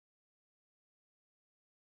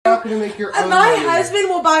not going to make your own My money. husband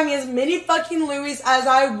will buy me as many fucking Louis as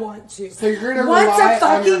I want to. So you're going to Once rely a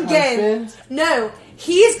fucking on your game. husband? No,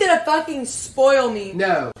 he's going to fucking spoil me.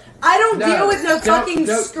 No. I don't deal with no fucking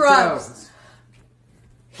scrubs. Don't.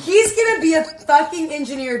 He's going to be a fucking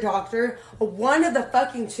engineer, doctor. One of the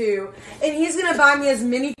fucking two. And he's going to buy me as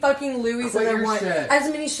many fucking Louis as I want. Shit. As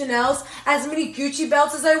many Chanels. As many Gucci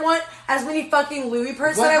belts as I want. As many fucking Louis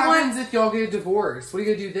purses What I want. happens if y'all get a divorce? What are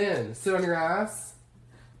you going to do then? Sit on your ass?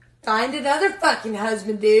 Find another fucking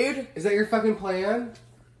husband, dude. Is that your fucking plan?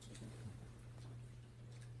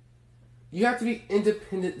 You have to be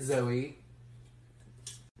independent, Zoe.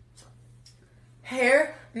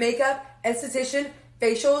 Hair, makeup, esthetician,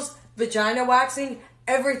 facials, vagina waxing,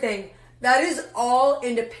 everything. That is all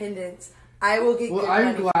independence. I will get Well, good I'm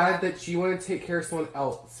money for glad that you want to take care of someone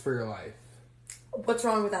else for your life. What's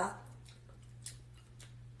wrong with that?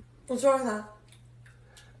 What's wrong with that?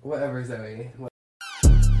 Whatever, Zoe.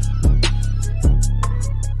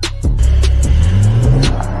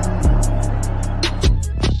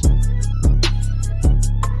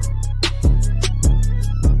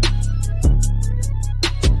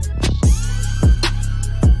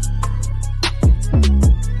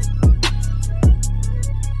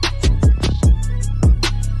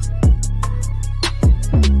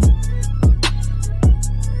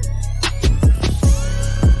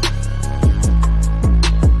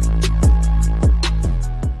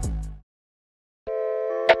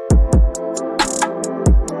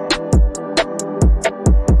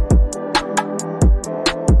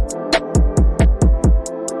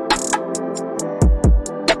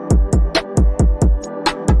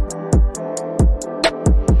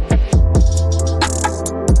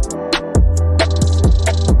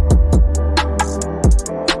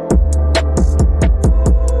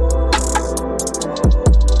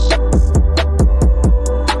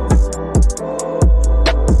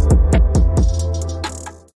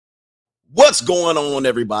 What's going on,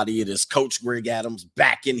 everybody? It is Coach Greg Adams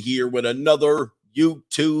back in here with another YouTube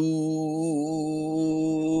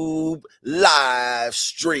live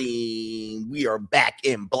stream. We are back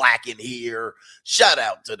in black in here. Shout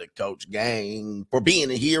out to the Coach gang for being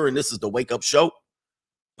here. And this is the Wake Up Show,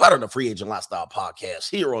 part of the Free Agent Lifestyle podcast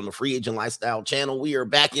here on the Free Agent Lifestyle channel. We are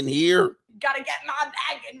back in here. Gotta get my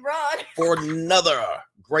bag and run. For another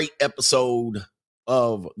great episode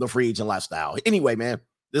of the Free Agent Lifestyle. Anyway, man.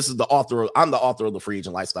 I'm the author of the Free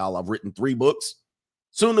Agent Lifestyle. I've written 3 books,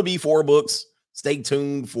 soon to be 4 books. Stay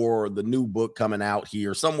tuned for the new book coming out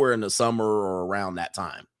here somewhere in the summer or around that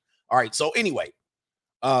time. All right. So anyway,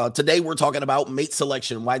 today we're talking about mate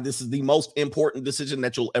selection, why this is the most important decision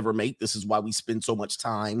that you'll ever make. This is why we spend so much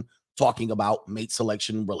time talking about mate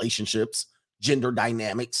selection, relationships, gender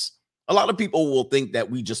dynamics. A lot of people will think that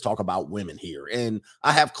we just talk about women here, and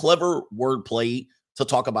I have clever wordplay to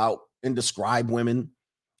talk about and describe women.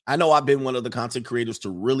 I know I've been one of the content creators to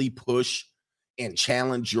really push and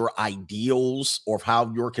challenge your ideals or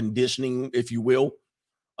how your conditioning, if you will,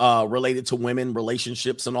 related to women,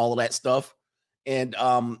 relationships, and all of that stuff. And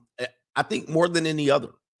I think more than any other,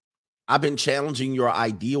 I've been challenging your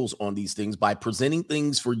ideals on these things by presenting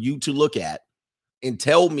things for you to look at and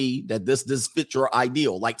tell me that this fits your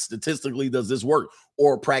ideal. Like statistically, does this work?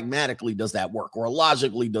 Or pragmatically, does that work? Or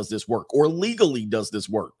logically, does this work? Or legally, does this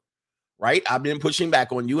work? Right? I've been pushing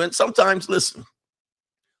back on you. And sometimes, listen,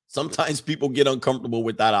 sometimes people get uncomfortable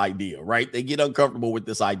with that idea, right? They get uncomfortable with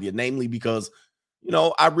this idea, namely because, you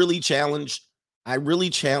know, I really challenged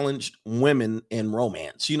women in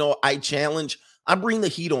romance. You know, I bring the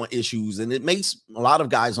heat on issues, and it makes a lot of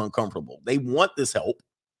guys uncomfortable. They want this help.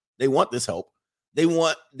 They want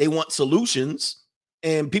solutions,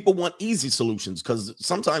 and people want easy solutions because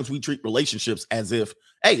sometimes we treat relationships as if,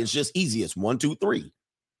 hey, it's just easy. It's 1, 2, 3.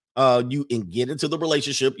 You can get into the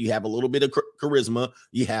relationship, you have a little bit of charisma,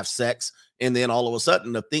 you have sex, and then all of a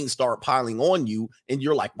sudden the things start piling on you, and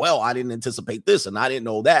you're like, well, I didn't anticipate this, and I didn't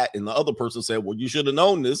know that, and the other person said, well, you should have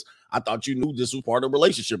known this. I thought you knew this was part of the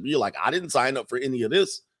relationship. You're like, I didn't sign up for any of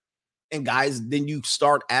this. And guys, then you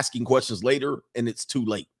start asking questions later, and it's too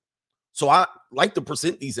late. So I like to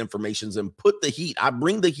present these informations and put the heat. I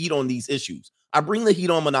bring the heat on these issues. I bring the heat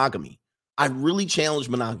on monogamy. I really challenge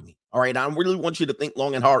monogamy. All right, I really want you to think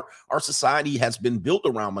long and hard. Our society has been built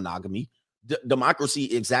around monogamy. Democracy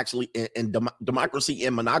is actually, and democracy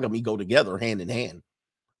and monogamy go together hand in hand.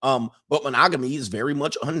 But monogamy is very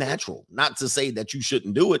much unnatural. Not to say that you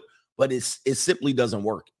shouldn't do it, but it simply doesn't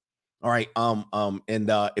work. All right. And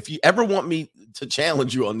if you ever want me to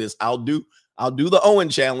challenge you on this, I'll do the Owen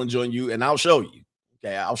challenge on you, and I'll show you.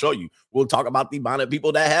 Okay, I'll show you. We'll talk about the amount of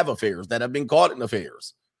people that have affairs, that have been caught in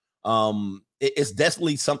affairs. It's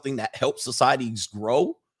definitely something that helps societies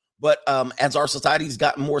grow, But as our society's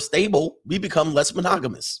gotten more stable, we become less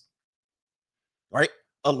monogamous, right?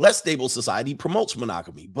 A less stable society promotes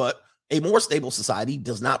monogamy, but a more stable society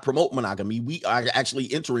does not promote monogamy. We are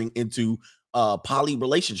actually entering into poly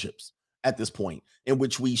relationships at this point, in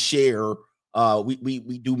which we share,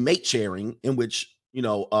 we do mate sharing, in which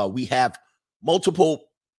we have multiple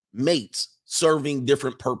mates serving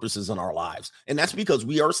different purposes in our lives, and that's because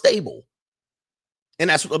we are stable. And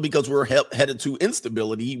that's because we're headed to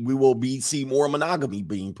instability. We will see more monogamy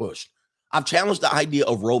being pushed. I've challenged the idea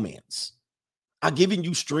of romance. I've given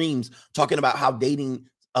you streams talking about how dating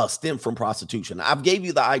stemmed from prostitution. I've gave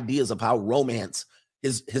you the ideas of how romance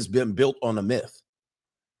has been built on a myth.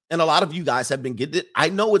 And a lot of you guys have been getting it. I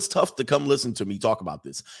know it's tough to come listen to me talk about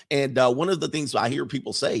this. And one of the things I hear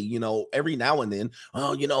people say, every now and then,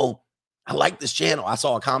 oh, I like this channel. I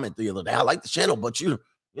saw a comment the other day. I like this channel, but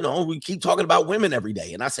we keep talking about women every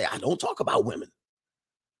day. And I say, I don't talk about women.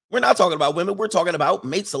 We're not talking about women. We're talking about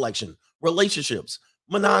mate selection, relationships,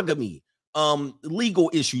 monogamy, legal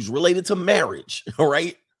issues related to marriage. All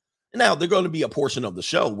right. Now, there's going to be a portion of the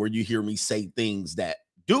show where you hear me say things that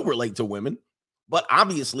do relate to women, but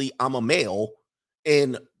obviously I'm a male,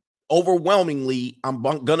 and overwhelmingly I'm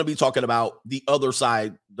going to be talking about the other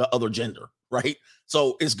side, the other gender. Right.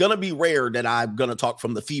 So it's going to be rare that I'm going to talk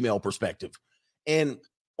from the female perspective. And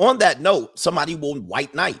on that note, somebody will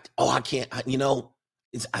white knight. Oh, I can't,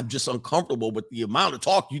 I'm just uncomfortable with the amount of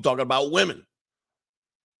talk you talking about women.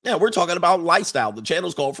 Yeah, we're talking about lifestyle. The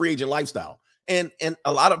channel's called Free Agent Lifestyle. And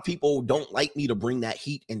a lot of people don't like me to bring that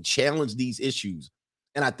heat and challenge these issues.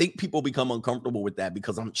 And I think people become uncomfortable with that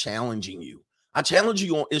because I'm challenging you. I challenge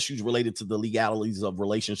you on issues related to the legalities of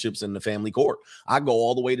relationships in the family court. I go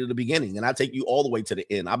all the way to the beginning, and I take you all the way to the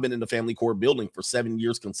end. I've been in the family court building for 7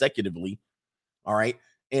 years consecutively. All right.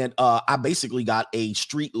 And I basically got a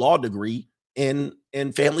street law degree in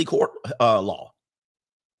family court law.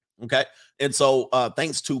 Okay. And so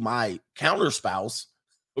thanks to my counter spouse,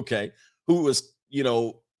 okay, who was,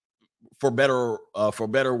 for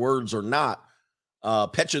better words or not,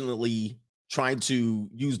 petulantly trying to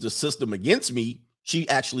use the system against me, she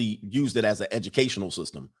actually used it as an educational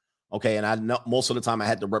system. Okay. And I know most of the time I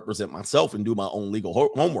had to represent myself and do my own legal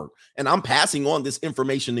homework. And I'm passing on this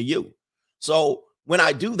information to you. So when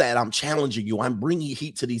I do that, I'm challenging you. I'm bringing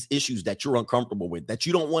heat to these issues that you're uncomfortable with, that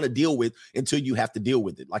you don't want to deal with until you have to deal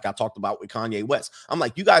with it. Like I talked about with Kanye West. I'm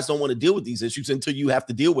like, you guys don't want to deal with these issues until you have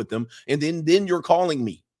to deal with them. And then you're calling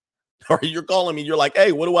me, or you're calling me. You're like,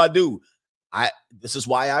 hey, what do I do? This is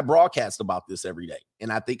why I broadcast about this every day.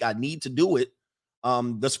 And I think I need to do it.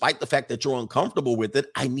 Despite the fact that you're uncomfortable with it,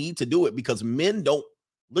 I need to do it because men don't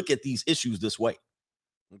look at these issues this way.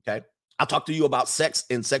 Okay. I'll talk to you about sex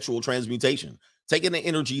and sexual transmutation. Taking the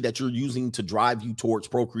energy that you're using to drive you towards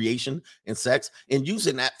procreation and sex and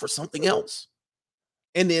using that for something else.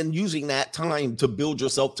 And then using that time to build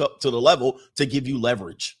yourself to the level to give you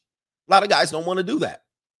leverage. A lot of guys don't want to do that.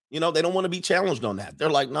 They don't want to be challenged on that. They're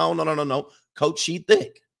like, no. Coach, she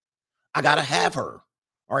thick. I got to have her.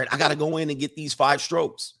 All right. I got to go in and get these 5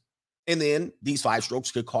 strokes. And then these 5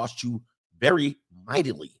 strokes could cost you very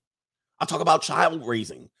mightily. I talk about child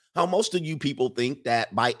raising. How most of you people think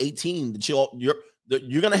that by 18, you're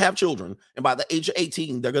going to have children. And by the age of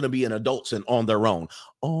 18, they're going to be an adults and on their own.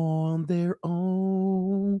 On their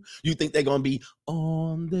own. You think they're going to be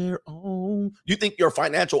on their own. You think your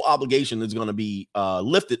financial obligation is going to be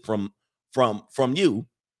lifted from you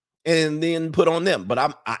and then put on them.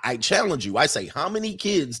 But I challenge you. I say, how many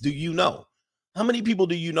kids do you know? How many people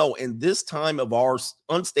do you know in this time of our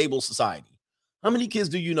unstable society? How many kids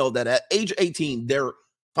do you know that at age 18, they're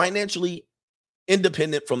financially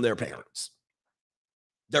independent from their parents?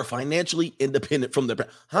 They're financially independent from their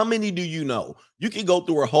parents. How many do you know? You can go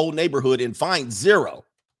through a whole neighborhood and find 0.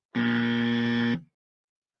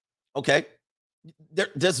 Okay.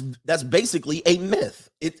 That's basically a myth.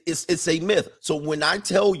 It's a myth. So when I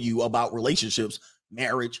tell you about relationships,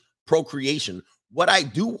 marriage, procreation, what I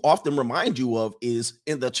do often remind you of is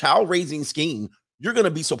in the child raising scheme, you're going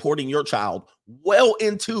to be supporting your child well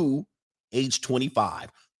into age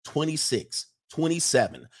 25, 26,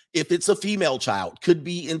 27. If it's a female child, could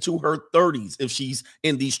be into her 30s if she's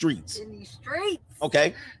in these streets.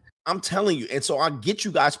 Okay. I'm telling you. And so I get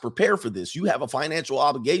you guys prepared for this. You have a financial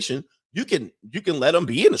obligation. You can let them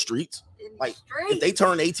be in the streets. If they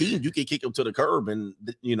turn 18, you can kick them to the curb and,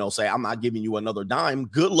 say, I'm not giving you another dime.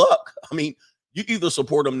 Good luck. I mean, you either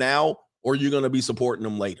support them now or you're going to be supporting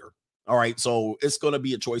them later. All right. So it's going to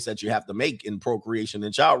be a choice that you have to make in procreation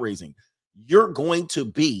and child raising. You're going to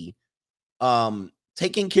be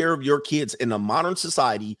taking care of your kids in a modern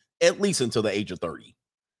society, at least until the age of 30.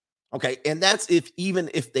 Okay. And that's even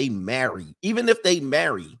if they marry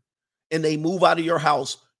and they move out of your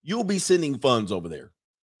house, you'll be sending funds over there.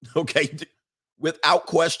 Okay. Without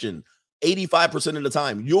question, 85% of the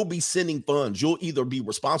time, you'll be sending funds. You'll either be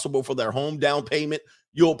responsible for their home down payment,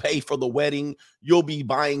 you'll pay for the wedding, you'll be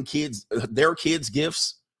buying their kids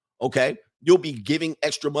gifts. Okay. You'll be giving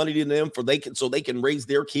extra money to them so they can raise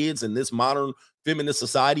their kids in this modern feminist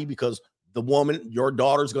society, because the woman, your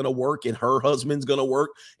daughter's going to work and her husband's going to work,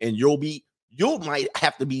 and you might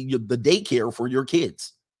have to be the daycare for your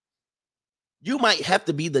kids. You might have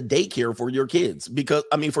to be the daycare for your kids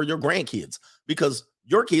for your grandkids, because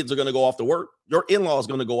your kids are going to go off to work. Your in-law is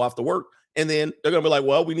going to go off to work. And then they're going to be like,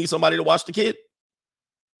 well, we need somebody to watch the kid.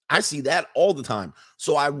 I see that all the time.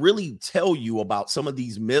 So I really tell you about some of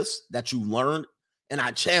these myths that you learned, and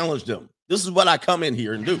I challenge them. This is what I come in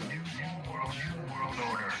here and do.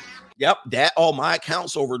 Yep, my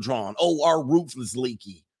account's overdrawn. Oh, our roof is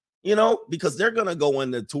leaky. Because they're going to go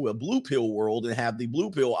into a blue pill world and have the blue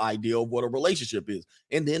pill idea of what a relationship is.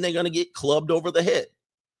 And then they're going to get clubbed over the head.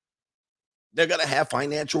 They're going to have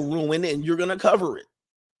financial ruin, and you're going to cover it.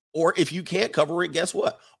 Or if you can't cover it, guess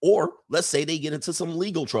what? Or let's say they get into some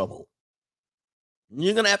legal trouble.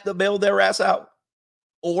 You're going to have to bail their ass out,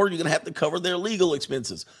 or you're going to have to cover their legal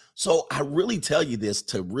expenses. So I really tell you this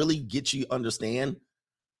to really get you understand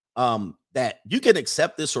that you can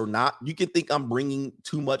accept this or not. You can think I'm bringing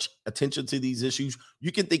too much attention to these issues.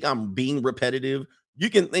 You can think I'm being repetitive. You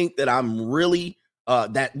can think that I'm really,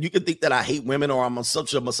 you can think that I hate women or I'm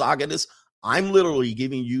such a misogynist. I'm literally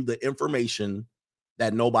giving you the information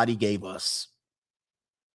that nobody gave us.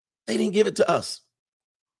 They didn't give it to us.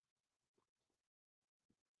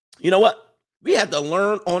 You know what? We had to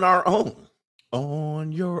learn on our own.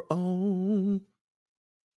 On your own.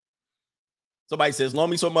 Somebody says, loan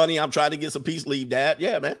me some money. I'm trying to get some peace leave, Dad.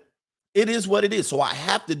 Yeah, man. It is what it is. So I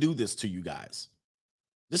have to do this to you guys.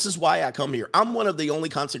 This is why I come here. I'm one of the only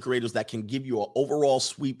content creators that can give you an overall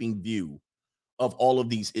sweeping view of all of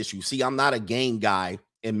these issues. See, I'm not a game guy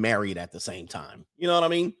and married at the same time. You know what I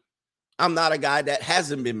mean? I'm not a guy that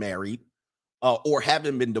hasn't been married or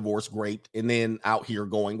haven't been divorced great and then out here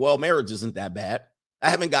going, well, marriage isn't that bad. I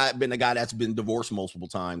haven't been a guy that's been divorced multiple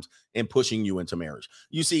times and pushing you into marriage.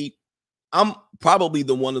 You see, I'm probably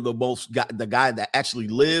the guy that actually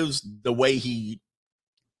lives the way he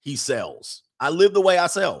sells. I live the way I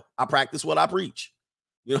sell. I practice what I preach.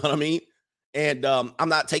 You know what I mean? And I'm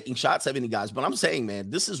not taking shots at any guys, but I'm saying,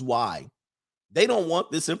 man, this is why they don't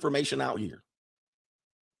want this information out here.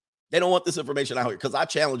 They don't want this information out here because I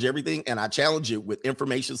challenge everything, and I challenge it with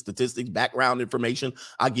information, statistics, background information.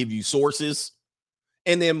 I give you sources.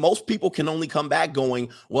 And then most people can only come back going,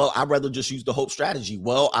 well, I'd rather just use the hope strategy.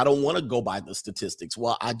 Well, I don't want to go by the statistics.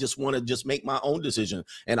 Well, I just want to just make my own decision,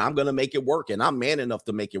 and I'm going to make it work. And I'm man enough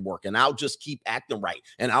to make it work. And I'll just keep acting right.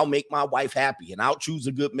 And I'll make my wife happy, and I'll choose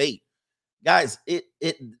a good mate. Guys,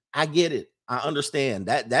 I get it. I understand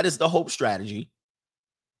that is the hope strategy.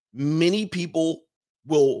 Many people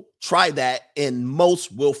will try that, and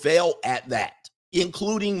most will fail at that,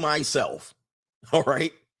 including myself. All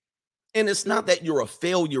right. And it's not that you're a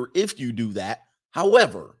failure if you do that.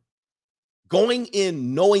 However, going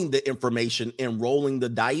in knowing the information and rolling the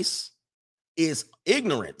dice is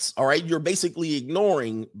ignorance. All right. You're basically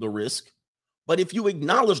ignoring the risk. But if you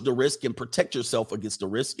acknowledge the risk and protect yourself against the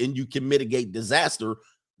risk and you can mitigate disaster,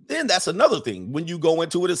 then that's another thing. When you go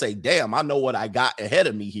into it and say, damn, I know what I got ahead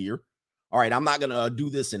of me here. All right, I'm not going to do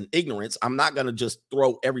this in ignorance. I'm not going to just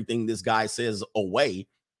throw everything this guy says away.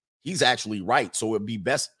 He's actually right. So it'd be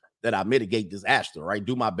best that I mitigate disaster, right?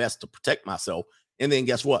 Do my best to protect myself. And then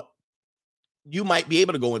guess what? You might be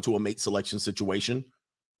able to go into a mate selection situation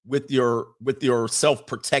with your self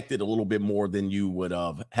protected a little bit more than you would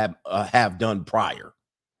have done prior.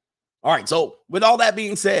 All right. So with all that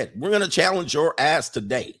being said, we're going to challenge your ass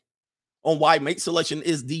today on why mate selection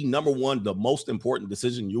is the most important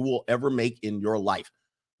decision you will ever make in your life.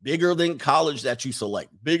 Bigger than college that you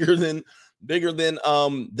select, bigger than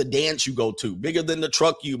the dance you go to, bigger than the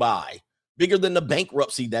truck you buy, bigger than the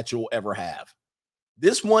bankruptcy that you'll ever have.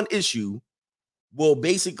 This one issue will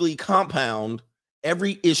basically compound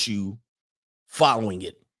every issue following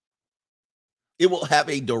it. It will have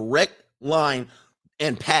a direct line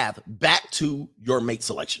and path back to your mate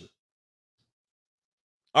selection.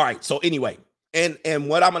 All right. So anyway, and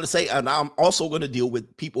what I'm going to say, and I'm also going to deal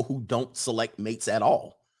with people who don't select mates at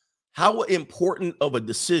all. How important of a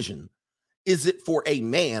decision is it for a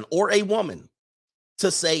man or a woman to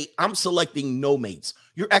say, I'm selecting no mates?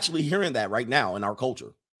 You're actually hearing that right now in our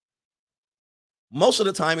culture. Most of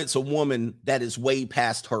the time, it's a woman that is way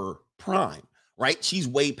past her prime, right? She's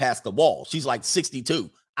way past the wall. She's like 62.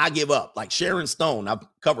 I give up. Like Sharon Stone, I've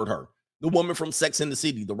covered her. The woman from Sex and the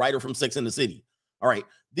City, the writer from Sex and the City. All right.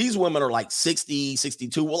 These women are like 60,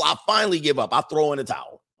 62. Well, I finally give up. I throw in a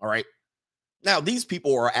towel. All right. Now, these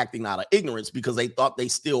people are acting out of ignorance because they thought they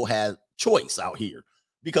still had choice out here.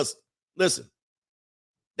 Because, listen,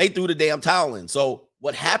 they threw the damn towel in. So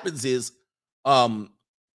what happens is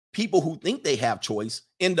people who think they have choice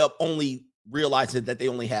end up only realizing that they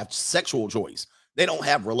only have sexual choice. They don't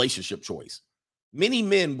have relationship choice. Many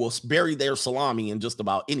men will bury their salami in just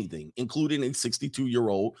about anything, including a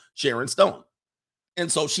 62-year-old Sharon Stone.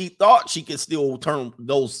 And so she thought she could still turn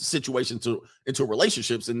those situations into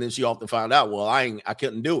relationships. And then she often found out, well, I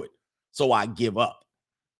couldn't do it. So I give up.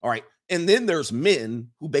 All right. And then there's men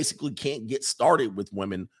who basically can't get started with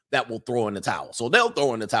women that will throw in the towel. So they'll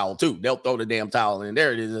throw in the towel too. They'll throw the damn towel in.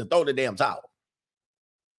 There it is. And throw the damn towel.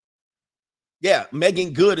 Yeah.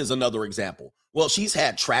 Megan Good is another example. Well, she's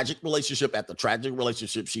had tragic relationship after tragic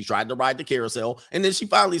relationship. She tried to ride the carousel. And then she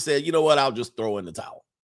finally said, you know what? I'll just throw in the towel.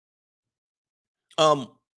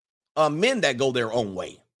 Men that go their own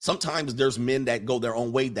way. Sometimes there's men that go their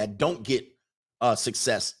own way that don't get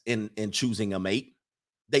success in choosing a mate.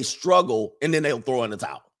 They struggle and then they'll throw in the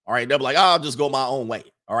towel. All right. They'll be like, I'll just go my own way.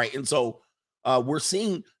 All right. And so we're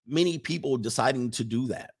seeing many people deciding to do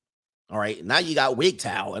that. All right. Now you got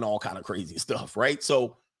WGTOW and all kind of crazy stuff. Right.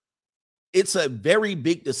 So it's a very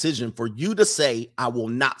big decision for you to say, I will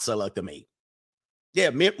not select a mate.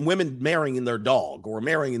 Yeah. Women marrying their dog or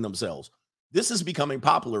marrying themselves. This is becoming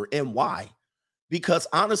popular. And why? Because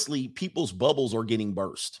honestly, people's bubbles are getting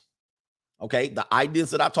burst. Okay. The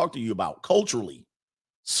ideas that I've talked to you about culturally,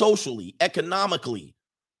 socially, economically,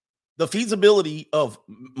 the feasibility of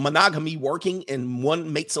monogamy working and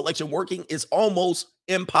one mate selection working is almost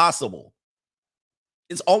impossible.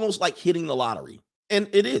 It's almost like hitting the lottery. And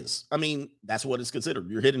it is. I mean, that's what it's considered.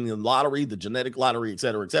 You're hitting the lottery, the genetic lottery, et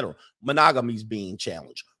cetera, et cetera. Monogamy is being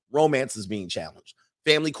challenged. Romance is being challenged.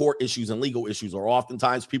 Family court issues and legal issues are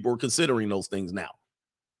oftentimes people are considering those things now.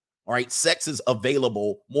 All right. Sex is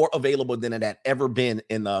available, more available than it had ever been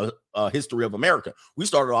in the history of America. We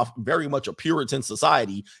started off very much a Puritan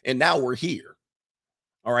society, and now we're here.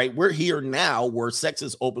 All right. We're here now where sex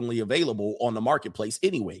is openly available on the marketplace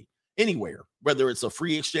anywhere, whether it's a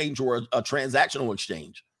free exchange or a transactional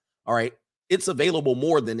exchange. All right. It's available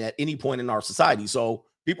more than at any point in our society. So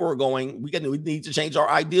people are going, we need to change our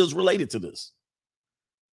ideas related to this.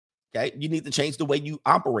 Okay. You need to change the way you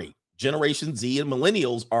operate. Generation Z and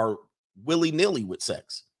millennials are willy-nilly with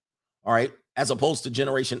sex. All right. As opposed to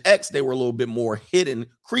Generation X, they were a little bit more hidden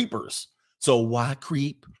creepers. So why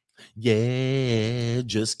creep? Yeah,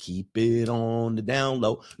 just keep it on the down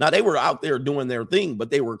low. Now, they were out there doing their thing, but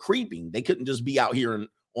they were creeping. They couldn't just be out here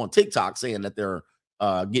on TikTok saying that they're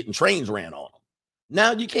getting trains ran on them.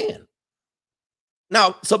 Now you can.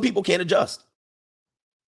 Now, some people can't adjust.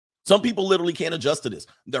 Some people literally can't adjust to this.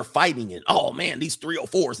 They're fighting it. Oh, man, these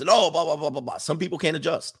 304s and blah, blah, blah, blah, blah. Some people can't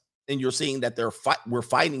adjust. And you're seeing that we're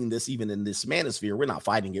fighting this even in this manosphere. We're not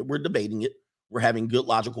fighting it. We're debating it. We're having good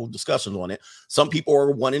logical discussions on it. Some people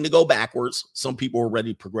are wanting to go backwards. Some people are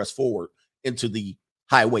ready to progress forward into the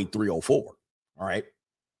highway 304. All right.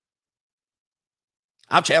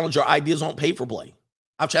 I've challenged your ideas on pay for play.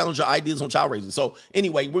 I've challenged your ideas on child raising. So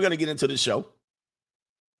anyway, we're going to get into this show.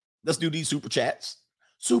 Let's do these super chats.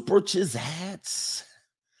 Super chats.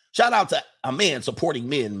 Shout out to a man supporting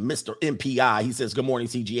men, Mr. MPI. He says, good morning,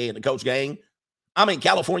 CGA and the Coach Gang. I'm in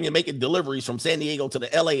California making deliveries from San Diego to the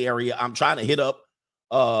LA area. I'm trying to hit up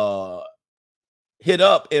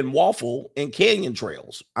in Waffle and Canyon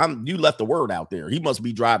Trails. You left the word out there. He must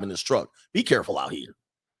be driving his truck. Be careful out here.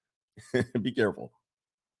 Be careful.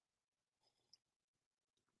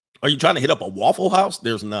 Are you trying to hit up a Waffle House?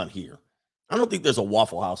 There's none here. I don't think there's a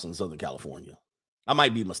Waffle House in Southern California. I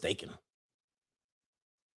might be mistaken.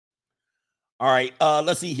 All right,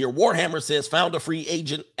 let's see here. Warhammer says, found a free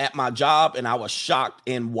agent at my job, and I was shocked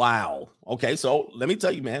and wow. Okay, so let me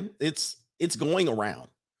tell you, man, it's going around.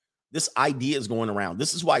 This idea is going around.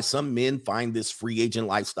 This is why some men find this free agent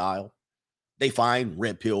lifestyle. They find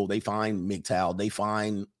Red Pill, they find MGTOW, they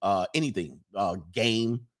find anything,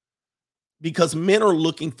 game, because men are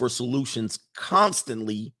looking for solutions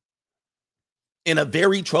constantly in a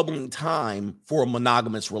very troubling time for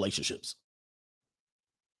monogamous relationships.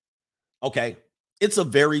 Okay, it's a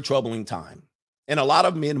very troubling time. And a lot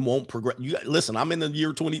of men won't progress. Listen, I'm in the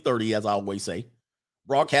year 2030, as I always say,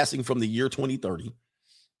 broadcasting from the year 2030.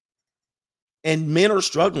 And men are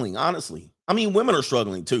struggling, honestly. I mean, women are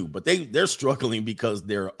struggling too, but they're struggling because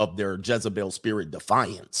of their Jezebel spirit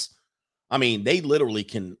defiance. I mean, they literally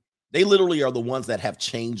are the ones that have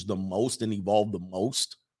changed the most and evolved the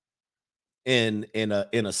most. in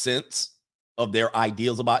a sense of their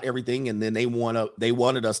ideals about everything, and then they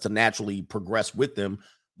wanted us to naturally progress with them,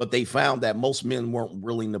 but they found that most men weren't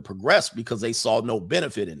willing to progress because they saw no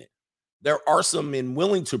benefit in it. There are some men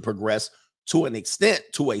willing to progress to an extent,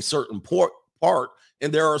 to a certain part,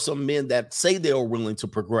 and there are some men that say they are willing to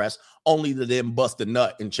progress only to then bust a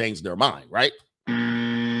nut and change their mind, right?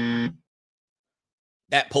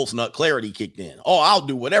 That post-nut clarity kicked in. Oh, I'll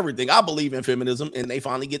do everything. I believe in feminism, and they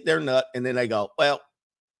finally get their nut, and then they go, well,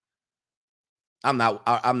 I'm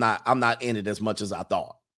not in it as much as I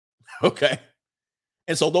thought. Okay.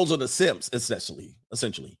 And so those are the simps, essentially.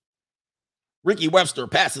 Ricky Webster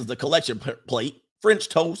passes the collection plate. French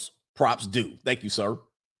toast, props due. Thank you, sir.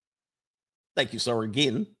 Thank you, sir.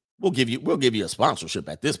 Again, we'll give you a sponsorship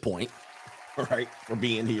at this point. All right, for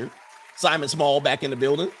being here. Simon Small back in the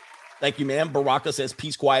building. Thank you, man. Baraka says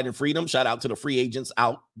peace, quiet, and freedom. Shout out to the free agents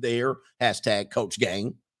out there. Hashtag Coach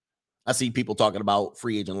Gang. I see people talking about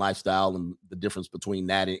free agent lifestyle and the difference between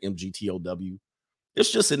that and MGTOW.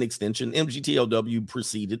 It's just an extension. MGTOW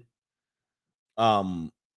preceded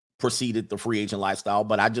the free agent lifestyle,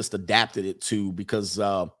 but I just adapted it to because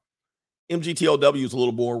MGTOW is a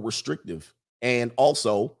little more restrictive, and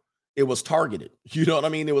also it was targeted. You know what I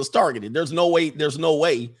mean? It was targeted. There's no way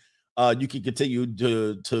you can continue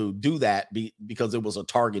to do that because it was a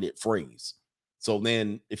targeted phrase. So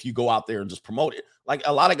then if you go out there and just promote it, like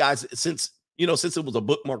a lot of guys, since it was a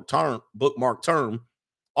bookmark term,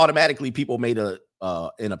 automatically people made an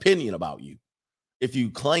opinion about you if you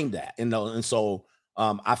claim that. And so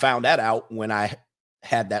I found that out when I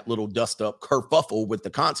had that little dust up kerfuffle with the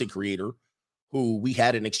content creator who we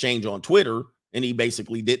had an exchange on Twitter, and he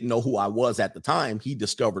basically didn't know who I was at the time. He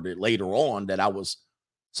discovered it later on that I was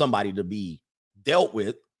somebody to be dealt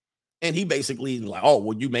with. And he basically like, oh,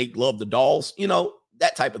 well, you make love the dolls,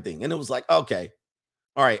 that type of thing. And it was like, okay,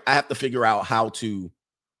 all right, I have to figure out how to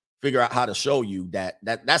show you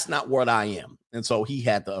that's not what I am. And so he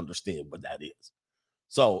had to understand what that is.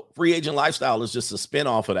 So free agent lifestyle is just a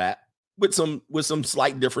spinoff of that with some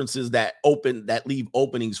slight differences that leave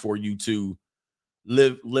openings for you to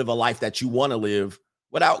live a life that you want to live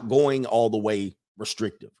without going all the way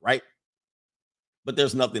restrictive, right? But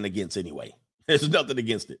there's nothing against anyway. There's nothing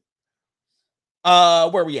against it.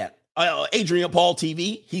 Where we at? Adrian Paul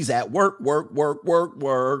TV. He's at work.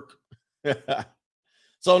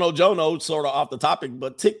 Sono Jono, sort of off the topic,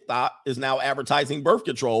 but TikTok is now advertising birth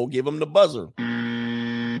control. Give them the buzzer.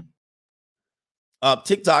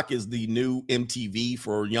 TikTok is the new MTV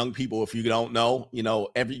for young people. If you don't know,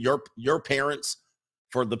 your parents,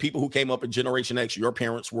 for the people who came up in Generation X, your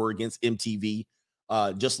parents were against MTV,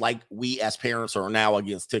 just like we as parents are now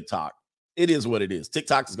against TikTok. It is what it is.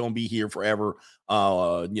 TikTok is going to be here forever.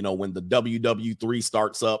 When the WW3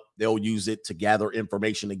 starts up, they'll use it to gather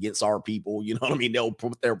information against our people. You know what I mean? They'll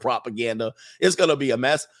put their propaganda. It's going to be a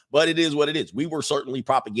mess, but it is what it is. We were certainly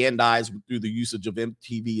propagandized through the usage of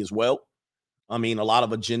MTV as well. I mean, a lot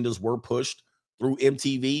of agendas were pushed through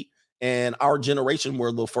MTV, and our generation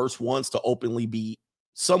were the first ones to openly be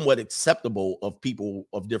somewhat acceptable of people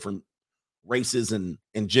of different races and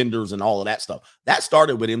genders and all of that stuff. That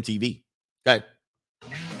started with MTV. Okay.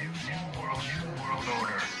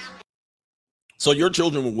 So your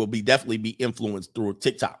children will definitely be influenced through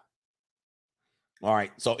TikTok. All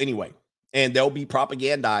right. So anyway, and they'll be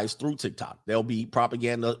propagandized through TikTok. There'll be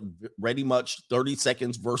propaganda, ready much 30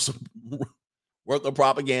 seconds worth of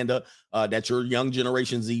propaganda that your young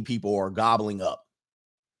Generation Z people are gobbling up.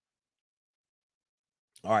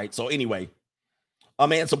 All right. So anyway, a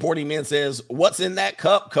man supporting men says, "What's in that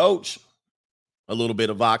cup, coach?" A little bit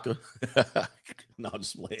of vodka. No,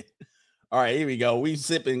 just playing. All right, here we go. We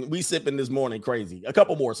sipping this morning crazy. A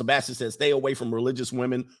couple more. Sebastian says, "Stay away from religious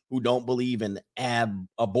women who don't believe in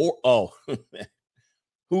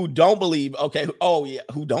who don't believe. Okay. Oh yeah,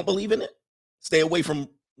 who don't believe in it. Stay away from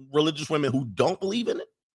religious women who don't believe in it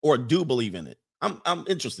or do believe in it." I'm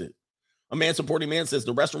interested. A man supporting man says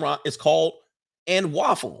the restaurant is called And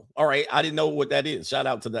Waffle. All right, I didn't know what that is. Shout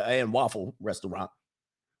out to the And Waffle restaurant.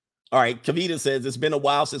 All right, Kavita says, "It's been a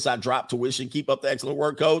while since I dropped tuition. Keep up the excellent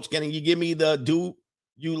work, coach. Can you give me the do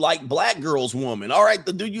you like black girls woman?" All right,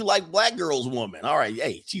 the do you like black girls woman. All right,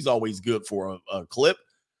 hey, she's always good for a clip.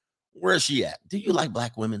 Where is she at? Do you like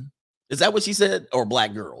black women? Is that what she said? Or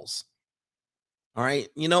black girls? All right,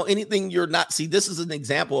 anything you're not, see, this is an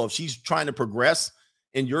example of she's trying to progress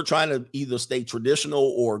and you're trying to either stay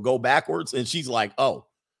traditional or go backwards. And she's like, oh,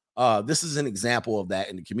 this is an example of that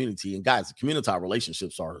in the community. And guys, the community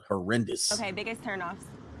relationships are horrendous. Okay, biggest turnoffs.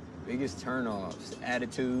 Biggest turnoffs,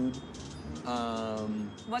 attitude.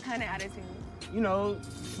 What kind of attitude?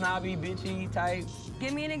 snobby, bitchy type.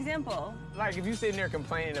 Give me an example. Like, if you sitting there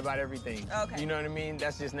complaining about everything, Okay. you know what I mean?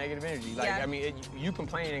 That's just negative energy. Like, Yeah. I mean, you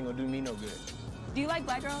complaining ain't gonna do me no good. Do you like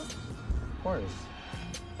black girls? Of course.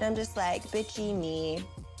 And I'm just like, bitchy me,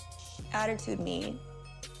 attitude me,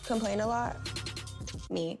 complain a lot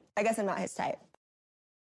me. I guess I'm not his type.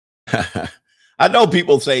 I know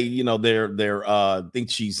people say, they're think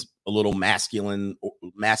she's a little masculine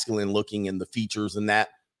looking in the features and that.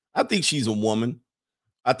 I think she's a woman.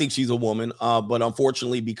 But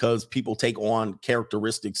unfortunately, because people take on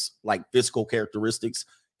characteristics like physical characteristics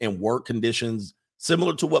and work conditions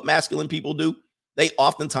similar to what masculine people do, they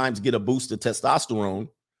oftentimes get a boost of testosterone,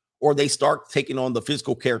 or they start taking on the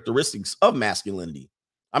physical characteristics of masculinity.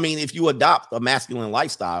 I mean, if you adopt a masculine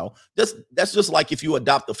lifestyle, that's just like if you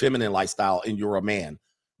adopt a feminine lifestyle and you're a man,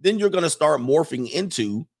 then you're going to start morphing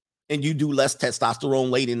into, and you do less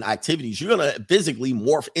testosterone-laden activities, you're going to physically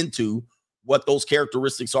morph into what those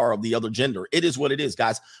characteristics are of the other gender. It is what it is,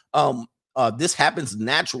 guys. This happens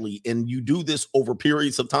naturally, and you do this over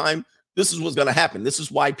periods of time. This is what's going to happen. This is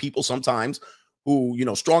why people sometimes who,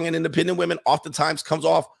 strong and independent women oftentimes comes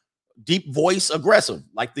off deep voice aggressive,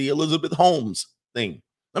 like the Elizabeth Holmes thing.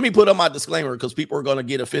 Let me put up my disclaimer because people are going to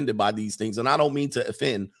get offended by these things, and I don't mean to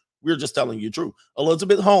offend. We're just telling you the truth.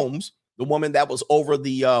 Elizabeth Holmes, the woman that was over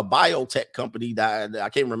the biotech company that I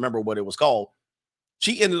can't remember what it was called,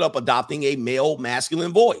 she ended up adopting a male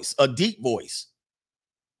masculine voice, a deep voice.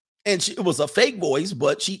 And it was a fake voice,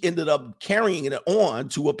 but she ended up carrying it on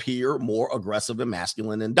to appear more aggressive and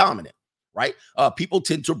masculine and dominant, right? People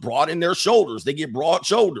tend to broaden their shoulders. They get broad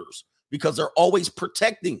shoulders because they're always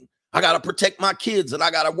protecting. I got to protect my kids, and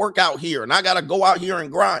I got to work out here, and I got to go out here and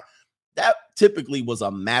grind. That typically was a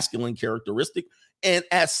masculine characteristic. And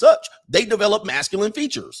as such, they develop masculine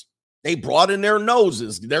features. They broaden their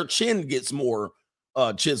noses. Their chin gets more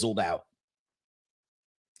chiseled out.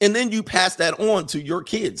 And then you pass that on to your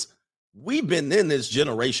kids. We've been in this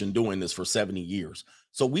generation doing this for 70 years.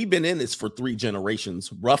 So we've been in this for 3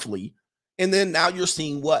 generations, roughly. And then now you're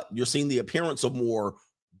seeing what? You're seeing the appearance of more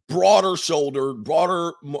broader shoulder,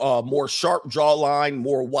 more sharp jawline,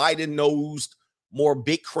 more widened nosed, more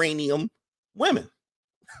big cranium women.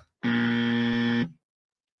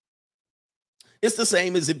 It's the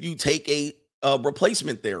same as if you take a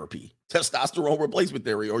replacement therapy, testosterone replacement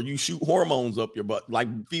therapy, or you shoot hormones up your butt like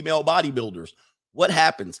female bodybuilders. What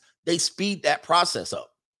happens? They speed that process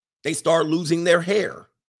up. They start losing their hair.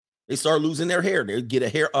 They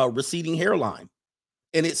get a receding hairline.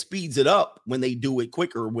 And it speeds it up when they do it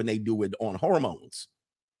quicker, when they do it on hormones.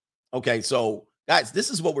 Okay, so guys, this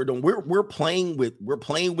is what we're doing. We're playing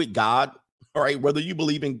with God, all right, whether you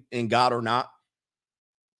believe in God or not.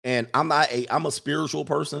 And I'm a spiritual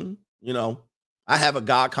person, I have a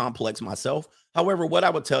God complex myself. However, what I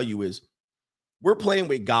would tell you is we're playing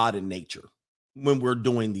with God and nature when we're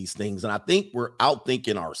doing these things. And I think we're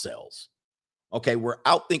outthinking ourselves. Okay, we're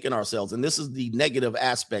outthinking ourselves. And this is the negative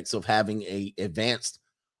aspects of having a advanced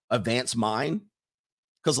mind.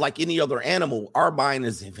 Because like any other animal, our mind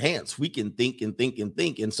is advanced. We can think and think and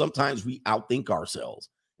think. And sometimes we outthink ourselves.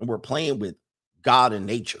 And we're playing with God and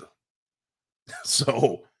nature.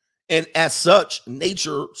 So, and as such,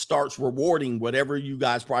 nature starts rewarding whatever you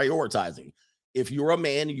guys prioritizing. If you're a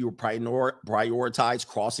man, you prioritize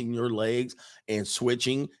crossing your legs and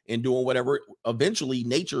switching and doing whatever, eventually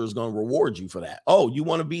nature is going to reward you for that. Oh, you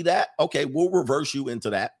want to be that? Okay, we'll reverse you into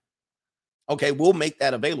that. Okay, we'll make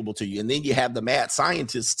that available to you. And then you have the mad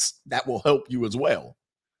scientists that will help you as well.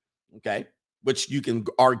 Okay, which you can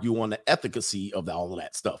argue on the efficacy of all of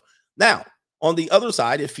that stuff. Now, on the other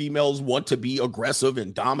side, if females want to be aggressive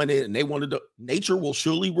and dominant and they wanted to, nature will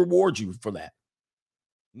surely reward you for that.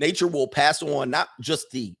 Nature will pass on not just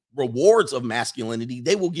the rewards of masculinity,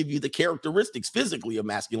 they will give you the characteristics physically of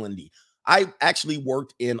masculinity. I actually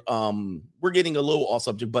worked in, we're getting a little off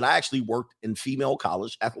subject, but I actually worked in female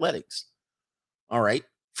college athletics. All right,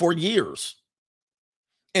 for years.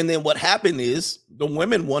 And then what happened is the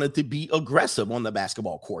women wanted to be aggressive on the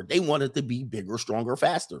basketball court. They wanted to be bigger, stronger,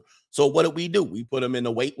 faster. So what did we do? We put them in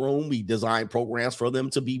the weight room. We designed programs for them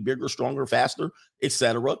to be bigger, stronger, faster,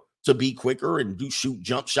 etc., to be quicker and shoot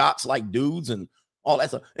jump shots like dudes and all that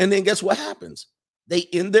stuff. And then guess what happens? They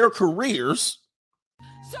end their careers.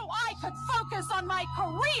 So I could focus on my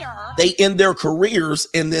career. They end their careers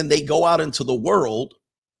and then they go out into the world,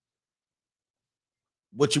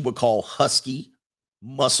 what you would call husky,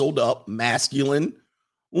 muscled up, masculine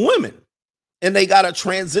women. And they got to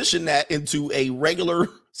transition that into a regular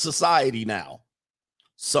society now.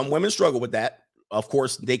 Some women struggle with that. Of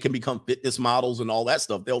course, they can become fitness models and all that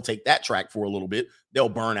stuff. They'll take that track for a little bit. They'll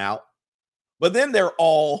burn out. But then they're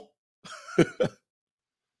all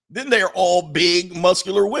Then they're all big,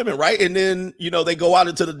 muscular women, right? And then, they go out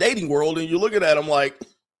into the dating world and you're looking at them like,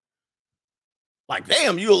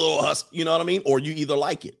 damn, you a little husk, you know what I mean? Or you either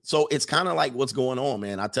like it. So it's kind of like what's going on,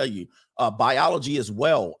 man. I tell you, biology as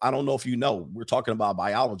well. I don't know if you know, we're talking about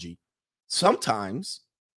biology. Sometimes,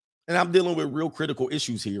 and I'm dealing with real critical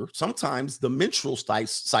issues here, sometimes the menstrual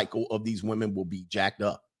cycle of these women will be jacked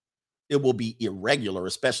up. It will be irregular,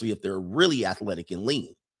 especially if they're really athletic and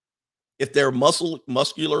lean. If they're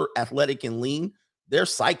muscular, athletic, and lean, their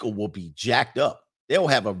cycle will be jacked up. They'll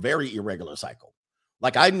have a very irregular cycle.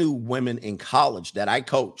 Like I knew women in college that I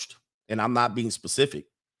coached, and I'm not being specific.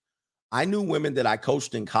 I knew women that I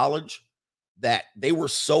coached in college that they were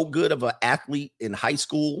so good of an athlete in high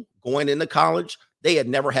school going into college, they had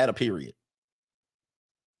never had a period.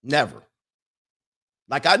 Never.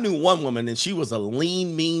 Like I knew one woman and she was a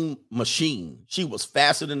lean, mean machine. She was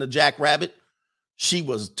faster than a jackrabbit. She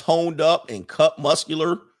was toned up and cut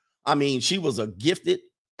muscular. I mean, she was a gifted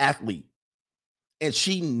athlete. And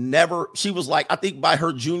she was like, I think by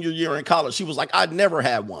her junior year in college, she was like, I'd never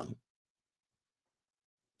had one.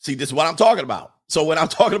 See, this is what I'm talking about. So when I'm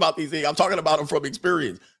talking about these things, I'm talking about them from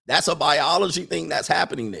experience. That's a biology thing that's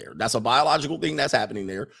happening there. That's a biological thing that's happening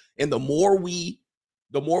there. And the more we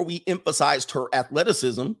emphasized her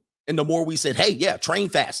athleticism, and the more we said, hey, yeah, train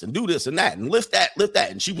fast and do this and that and lift that.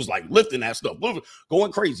 And she was like lifting that stuff,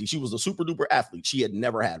 going crazy. She was a super duper athlete. She had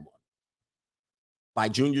never had one by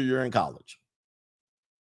junior year in college.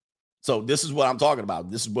 So this is what I'm talking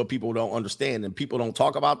about. This is what people don't understand. And people don't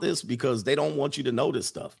talk about this because they don't want you to know this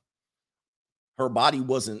stuff. Her body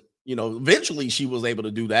wasn't, eventually she was able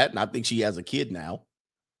to do that. And I think she has a kid now.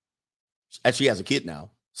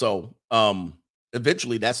 So,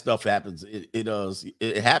 eventually that stuff happens.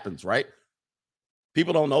 It happens, right?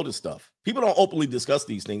 People don't know this stuff. People don't openly discuss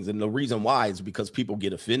these things. And the reason why is because people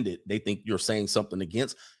get offended. They think you're saying something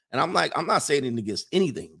against. And I'm like, I'm not saying it against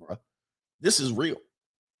anything, bro. This is real.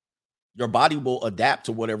 Your body will adapt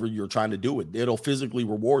to whatever you're trying to do. It'll physically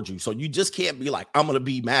reward you. So you just can't be like, I'm going to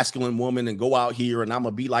be masculine woman and go out here and I'm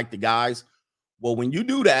going to be like the guys. Well, when you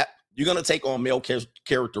do that, you're going to take on male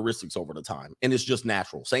characteristics over the time. And it's just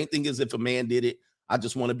natural. Same thing as if a man did it. I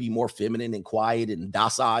just want to be more feminine and quiet and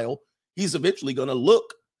docile. He's eventually going to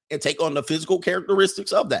look and take on the physical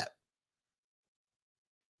characteristics of that.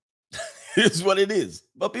 It's what it is.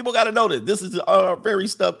 But people got to know that this is very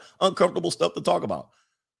uncomfortable stuff to talk about.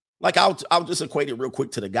 Like I'll just equate it real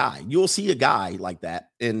quick to the guy. You'll see a guy like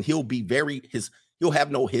that and he'll be he'll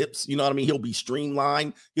have no hips. You know what I mean? He'll be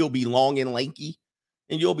streamlined. He'll be long and lanky.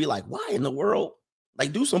 And you'll be like, why in the world?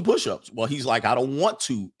 Like, do some push-ups. Well, he's like, I don't want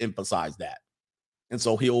to emphasize that. And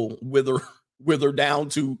so he'll wither down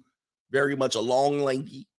to very much a long,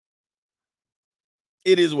 lanky.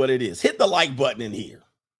 It is what it is. Hit the like button in here.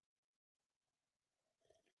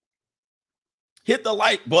 Hit the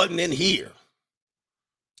like button in here.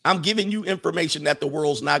 I'm giving you information that the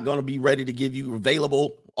world's not going to be ready to give you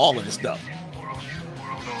available. All of this stuff.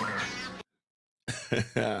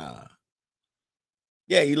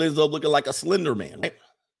 Yeah, he lives up looking like a slender man, right?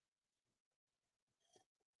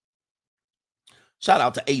 Shout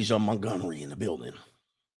out to Asia Montgomery in the building.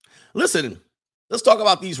 Listen, let's talk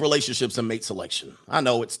about these relationships and mate selection. I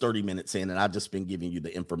know it's 30 minutes in and I've just been giving you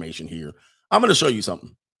the information here. I'm going to show you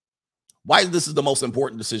something. Why this is the most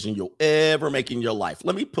important decision you'll ever make in your life.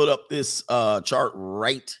 Let me put up this chart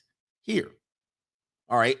right here.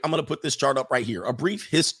 All right, I'm going to put this chart up right here. A brief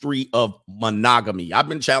history of monogamy. I've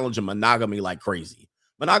been challenging monogamy like crazy.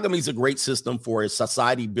 Monogamy is a great system for a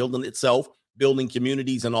society building itself, building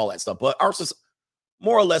communities and all that stuff. But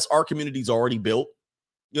more or less, our community's already built.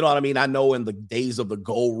 You know what I mean? I know in the days of the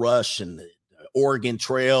gold rush and the Oregon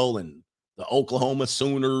Trail and the Oklahoma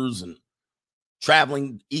Sooners and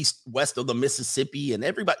traveling west of the Mississippi and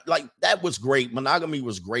everybody, like that was great. Monogamy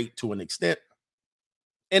was great to an extent.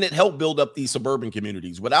 And it helped build up these suburban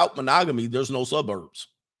communities. Without monogamy, there's no suburbs.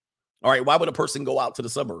 All right. Why would a person go out to the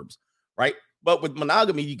suburbs? Right. But with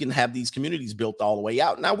monogamy, you can have these communities built all the way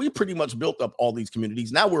out. Now we pretty much built up all these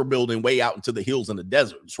communities. Now we're building way out into the hills and the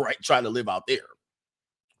deserts, right? Trying to live out there.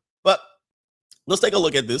 But let's take a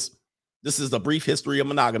look at this. This is a brief history of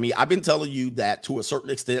monogamy. I've been telling you that to a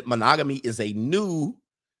certain extent, monogamy is a new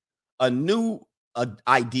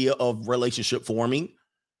idea of relationship forming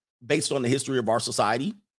based on the history of our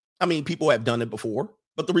society. I mean, people have done it before,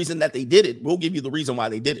 but the reason that they did it, we'll give you the reason why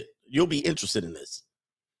they did it. You'll be interested in this.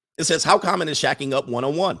 It says, how common is shacking up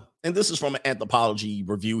one-on-one? And this is from an anthropology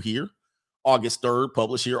review here, August 3rd,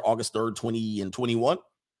 published here, August 3rd, 2021.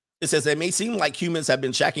 It says, it may seem like humans have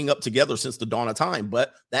been shacking up together since the dawn of time,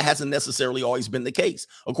 but that hasn't necessarily always been the case.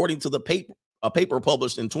 According to the paper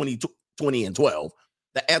published in 2020, 20 and 12.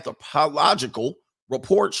 The anthropological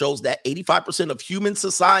report shows that 85% of human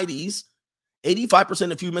societies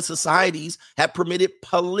have permitted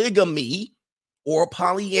polygamy or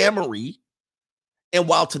polyamory. And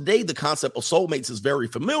while today the concept of soulmates is very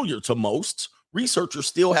familiar to most, researchers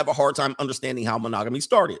still have a hard time understanding how monogamy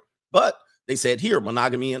started. But they said here,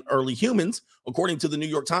 monogamy in early humans, according to the New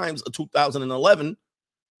York Times, a 2011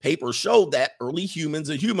 paper showed that early humans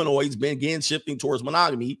and humanoids began shifting towards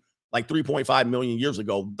monogamy like 3.5 million years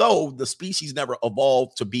ago, though the species never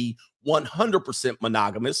evolved to be 100%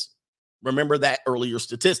 monogamous. Remember that earlier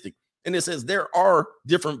statistic. And it says there are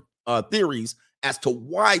different theories as to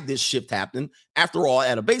why this shift happened. After all,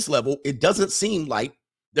 at a base level, it doesn't seem like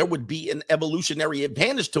there would be an evolutionary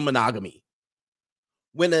advantage to monogamy.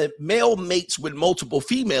 When a male mates with multiple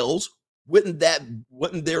females, wouldn't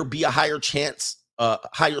there be a higher chance,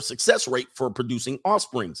 higher success rate for producing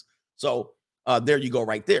offsprings? So there you go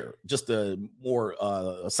right there. Just a more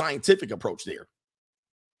scientific approach there.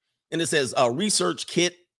 And it says research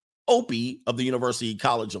Kit Opie of the University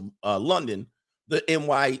College of London, the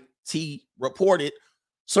NYT reported,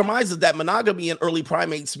 surmises that monogamy in early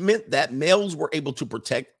primates meant that males were able to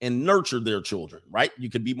protect and nurture their children, right? You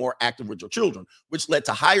could be more active with your children, which led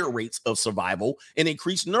to higher rates of survival and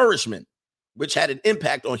increased nourishment, which had an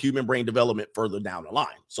impact on human brain development further down the line.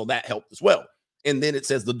 So that helped as well. And then it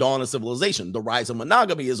says the dawn of civilization. The rise of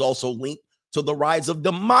monogamy is also linked to the rise of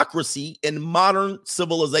democracy in modern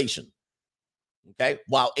civilization. Okay,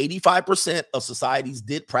 while 85% of societies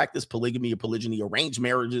did practice polygamy or polygyny, arranged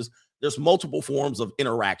marriages, there's multiple forms of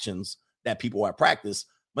interactions that people have practiced.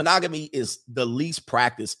 Monogamy is the least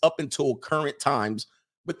practiced up until current times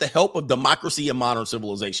with the help of democracy and modern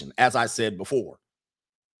civilization, as I said before.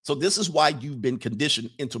 So this is why you've been conditioned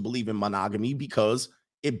into believing monogamy, because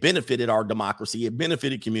it benefited our democracy, it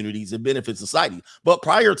benefited communities, it benefits society. But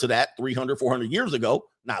prior to that, 300, 400 years ago,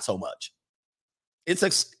 not so much.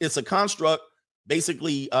 It's a construct.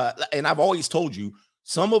 Basically, and I've always told you,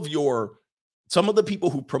 some of the people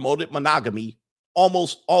who promoted monogamy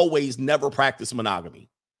almost always never practiced monogamy,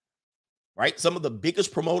 right? Some of the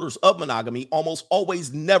biggest promoters of monogamy almost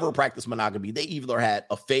always never practiced monogamy. They either had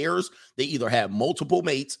affairs, they either had multiple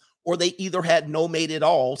mates, or they either had no mate at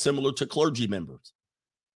all, similar to clergy members.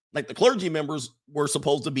 Like the clergy members were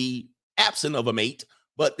supposed to be absent of a mate,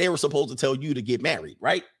 but they were supposed to tell you to get married,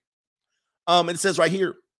 right? And it says right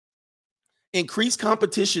here, increased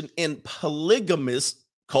competition in polygamous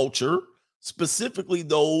culture, specifically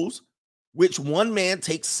those which one man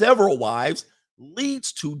takes several wives,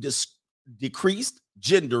 leads to decreased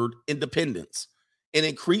gendered independence and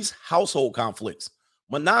increased household conflicts.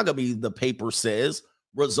 Monogamy, the paper says,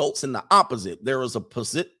 results in the opposite. There is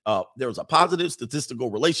a positive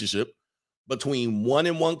statistical relationship between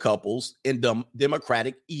one-on-one couples and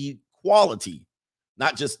democratic equality,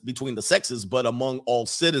 not just between the sexes, but among all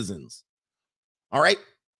citizens. All right.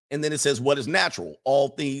 And then it says, what is natural? All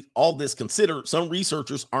this considered, some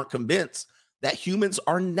researchers aren't convinced that humans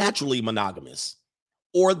are naturally monogamous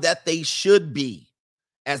or that they should be.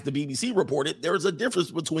 As the BBC reported, there is a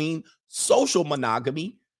difference between social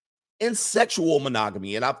monogamy and sexual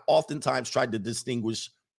monogamy. And I've oftentimes tried to distinguish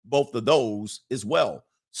both of those as well.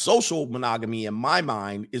 Social monogamy, in my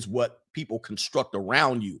mind, is what people construct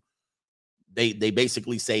around you. They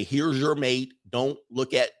basically say, here's your mate. Don't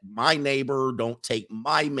look at my neighbor. Don't take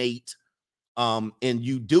my mate. And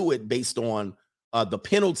you do it based on the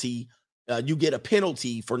penalty. You get a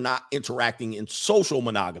penalty for not interacting in social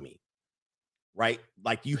monogamy, right?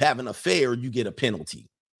 Like you have an affair, you get a penalty.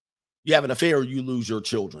 You have an affair, you lose your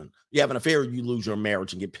children. You have an affair, you lose your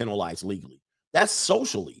marriage and get penalized legally. That's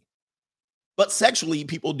socially. But sexually,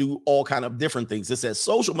 people do all kind of different things. It says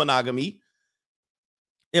social monogamy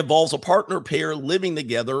involves a partner pair living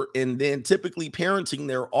together and then typically parenting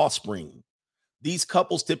their offspring. These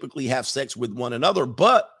couples typically have sex with one another,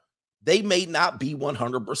 but they may not be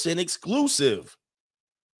 100% exclusive,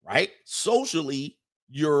 right? Socially,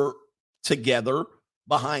 you're together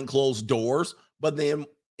behind closed doors, but then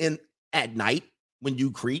at night, when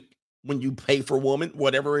you creep, when you pay for a woman,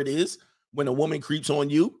 whatever it is, when a woman creeps on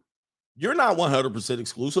you, you're not 100%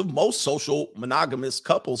 exclusive. Most social monogamous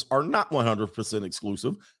couples are not 100%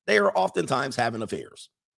 exclusive. They are oftentimes having affairs.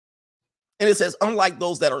 And it says, unlike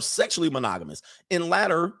those that are sexually monogamous, the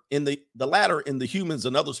latter in the humans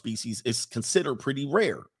and other species is considered pretty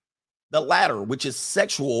rare. The latter, which is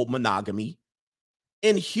sexual monogamy,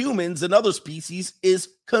 in humans and other species is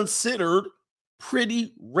considered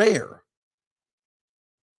pretty rare.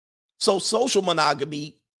 So social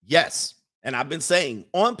monogamy, yes. And I've been saying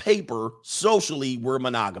on paper, socially, we're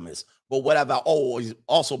monogamous. But what have I always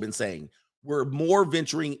also been saying? We're more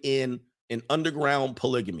venturing in an underground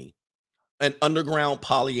polygamy, an underground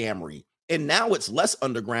polyamory. And now it's less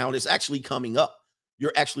underground. It's actually coming up.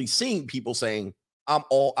 You're actually seeing people saying, I'm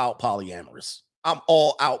all out polyamorous. I'm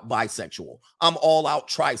all out bisexual. I'm all out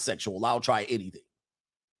trisexual. I'll try anything.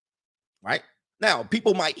 Right? Now,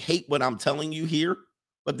 people might hate what I'm telling you here,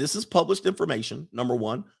 but this is published information, number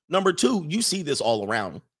one. Number two, you see this all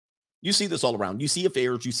around. You see this all around. You see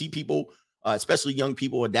affairs. You see people, especially young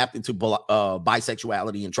people, adapting to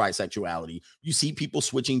bisexuality and trisexuality. You see people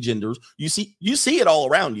switching genders. You see it all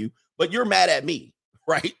around you, but you're mad at me,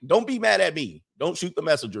 right? Don't be mad at me. Don't shoot the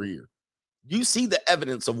messenger here. You see the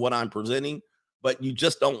evidence of what I'm presenting, but you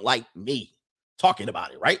just don't like me talking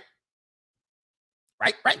about it, right?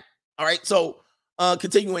 Right. All right. So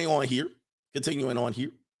continuing on here.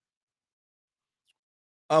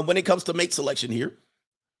 When it comes to mate selection here,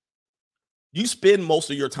 you spend most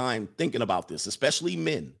of your time thinking about this, especially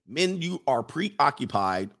men. Men, you are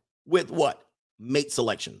preoccupied with what? Mate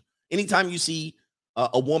selection. Anytime you see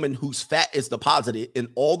a woman whose fat is deposited in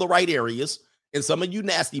all the right areas, and some of you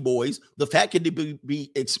nasty boys, the fat can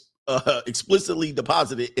be explicitly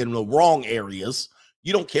deposited in the wrong areas.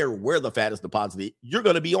 You don't care where the fat is deposited. You're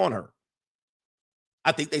going to be on her.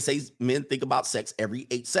 I think they say men think about sex every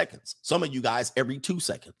 8 seconds. Some of you guys every 2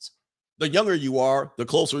 seconds. The younger you are, the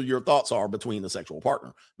closer your thoughts are between the sexual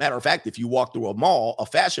partner. Matter of fact, if you walk through a mall, a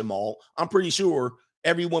fashion mall, I'm pretty sure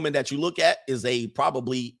every woman that you look at is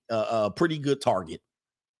probably a pretty good target.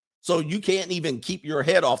 So you can't even keep your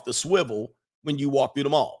head off the swivel when you walk through the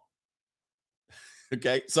mall.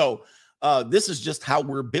 Okay, so this is just how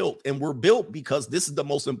we're built. And we're built because this is the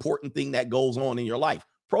most important thing that goes on in your life.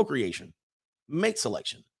 Procreation, mate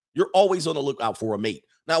selection. You're always on the lookout for a mate.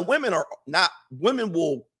 Now, women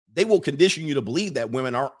will condition you to believe that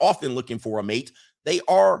women are often looking for a mate. They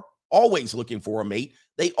are always looking for a mate.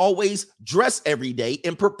 They always dress every day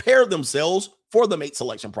and prepare themselves for the mate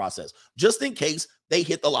selection process, just in case they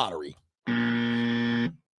hit the lottery.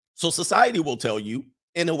 So society will tell you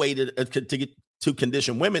in a way to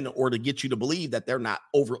condition women or to get you to believe that they're not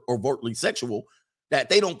overtly sexual, that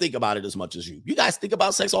they don't think about it as much as you. You guys think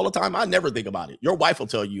about sex all the time. I never think about it. Your wife will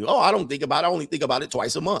tell you, oh, I don't think about it. I only think about it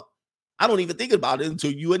twice a month. I don't even think about it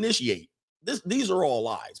until you initiate. These are all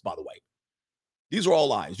lies, by the way. These are all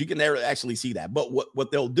lies. You can never actually see that. But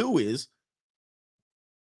what they'll do is,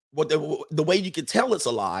 the way you can tell it's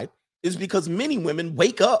a lie is because many women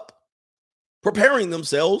wake up preparing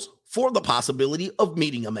themselves for the possibility of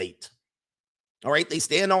meeting a mate. All right. They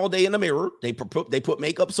stand all day in the mirror. They put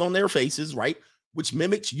makeups on their faces, right? Which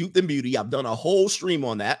mimics youth and beauty. I've done a whole stream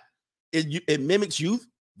on that. It mimics youth,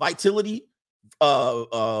 vitality,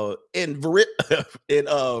 and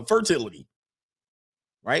fertility,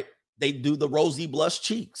 right? They do the rosy blush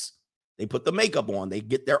cheeks. They put the makeup on. They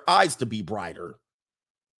get their eyes to be brighter,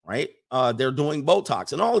 right? They're doing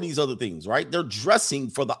Botox and all of these other things, right? They're dressing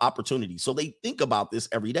for the opportunity. So they think about this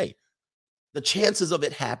every day. The chances of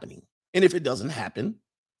it happening. And if it doesn't happen,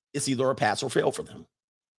 it's either a pass or fail for them,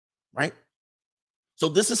 right? So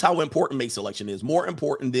this is how important mate selection is, more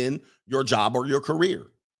important than your job or your career.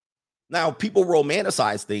 Now, people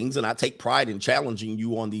romanticize things, and I take pride in challenging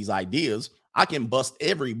you on these ideas. I can bust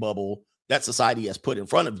every bubble that society has put in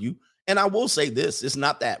front of you. And I will say this, it's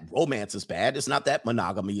not that romance is bad. It's not that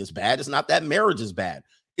monogamy is bad. It's not that marriage is bad.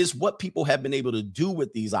 It's what people have been able to do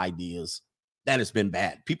with these ideas that has been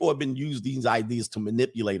bad. People have been using these ideas to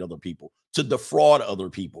manipulate other people, to defraud other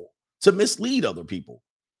people, to mislead other people,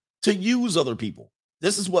 to use other people.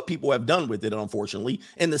 This is what people have done with it, unfortunately.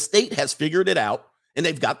 And the state has figured it out, and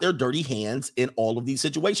they've got their dirty hands in all of these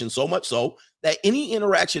situations. So much so that any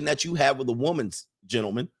interaction that you have with a woman,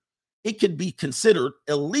 gentlemen, it could be considered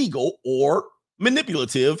illegal or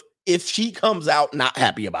manipulative if she comes out not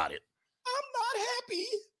happy about it. I'm not happy.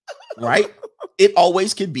 Right? It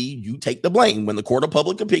always could be you take the blame. When the court of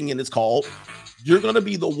public opinion is called, you're going to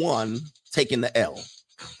be the one taking the L.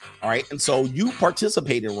 All right. And so you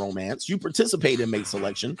participate in romance. You participate in mate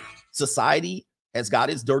selection. Society has got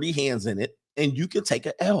its dirty hands in it, and you can take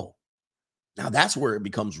an L. Now, that's where it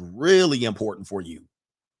becomes really important for you.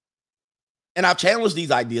 And I've challenged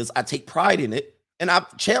these ideas. I take pride in it. And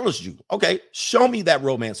I've challenged you. Okay, show me that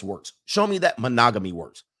romance works. Show me that monogamy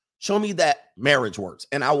works. Show me that marriage works.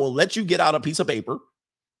 And I will let you get out a piece of paper.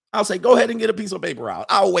 I'll say, go ahead and get a piece of paper out.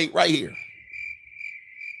 I'll wait right here.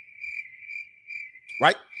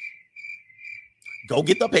 Right? Go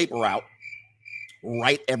get the paper out.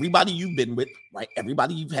 Write everybody you've been with. Write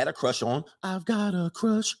everybody you've had a crush on. I've got a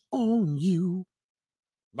crush on you.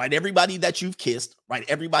 Write everybody that you've kissed. Write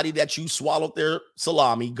everybody that you swallowed their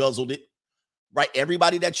salami, guzzled it. Write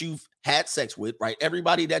everybody that you've had sex with. Write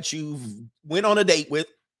everybody that you've went on a date with.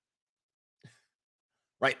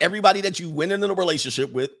 right? Everybody that you went into a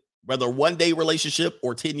relationship with, whether 1-day relationship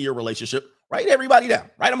or 10-year relationship, write everybody down.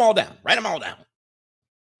 Write them all down. Write them all down.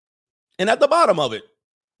 And at the bottom of it,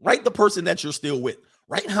 write the person that you're still with.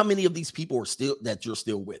 Write how many of these people are still that you're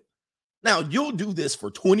still with. Now, you'll do this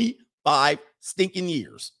for 25 stinking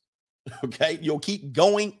years. Okay? You'll keep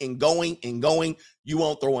going and going and going. You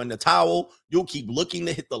won't throw in the towel. You'll keep looking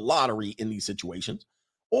to hit the lottery in these situations.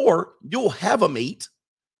 Or you'll have a mate,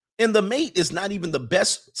 and the mate is not even the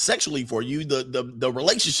best sexually for you. The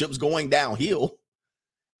relationship's going downhill,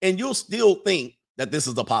 and you'll still think that this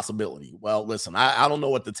is a possibility. Well, listen, I don't know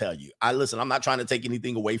what to tell you. I'm not trying to take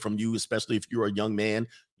anything away from you, especially if you're a young man.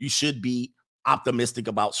 You should be optimistic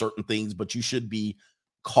about certain things, but you should be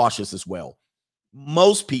cautious as well.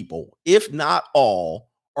 Most people, if not all,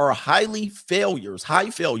 are high failures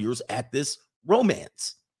at this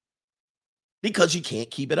romance because you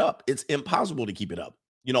can't keep it up. It's impossible to keep it up.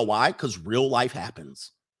 You know why? Because real life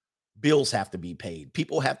happens. Bills have to be paid.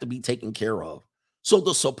 People have to be taken care of. So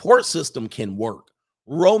the support system can work.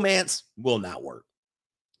 Romance will not work.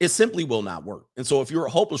 It simply will not work. And so if you're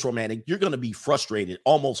a hopeless romantic, you're going to be frustrated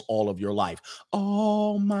almost all of your life.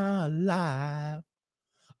 All my life,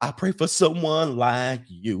 I pray for someone like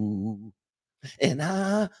you. And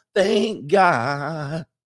I thank God.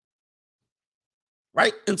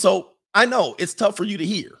 Right? And so I know it's tough for you to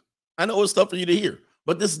hear.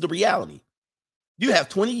 But this is the reality. You have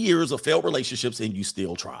 20 years of failed relationships and you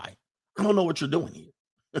still try. I don't know what you're doing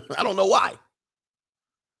here. I don't know why.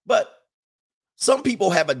 But some people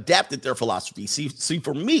have adapted their philosophy. See,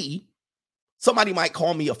 for me, somebody might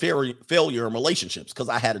call me a failure in relationships because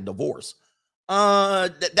I had a divorce.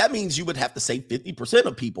 That means you would have to say 50%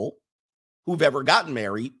 of people who've ever gotten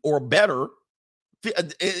married or better,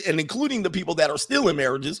 and including the people that are still in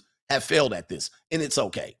marriages, have failed at this. And it's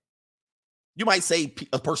okay. You might say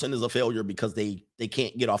a person is a failure because they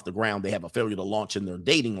can't get off the ground. They have a failure to launch in their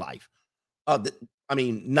dating life.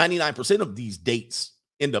 99% of these dates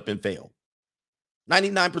end up in fail.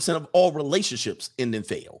 99% of all relationships end in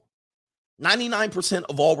fail. 99%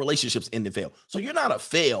 of all relationships end in fail. So you're not a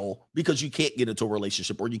fail because you can't get into a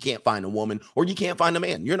relationship or you can't find a woman or you can't find a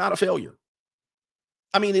man. You're not a failure.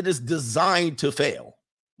 It is designed to fail.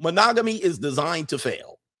 Monogamy is designed to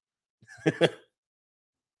fail.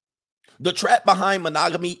 The trap behind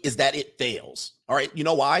monogamy is that it fails. All right. You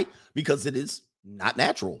know why? Because it is not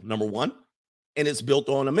natural, number one, and it's built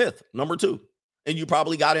on a myth, number two. And you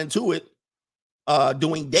probably got into it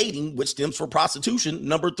doing dating, which stems from prostitution,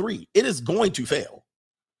 number three. It is going to fail.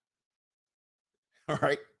 All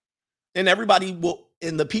right. And everybody will,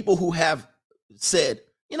 and the people who have said,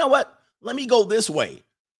 you know what, let me go this way,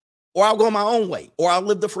 or I'll go my own way, or I'll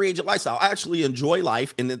live the free agent lifestyle. I actually enjoy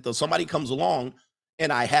life. And if somebody comes along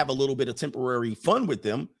and I have a little bit of temporary fun with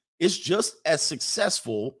them, it's just as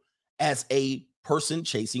successful as a person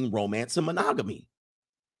chasing romance and monogamy.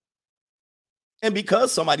 And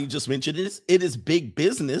because somebody just mentioned it is big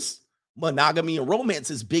business. Monogamy and romance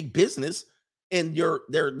is big business. And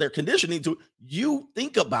they're conditioning to, you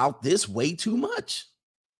think about this way too much.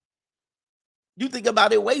 You think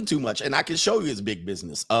about it way too much. And I can show you it's big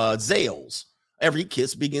business. Zales. Every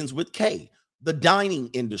kiss begins with K. The dining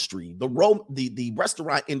industry, the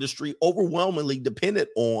restaurant industry overwhelmingly depended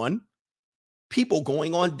on people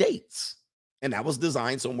going on dates. And that was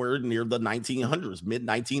designed somewhere near the 1900s, mid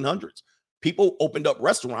 1900s. People opened up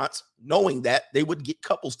restaurants knowing that they would get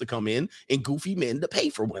couples to come in and goofy men to pay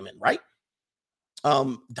for women, right?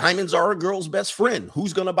 Diamonds are a girl's best friend.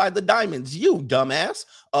 Who's going to buy the diamonds? You, dumbass.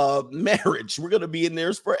 Marriage, we're going to be in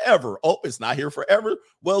theirs forever. Oh, it's not here forever.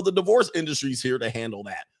 Well, the divorce industry's here to handle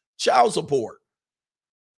that. Child support.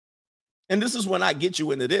 And this is when I get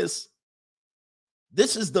you into this.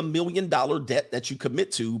 This is the $1 million debt that you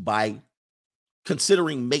commit to by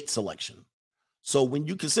considering mate selection. So when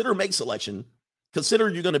you consider mate selection, consider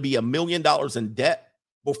you're going to be $1 million in debt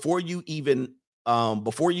before you even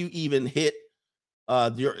hit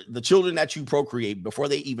the children that you procreate, before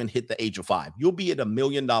they even hit the age of 5. You'll be at $1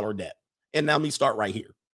 million debt. And now let me start right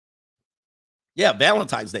here. Yeah,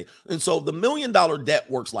 Valentine's Day. And so the $1 million debt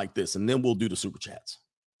works like this, and then we'll do the super chats.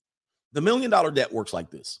 The $1 million debt works like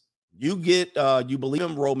this. You believe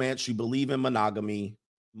in romance, you believe in monogamy.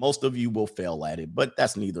 Most of you will fail at it, but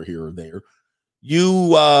that's neither here or there.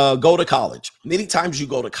 You go to college. Many times you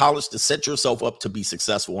go to college to set yourself up to be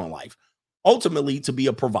successful in life, ultimately to be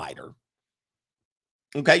a provider.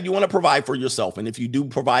 Okay, you want to provide for yourself. And if you do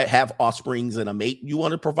have offsprings and a mate, you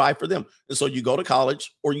want to provide for them. And so you go to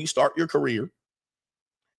college or you start your career.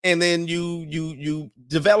 And then you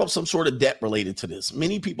develop some sort of debt related to this.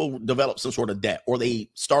 Many people develop some sort of debt, or they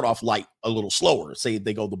start off light a little slower. Say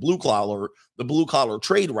they go the blue collar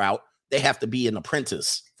trade route, they have to be an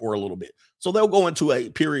apprentice for a little bit. So they'll go into a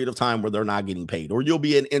period of time where they're not getting paid, or you'll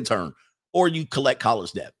be an intern, or you collect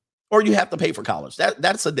college debt, or you have to pay for college.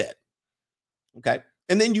 That's a debt. Okay.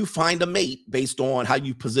 And then you find a mate based on how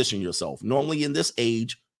you position yourself. Normally in this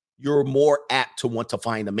age, you're more apt to want to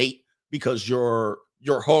find a mate because your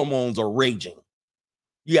hormones are raging.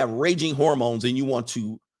 You have raging hormones and you want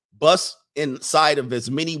to bust inside of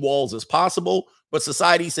as many walls as possible. But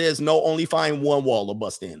society says, no, only find one wall to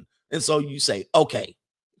bust in. And so you say, okay,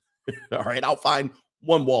 all right, I'll find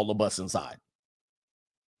one wall to bust inside.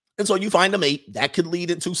 And so you find a mate that could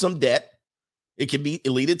lead into some debt. It can be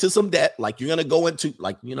lead into some debt. Like you're going to go into,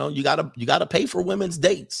 like, you know, you gotta pay for women's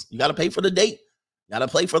dates. You got to pay for the date. You got to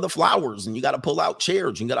pay for the flowers, and you got to pull out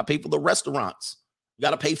chairs. You got to pay for the restaurants. You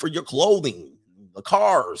got to pay for your clothing, the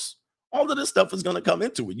cars. All of this stuff is going to come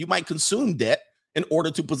into it. You might consume debt in order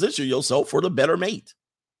to position yourself for the better mate.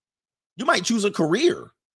 You might choose a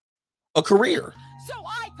career So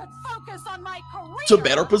I could focus on my career. to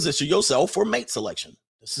better position yourself for mate selection.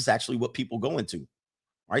 This is actually what people go into,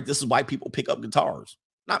 right? This is why people pick up guitars.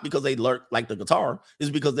 Not because they learn like the guitar,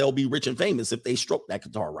 it's because they'll be rich and famous if they stroke that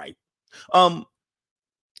guitar right.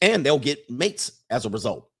 And they'll get mates as a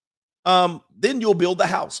result. Then you'll build the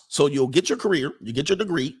house. So you'll get your career, you get your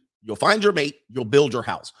degree, you'll find your mate, you'll build your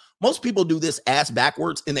house. Most people do this ass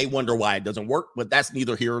backwards and they wonder why it doesn't work, but that's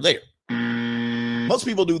neither here or there. Most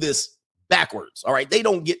people do this backwards. All right. They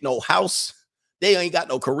don't get no house. They ain't got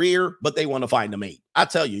no career, but they want to find a mate. I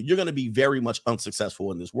tell you, you're going to be very much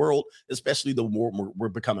unsuccessful in this world, especially the more we're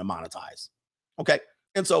becoming monetized. Okay.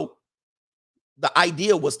 And so the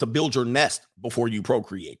idea was to build your nest before you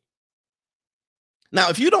procreate. Now,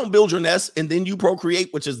 if you don't build your nest and then you procreate,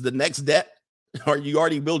 which is the next debt, or you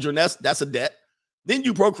already build your nest, that's a debt. Then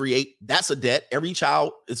you procreate, that's a debt. Every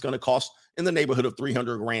child is going to cost in the neighborhood of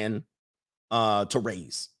 $300,000 to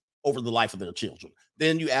raise over the life of their children.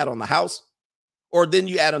 Then you add on the house, or then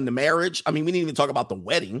you add on the marriage. I mean, we didn't even talk about the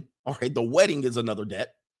wedding. All right, the wedding is another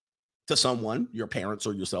debt to someone, your parents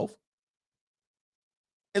or yourself.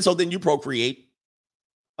 And so then you procreate.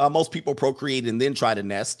 Most people procreate and then try to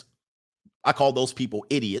nest. I call those people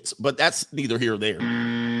idiots, but that's neither here or there.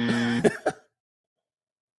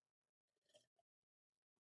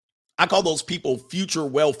 I call those people future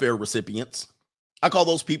welfare recipients. I call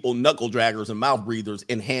those people knuckle draggers and mouth breathers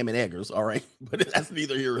and ham and eggers. All right. But that's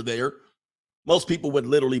neither here or there. Most people would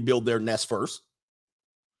literally build their nest first.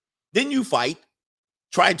 Then you fight,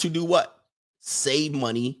 trying to do what? Save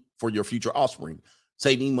money for your future offspring,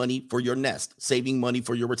 saving money for your nest, saving money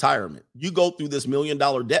for your retirement. You go through this $1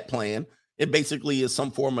 million debt plan. It basically is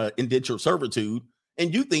some form of indentured servitude,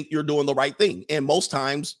 and you think you're doing the right thing. And most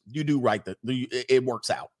times you do right. It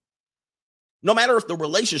works out. No matter if the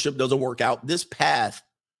relationship doesn't work out, this path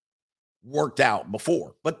worked out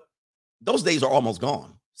before, but those days are almost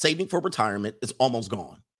gone. Saving for retirement is almost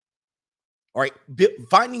gone. All right.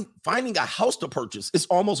 Finding a house to purchase is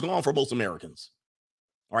almost gone for most Americans.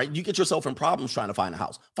 All right. You get yourself in problems trying to find a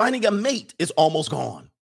house. Finding a mate is almost gone.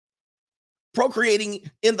 Procreating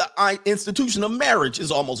in the institution of marriage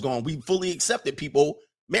is almost gone. We fully accepted people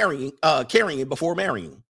carrying before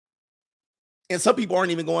marrying. And some people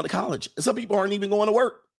aren't even going to college. And some people aren't even going to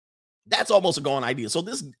work. That's almost a gone idea. So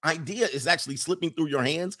this idea is actually slipping through your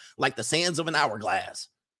hands like the sands of an hourglass.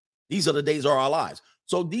 These are the days of our lives.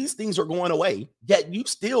 So these things are going away, yet you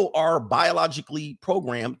still are biologically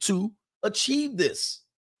programmed to achieve this.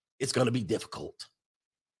 It's going to be difficult.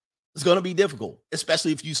 It's going to be difficult,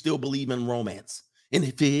 especially if you still believe in romance. And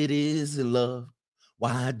if it is in love,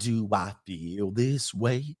 why do I feel this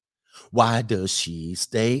way? Why does she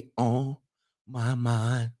stay on my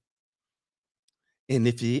mind? And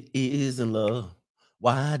if it is in love,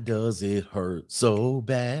 why does it hurt so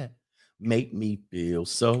bad? Make me feel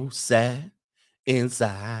so sad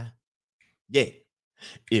inside. Yeah.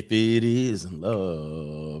 If it is in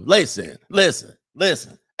love. Listen.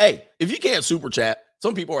 Hey, if you can't super chat,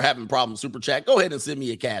 some people are having problems super chat. Go ahead and send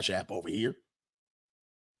me a Cash App over here.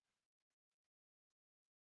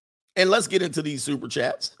 And let's get into these super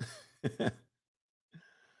chats. All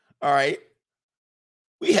right.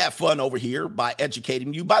 We have fun over here by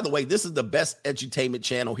educating you. By the way, this is the best edutainment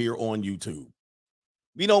channel here on YouTube.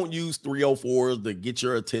 We don't use 304s to get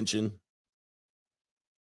your attention.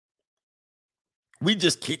 We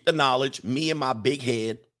just kick the knowledge. Me and my big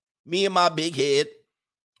head.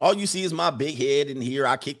 All you see is my big head in here.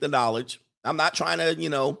 I kick the knowledge. I'm not trying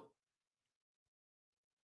to,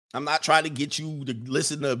 I'm not trying to get you to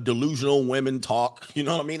listen to delusional women talk. You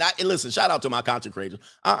know what I mean? Listen, shout out to my content creators.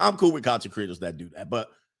 I'm cool with content creators that do that. But,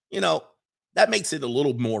 that makes it a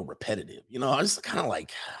little more repetitive. I just kind of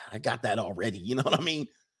like, I got that already. You know what I mean?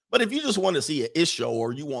 But if you just want to see an issue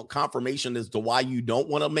or you want confirmation as to why you don't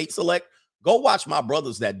want to mate select, go watch my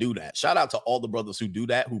brothers that do that. Shout out to all the brothers who do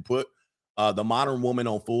that, who put the modern woman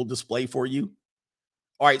on full display for you.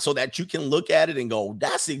 All right, so that you can look at it and go,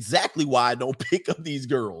 that's exactly why I don't pick up these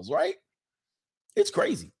girls, right? It's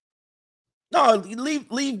crazy. No, leave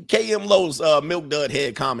KM Lowe's milk dud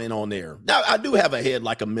head comment on there. Now, I do have a head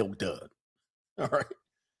like a milk dud. All right.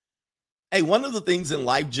 Hey, one of the things in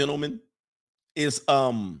life, gentlemen, is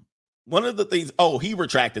one of the things. Oh, he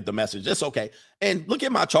retracted the message. That's okay. And look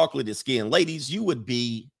at my chocolated skin. Ladies, you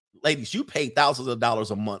pay thousands of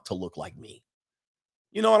dollars a month to look like me.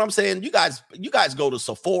 You know what I'm saying? You guys go to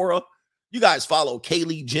Sephora. You guys follow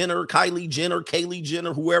Kylie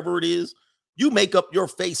Jenner, whoever it is. You make up your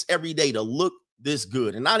face every day to look this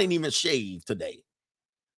good. And I didn't even shave today.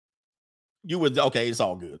 Okay, it's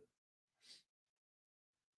all good.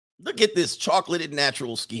 Look at this chocolated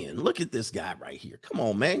natural skin. Look at this guy right here. Come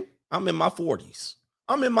on, man. I'm in my 40s.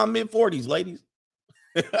 I'm in my mid 40s, ladies.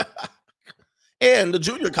 And the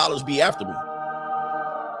junior college be after me.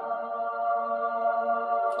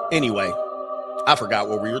 Anyway, I forgot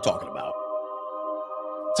what we were talking about.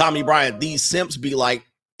 Tommy Bryant, these simps be like,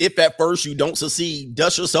 if at first you don't succeed,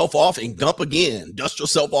 dust yourself off and gump again. Dust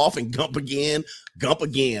yourself off and gump again. Gump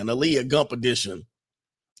again. Aaliyah Gump edition.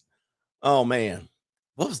 Oh, man.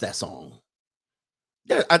 What was that song?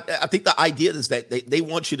 Yeah, I think the idea is that they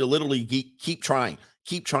want you to literally keep trying.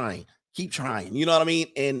 You know what I mean?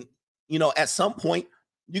 And, at some point,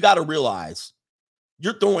 you got to realize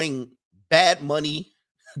you're throwing bad money,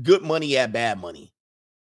 good money at bad money.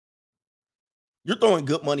 You're throwing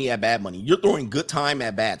good money at bad money. You're throwing good time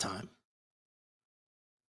at bad time.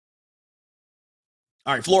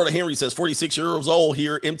 All right, Florida Henry says, 46 years old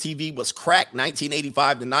here. MTV was cracked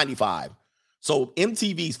 1985 to 95. So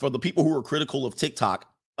MTV's, for the people who are critical of TikTok,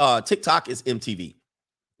 TikTok is MTV.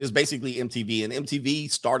 It's basically MTV. And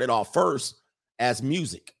MTV started off first as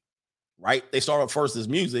music, right? They started off first as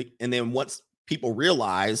music. And then once people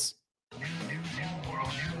realize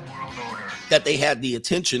that they had the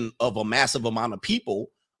attention of a massive amount of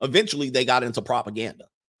people, eventually they got into propaganda,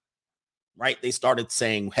 right? They started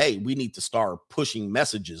saying, hey, we need to start pushing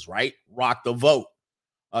messages, right? Rock the vote.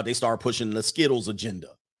 They started pushing the Skittles agenda.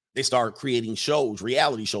 They started creating shows,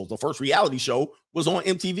 reality shows. The first reality show was on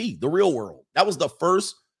MTV, The Real World. That was the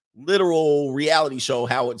first literal reality show,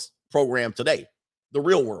 how it's programmed today, The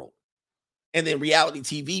Real World. And then reality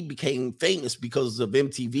TV became famous because of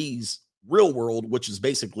MTV's Real World, which is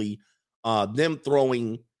basically them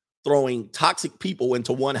throwing toxic people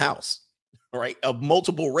into one house, all right, of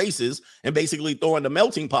multiple races, and basically throwing the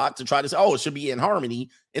melting pot to try to say, oh, it should be in harmony.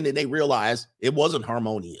 And then they realized it wasn't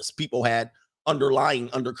harmonious. People had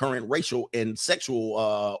undercurrent racial and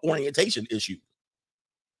sexual orientation issue.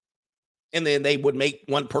 And then they would make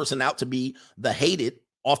one person out to be the hated,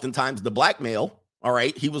 oftentimes the black male. All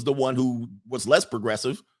right. He was the one who was less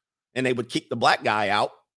progressive, and they would kick the black guy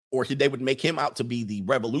out, or they would make him out to be the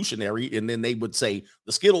revolutionary. And then they would say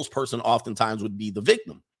the Skittles person oftentimes would be the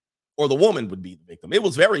victim, or the woman would be the victim. It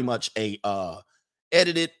was very much a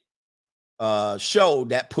edited show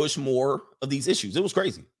that pushed more of these issues. It was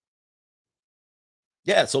crazy.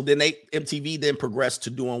 Yeah, so then MTV then progressed to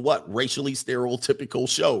doing what? Racially stereotypical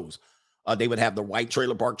shows. They would have the white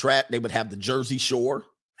trailer park track. They would have the Jersey Shore.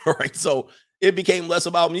 All right, so it became less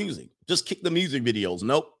about music. Just kick the music videos.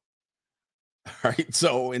 Nope. All right,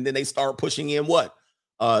 so, and then they start pushing in what?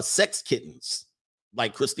 Sex kittens,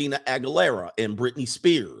 like Christina Aguilera and Britney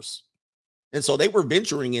Spears. And so they were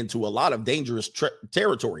venturing into a lot of dangerous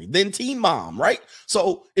territory. Then Teen Mom, right?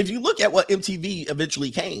 So if you look at what MTV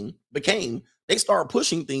eventually became, they started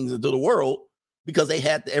pushing things into the world because they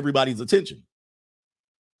had everybody's attention.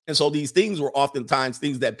 And so these things were oftentimes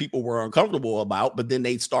things that people were uncomfortable about, but then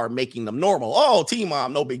they start making them normal. Oh, Teen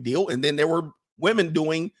Mom, no big deal. And then there were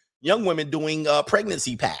young women doing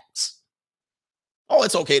pregnancy packs. Oh,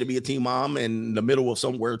 it's okay to be a teen mom in the middle of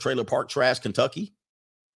somewhere, trailer park trash, Kentucky.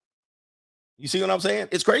 You see what I'm saying?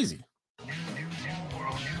 It's crazy.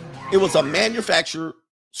 It was a manufactured,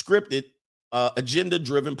 scripted,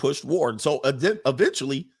 agenda-driven pushed war. So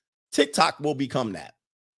eventually, TikTok will become that.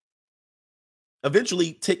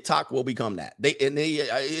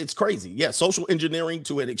 It's crazy. Yeah, social engineering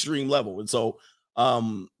to an extreme level. And so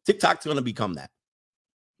TikTok's going to become that.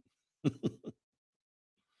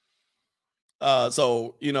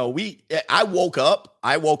 So, I woke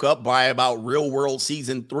up by about Real World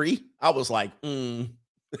season 3. I was like,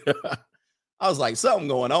 I was like, something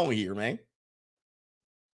going on here, man.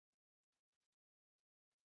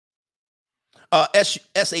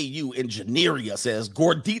 SAU Engineeria says,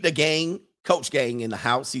 Gordita gang, Coach gang in the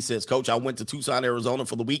house. He says, Coach, I went to Tucson, Arizona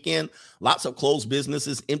for the weekend. Lots of closed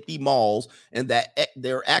businesses, empty malls, and that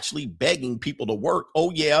they're actually begging people to work.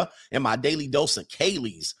 Oh, yeah. And my daily dose of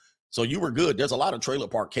Kaylee's. So you were good. There's a lot of trailer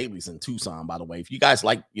park Kaylee's in Tucson, by the way. If you guys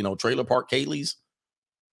like, trailer park Kaylee's,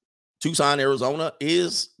 Tucson, Arizona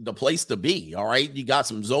is the place to be. All right. You got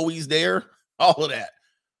some Zoe's there, all of that.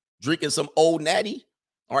 Drinking some Old Natty.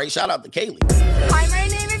 All right. Shout out to Kaylee. Hi, my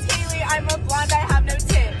name is Kaylee. I'm a blonde. I have no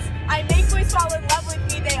tits. I make boys fall in love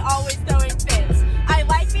with me. They always throwing fits. I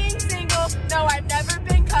like being single. No, I've never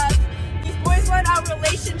been cuffed. These boys want a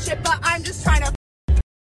relationship, but I'm just trying to.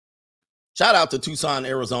 Shout out to Tucson,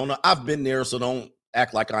 Arizona. I've been there, so don't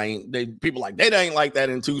act like I ain't. People like, they ain't like that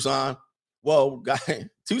in Tucson. Well, guy,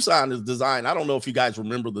 Tucson is designed. I don't know if you guys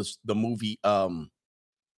remember the movie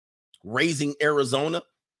Raising Arizona.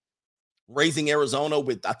 Raising Arizona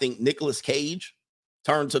with, I think, Nicolas Cage.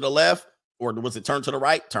 Turn to the left, or was it turn to the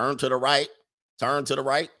right? Turn to the right. Turn to the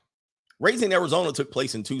right. Raising Arizona took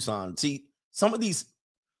place in Tucson. See, some of these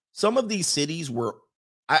cities were,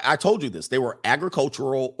 I told you this, they were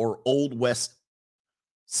agricultural or Old West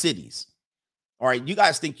cities. All right, you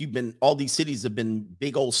guys think all these cities have been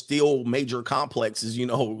big old steel major complexes,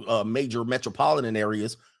 major metropolitan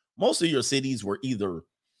areas. Most of your cities were either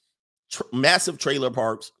massive trailer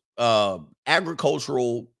parks,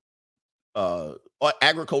 agricultural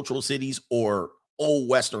cities, or old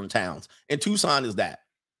Western towns. And Tucson is that.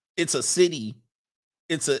 It's a city.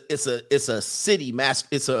 It's a city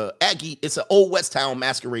it's an old West town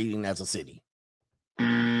masquerading as a city.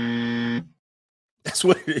 That's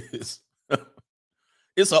what it is.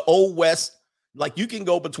 It's an old West. Like, you can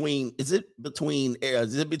go between, is it between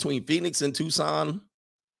Phoenix and Tucson?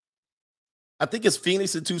 I think it's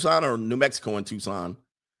Phoenix and Tucson, or New Mexico and Tucson.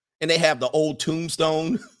 And they have the old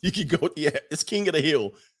tombstone. You can go, it's King of the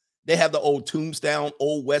Hill. They have the old tombstone,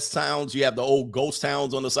 old West towns. You have the old ghost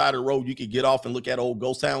towns on the side of the road. You can get off and look at old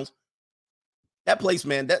ghost towns. That place,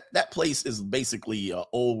 man, that place is basically an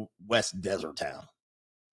old West desert town.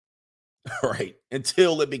 All right.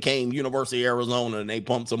 Until it became University of Arizona and they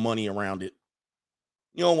pumped some money around it.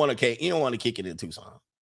 You don't want to kick it in Tucson.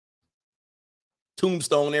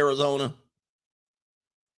 Tombstone, Arizona.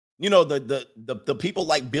 The people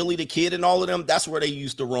like Billy the Kid and all of them, that's where they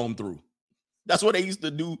used to roam through. That's what they used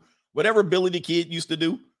to do. Whatever Billy the Kid used to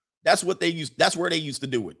do, that's where they used to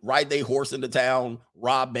do it. Ride their horse into town,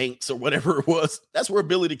 rob banks, or whatever it was. That's where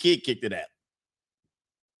Billy the Kid kicked it at.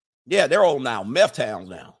 Yeah, they're all now meth towns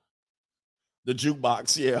now. The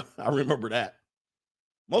jukebox, yeah, I remember that.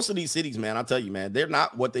 Most of these cities, man, I'll tell you, man, they're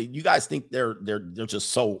not what you guys think they're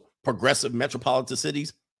just so progressive metropolitan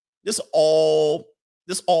cities. This all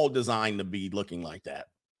designed to be looking like that.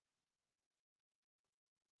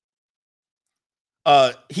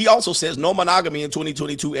 He also says no monogamy in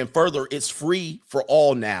 2022 and further, it's free for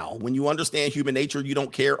all now. When you understand human nature, you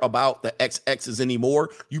don't care about the XXs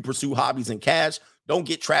anymore. You pursue hobbies and cash. Don't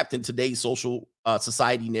get trapped in today's social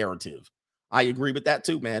society narrative. I agree with that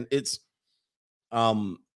too, man. It's,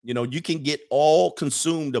 you can get all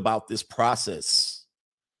consumed about this process,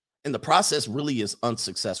 and the process really is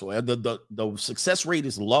unsuccessful. The success rate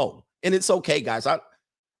is low, and it's okay, guys. I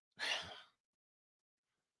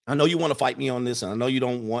know you want to fight me on this, and I know you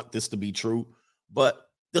don't want this to be true, but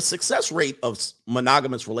the success rate of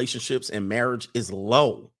monogamous relationships and marriage is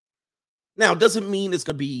low. Now, it doesn't mean it's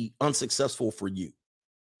going to be unsuccessful for you.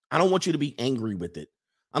 I don't want you to be angry with it.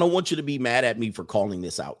 I don't want you to be mad at me for calling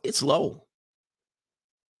this out. It's low.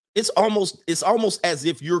 It's almost as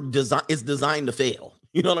if it's designed to fail.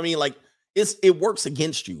 You know what I mean? Like, it works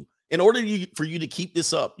against you. In order for you to keep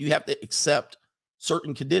this up, you have to accept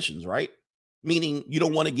certain conditions, right? Meaning you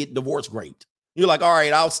don't want to get divorced. Great. You're like, all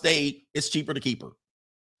right, I'll stay. It's cheaper to keep her.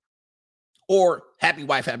 Or happy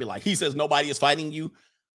wife, happy life. He says nobody is fighting you.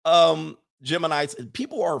 Geminis,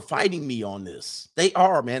 people are fighting me on this. They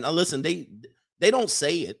are, man. Now, listen, they don't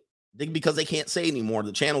say it because they can't say anymore.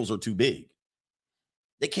 The channels are too big.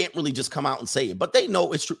 They can't really just come out and say it, but they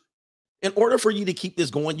know it's true. In order for you to keep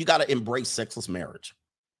this going, you got to embrace sexless marriage.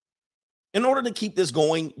 In order to keep this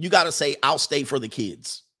going, you got to say, I'll stay for the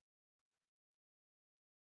kids.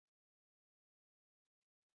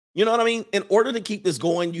 You know what I mean? In order to keep this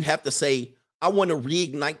going, you have to say, I want to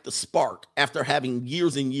reignite the spark after having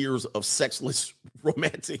years and years of sexless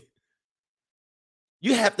romantic.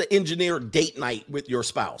 You have to engineer date night with your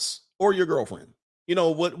spouse or your girlfriend.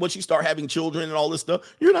 Once you start having children and all this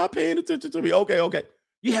stuff, you're not paying attention to me. Okay.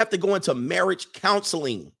 You have to go into marriage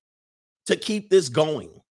counseling to keep this going.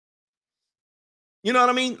 You know what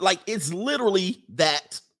I mean? Like, it's literally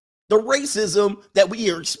that the racism that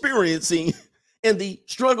we are experiencing and the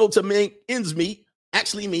struggle to make ends meet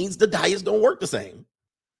actually means the diets don't work the same.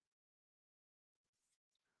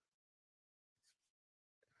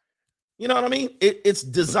 You know what I mean? It's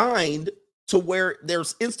designed to where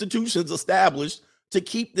there's institutions established to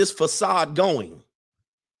keep this facade going.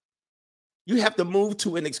 You have to move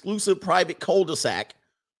to an exclusive private cul-de-sac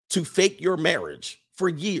to fake your marriage for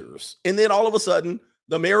years. And then all of a sudden,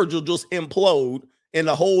 the marriage will just implode, and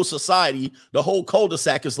the whole society, the whole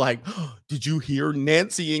cul-de-sac is like, oh, did you hear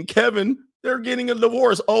Nancy and Kevin? They're getting a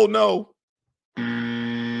divorce. Oh, no.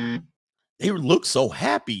 They look so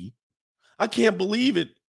happy. I can't believe it.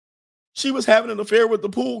 She was having an affair with the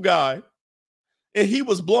pool guy, and he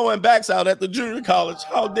was blowing backs out at the junior college.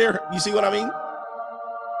 How dare her? You see what I mean?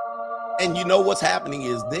 And you know what's happening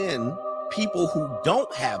is then people who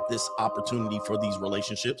don't have this opportunity for these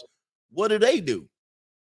relationships, what do?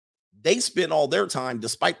 They spend all their time,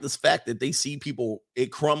 despite this fact that they see people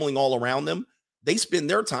it crumbling all around them, they spend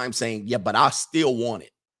their time saying, yeah, but I still want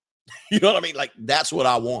it. You know what I mean? Like, that's what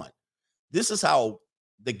I want. This is how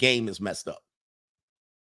the game is messed up.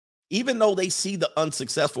 Even though they see the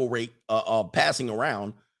unsuccessful rate passing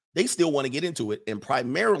around, they still want to get into it. And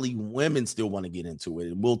primarily women still want to get into it.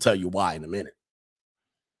 And we'll tell you why in a minute.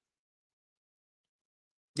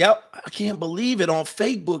 Yep, I can't believe it. On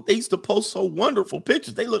Facebook, they used to post so wonderful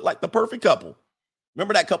pictures. They look like the perfect couple.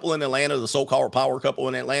 Remember that couple in Atlanta, the so-called power couple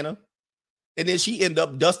in Atlanta? And then she ended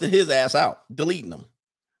up dusting his ass out, deleting them.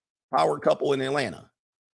 Power couple in Atlanta.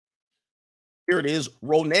 Here it is,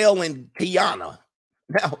 Ronell and Kiana.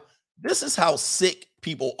 Now, this is how sick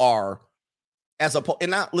people are. And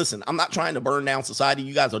not, listen, I'm not trying to burn down society.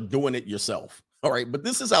 You guys are doing it yourself. All right. But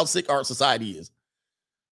this is how sick our society is.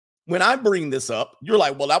 When I bring this up, you're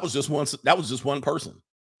like, well, that was just one person.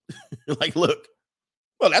 You're like, look,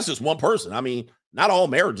 well, that's just one person. I mean, not all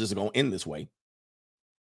marriages are going to end this way.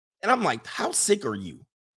 And I'm like, how sick are you?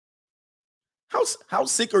 How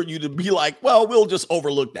sick are you to be like, well, we'll just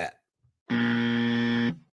overlook that?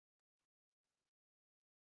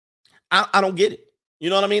 I don't get it. You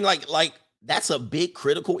know what I mean? Like that's a big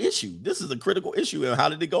critical issue. This is a critical issue. And how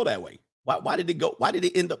did it go that way? Why did it go? Why did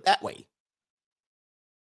it end up that way?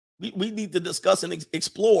 We need to discuss and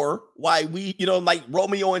explore why we, like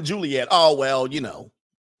Romeo and Juliet. Oh, well,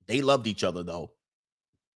 they loved each other though.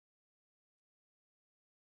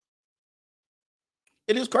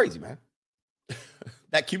 It is crazy, man.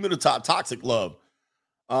 That cumulative toxic love.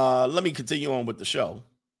 Let me continue on with the show.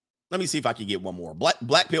 Let me see if I can get one more.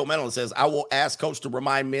 Black Pill Metal says, I will ask coach to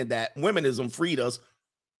remind men that feminism freed us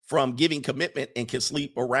from giving commitment and can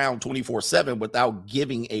sleep around 24/7 without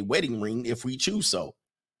giving a wedding ring if we choose so.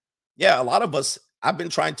 Yeah, a lot of us, I've been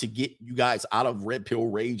trying to get you guys out of red pill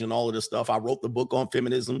rage and all of this stuff. I wrote the book on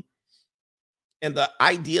feminism. And the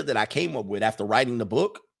idea that I came up with after writing the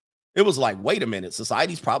book, it was like, wait a minute,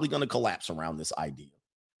 society's probably going to collapse around this idea.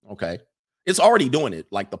 Okay. It's already doing it.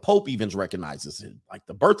 Like the Pope even recognizes it. Like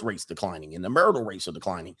the birth rate's declining and the marital rates are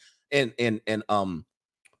declining. And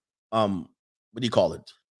what do you call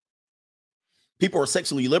it? People are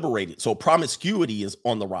sexually liberated. So promiscuity is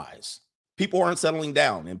on the rise. People aren't settling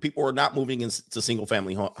down and people are not moving into single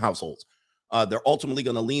family households. They're ultimately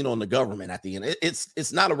going to lean on the government at the end.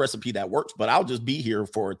 It's not a recipe that works, but I'll just be here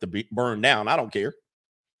for it to be burned down. I don't care.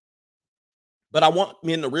 But I want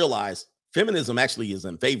men to realize feminism actually is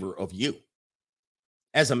in favor of you.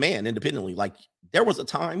 As a man, independently, like there was a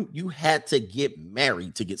time you had to get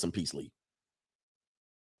married to get some peace leave.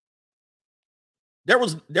 There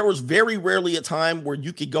was very rarely a time where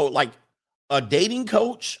you could go like a dating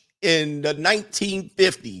coach in the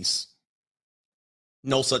 1950s.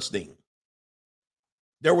 No such thing.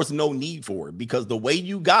 There was no need for it because the way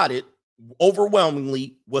you got it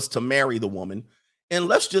overwhelmingly was to marry the woman. And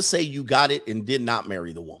let's just say you got it and did not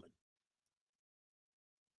marry the woman.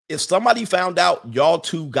 If somebody found out y'all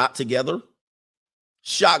two got together,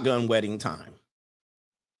 shotgun wedding time.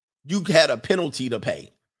 You had a penalty to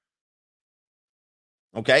pay.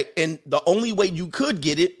 Okay. And the only way you could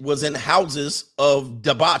get it was in houses of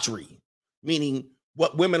debauchery, meaning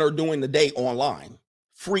what women are doing today online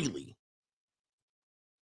freely.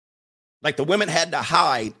 Like the women had to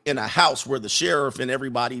hide in a house where the sheriff and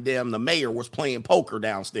everybody, the mayor was playing poker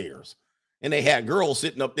downstairs. And they had girls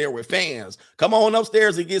sitting up there with fans. Come on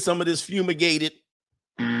upstairs and get some of this fumigated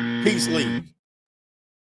peace leave.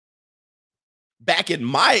 Back in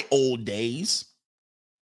my old days,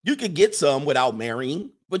 you could get some without marrying,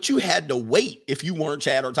 but you had to wait if you weren't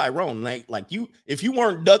Chad or Tyrone. If you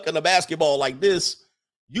weren't ducking a basketball like this,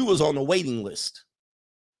 you was on the waiting list.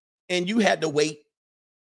 And you had to wait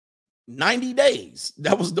 90 days.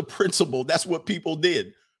 That was the principle. That's what people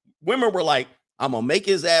did. Women were like, I'm going to make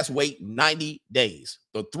his ass wait 90 days.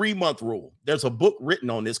 The 3-month rule. There's a book written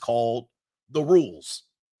on this called The Rules.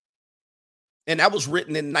 And that was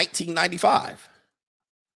written in 1995.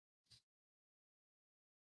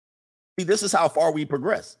 See, this is how far we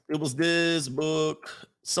progressed. It was this book,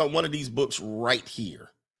 one of these books right here.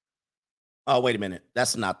 Oh, wait a minute.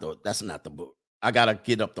 That's not the book. I got to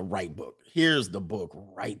get up the right book. Here's the book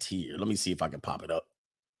right here. Let me see if I can pop it up.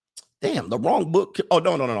 Damn, the wrong book. Oh,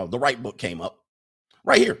 no. The right book came up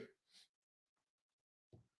right here.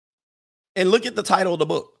 And look at the title of the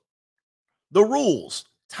book. The Rules,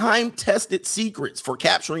 Time-Tested Secrets for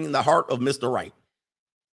Capturing the Heart of Mr. Right.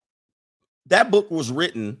 That book was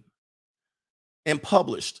written and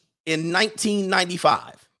published in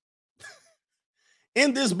 1995.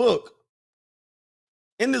 In this book,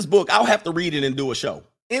 I'll have to read it and do a show.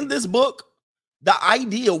 In this book, the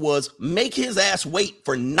idea was make his ass wait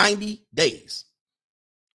for 90 days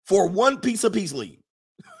for one piece of peace leave.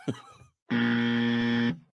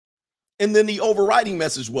 And then the overriding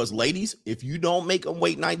message was, ladies, if you don't make him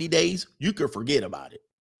wait 90 days, you can forget about it.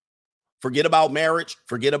 Forget about marriage.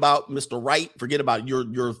 Forget about Mr. Right. Forget about it.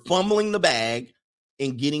 You're fumbling the bag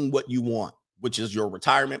and getting what you want, which is your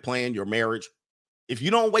retirement plan, your marriage. If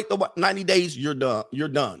you don't wait the 90 days, you're done. You're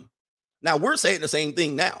done. Now, we're saying the same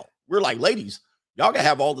thing now. We're like, ladies, y'all can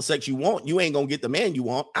have all the sex you want. You ain't going to get the man you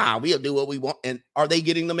want. We'll do what we want. And are they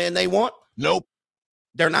getting the man they want? Nope.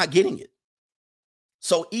 They're not getting it.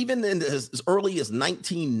 So even in as early as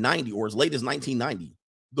 1990 or as late as 1990,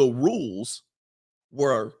 the rules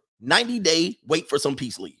were 90-day wait for some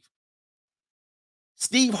peace leave.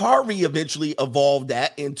 Steve Harvey eventually evolved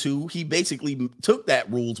that into, he basically took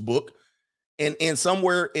that rules book and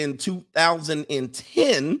somewhere in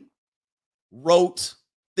 2010 wrote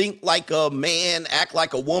Think Like a Man, Act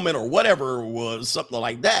Like a Woman, or whatever it was, something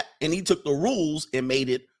like that. And he took the rules and made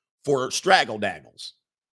it for straggle daggles.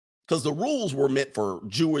 Because the rules were meant for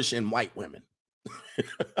Jewish and white women.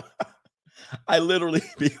 I literally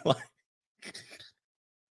be like,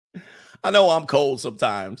 I know I'm cold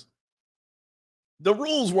sometimes. The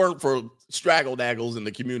rules weren't for straggle daggles in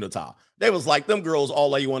the community. They was like, them girls,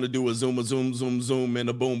 all they want to do is zoom, and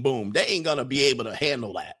a boom, boom. They ain't going to be able to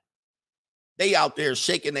handle that. They out there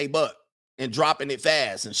shaking their butt and dropping it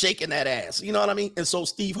fast and shaking that ass. You know what I mean? And so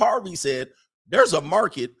Steve Harvey said, there's a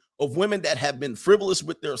market of women that have been frivolous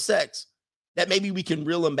with their sex that maybe we can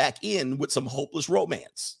reel them back in with some hopeless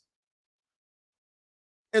romance.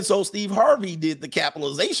 And so Steve Harvey did the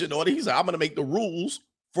capitalization on it. He said, I'm going to make the rules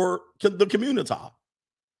for the community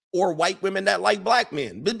or white women that like black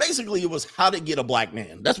men. But basically it was how to get a black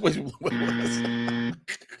man. That's what it was.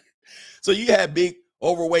 So you had big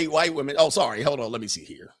overweight white women. Oh, sorry. Hold on. Let me see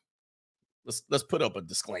here. Let's put up a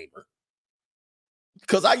disclaimer.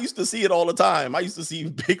 Because I used to see it all the time. I used to see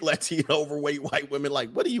big Latino overweight white women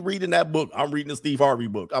like, what are you reading that book? I'm reading the Steve Harvey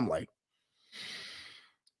book. I'm like,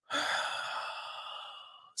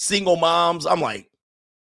 single moms. I'm like,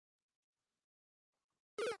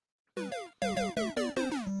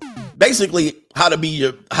 basically how to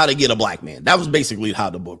get a black man. That was basically how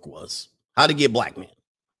the book was. How to get black men.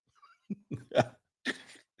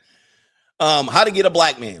 How to get a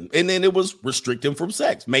black man. And then it was restrict him from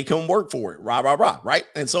sex, make him work for it, right?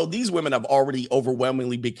 And so these women have already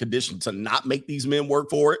overwhelmingly been conditioned to not make these men work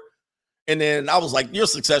for it. And then I was like, your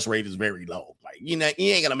success rate is very low. Like, you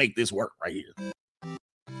ain't gonna make this work right here.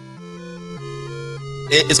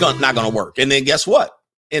 It's not gonna work. And then guess what?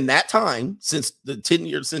 In that time, since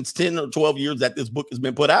 10 or 12 years that this book has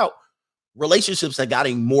been put out, relationships have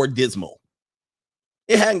gotten more dismal.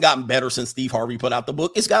 It hadn't gotten better since Steve Harvey put out the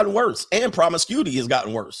book. It's gotten worse. And promiscuity has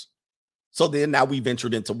gotten worse. So then now we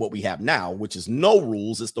ventured into what we have now, which is no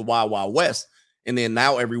rules. It's the Wild Wild West. And then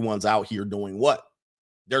now everyone's out here doing what?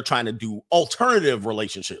 They're trying to do alternative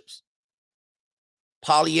relationships.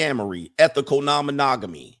 Polyamory, ethical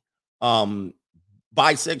non-monogamy,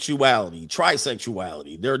 bisexuality,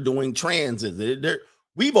 trisexuality. They're doing transes.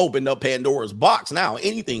 We've opened up Pandora's box now.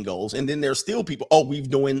 Anything goes. And then there's still people. We've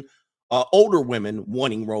doing older women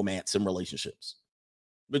wanting romance and relationships,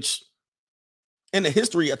 which in the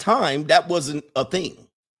history of time, that wasn't a thing.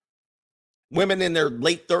 Women in their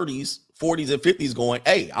late 30s, 40s, and 50s going,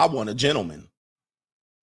 hey, I want a gentleman.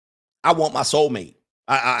 I want my soulmate.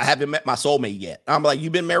 I haven't met my soulmate yet. I'm like,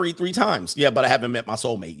 you've been married 3 times. Yeah, but I haven't met my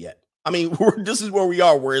soulmate yet. I mean, this is where we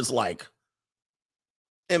are, where it's like,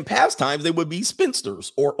 in past times, they would be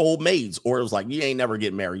spinsters or old maids, or it was like, you ain't never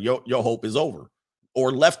getting married. Your hope is over.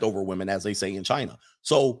 Or leftover women, as they say in China.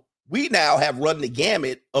 So we now have run the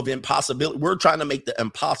gamut of impossibility. We're trying to make the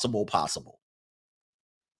impossible possible.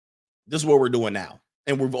 This is what we're doing now.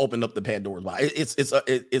 And we've opened up the Pandora's box.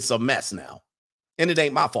 It's a mess now. And it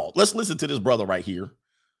ain't my fault. Let's listen to this brother right here.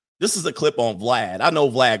 This is a clip on Vlad. I know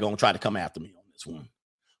Vlad gonna try to come after me on this one,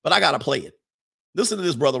 but I gotta play it. Listen to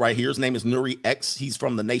this brother right here. His name is Nuri X. He's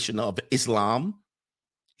from the Nation of Islam.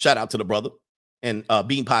 Shout out to the brother. And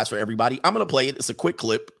bean pies for everybody. I'm gonna play it. It's a quick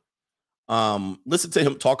clip. Listen to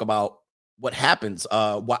him talk about what happens,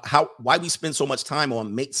 why we spend so much time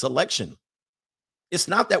on mate selection. It's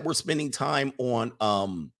not that we're spending time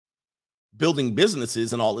on building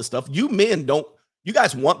businesses and all this stuff. You men don't. You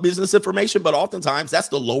guys want business information, but oftentimes that's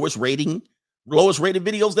the lowest rated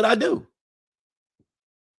videos that I do.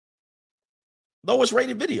 Lowest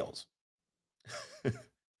rated videos.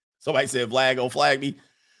 Somebody said, Vlad, go flag me.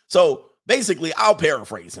 So basically, I'll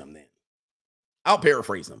paraphrase him then. I'll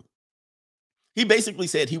paraphrase him. He basically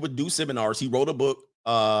said he would do seminars. He wrote a book.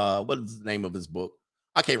 What is the name of his book?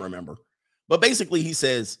 I can't remember. But basically, he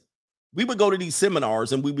says we would go to these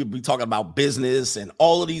seminars and we would be talking about business and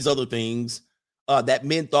all of these other things that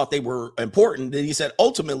men thought they were important. Then he said,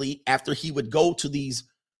 ultimately, after he would go to these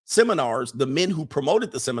seminars, the men who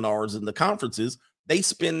promoted the seminars and the conferences, they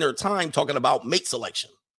spend their time talking about mate selection.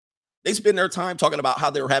 They spend their time talking about how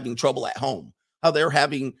they're having trouble at home, how they're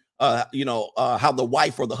having, how the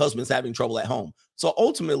wife or the husband's having trouble at home. So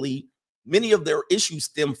ultimately, many of their issues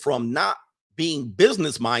stem from not being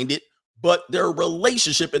business-minded, but their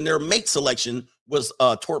relationship and their mate selection was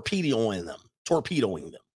torpedoing them.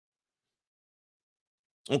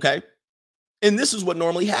 Okay. And this is what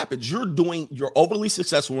normally happens. You're overly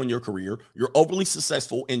successful in your career. You're overly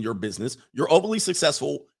successful in your business. You're overly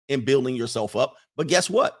successful in building yourself up. But guess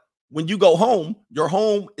what? When you go home, your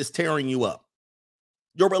home is tearing you up.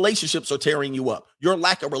 Your relationships are tearing you up. Your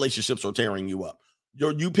lack of relationships are tearing you up.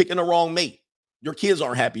 You picking the wrong mate. Your kids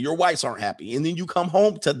aren't happy. Your wives aren't happy. And then you come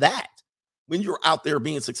home to that when you're out there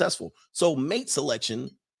being successful. So mate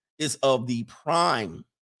selection is of the prime.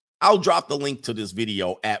 I'll drop the link to this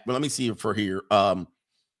video let me see it for here. I'll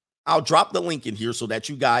drop the link in here so that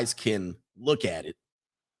you guys can look at it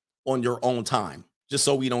on your own time, just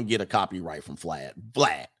so we don't get a copyright from Glad.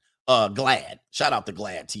 Shout out to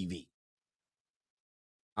Glad TV.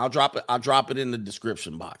 I'll drop it in the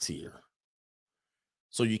description box here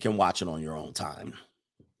so you can watch it on your own time.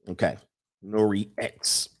 Okay. Nuri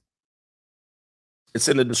X. It's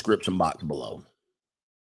in the description box below.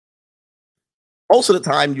 Most of the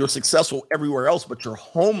time, you're successful everywhere else, but your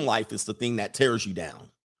home life is the thing that tears you down.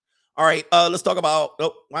 All right, let's talk about,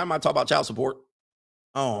 why am I talking about child support?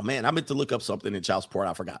 Oh, man, I meant to look up something in child support.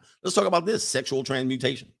 I forgot. Let's talk about this, sexual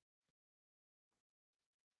transmutation.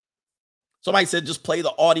 Somebody said just play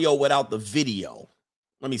the audio without the video.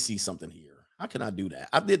 Let me see something here. How can I do that?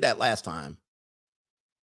 I did that last time.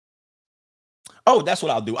 Oh, that's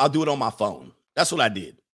what I'll do. I'll do it on my phone. That's what I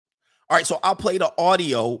did. All right, so I'll play the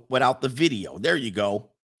audio without the video. There you go.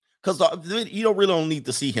 Because you don't really need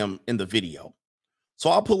to see him in the video. So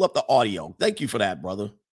I'll pull up the audio. Thank you for that,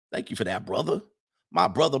 brother. Thank you for that, brother. My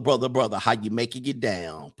brother, how you making it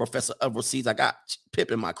down? Professor overseas, I got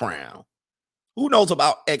Pip in my crown. Who knows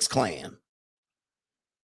about X-Clan?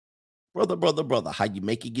 Brother, how you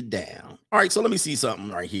making it down? All right, so let me see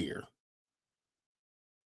something right here.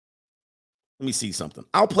 Let me see something.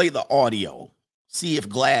 I'll play the audio. See if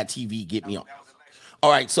Glad TV get me on.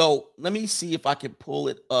 All right, so let me see if I can pull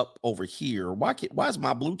it up over here. Why is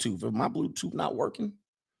my Bluetooth? Is my Bluetooth not working?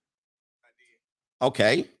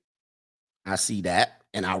 Okay, I see that,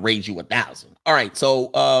 and I'll raise you 1,000. All right,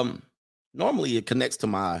 so normally it connects to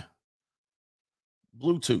my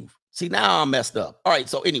Bluetooth. See, now I'm messed up. All right,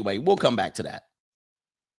 so anyway, we'll come back to that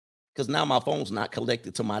because now my phone's not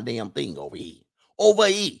connected to my damn thing over here. Over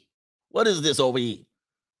here. What is this over here?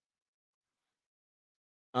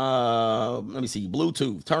 Let me see.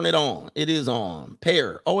 Bluetooth. Turn it on. It is on.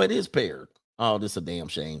 Pair. Oh, it is paired. Oh, this is a damn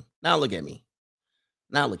shame. Now look at me.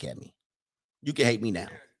 You can hate me now.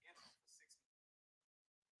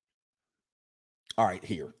 All right,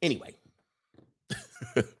 here. Anyway.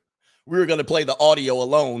 We were going to play the audio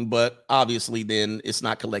alone, but obviously then it's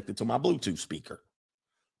not connected to my Bluetooth speaker.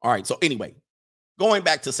 All right, so anyway, going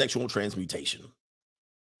back to sexual transmutation.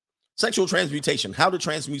 Sexual transmutation, how to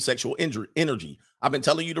transmute sexual energy. I've been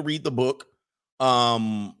telling you to read the book,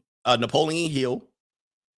 Napoleon Hill,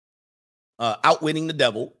 Outwitting the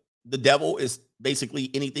Devil. The devil is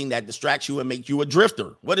basically anything that distracts you and makes you a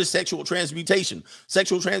drifter. What is sexual transmutation?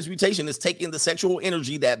 Sexual transmutation is taking the sexual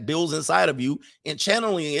energy that builds inside of you and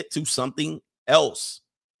channeling it to something else.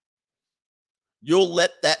 You'll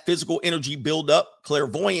let that physical energy build up.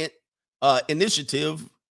 Clairvoyant initiative,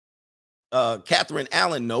 Catherine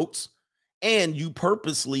Allen notes, and you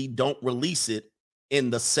purposely don't release it in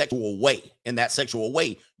the sexual way. In that sexual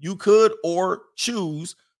way, you could or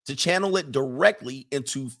choose to channel it directly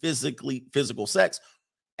into physical sex,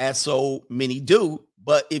 as so many do.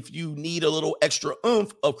 But if you need a little extra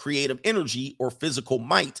oomph of creative energy or physical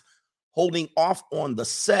might, holding off on the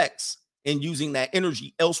sex and using that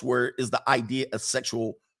energy elsewhere is the idea of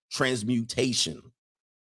sexual transmutation.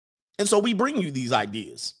 And so we bring you these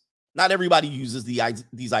ideas. Not everybody uses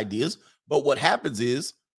these ideas, but what happens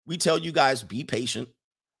is we tell you guys, be patient.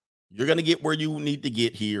 You're going to get where you need to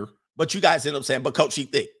get here. But you guys end up saying, but Coach, she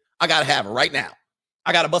thick. I got to have her right now.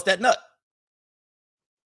 I got to bust that nut.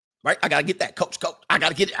 Right? I got to get that, coach. I got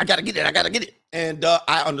to get it. I got to get it. I got to get it. And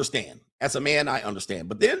I understand. As a man, I understand.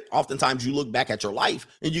 But then oftentimes you look back at your life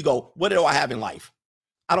and you go, what do I have in life?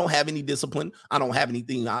 I don't have any discipline. I don't have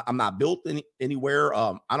anything. I'm not built anywhere.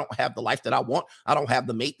 I don't have the life that I want. I don't have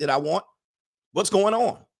the mate that I want. What's going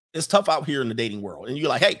on? It's tough out here in the dating world. And you're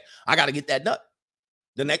like, hey, I got to get that nut.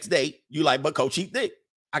 The next day, you like, but Coach, she thick.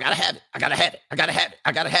 I got to have it. I got to have it. I got to have it.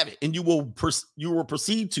 I got to have it. And you will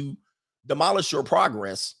proceed to demolish your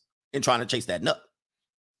progress in trying to chase that nut.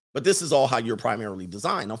 But this is all how you're primarily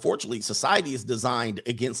designed. Unfortunately, society is designed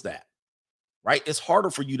against that, right? It's harder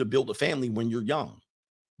for you to build a family when you're young.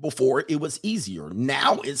 Before, it was easier.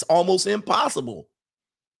 Now it's almost impossible.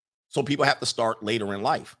 So people have to start later in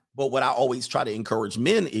life. But what I always try to encourage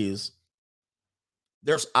men is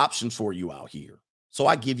there's options for you out here. So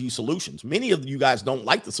I give you solutions. Many of you guys don't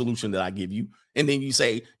like the solution that I give you. And then you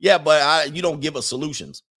say, yeah, but you don't give us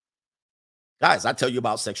solutions. Guys, I tell you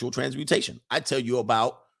about sexual transmutation. I tell you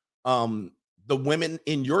about the women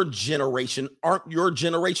in your generation aren't your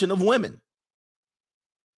generation of women.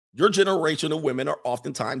 Your generation of women are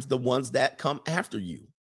oftentimes the ones that come after you.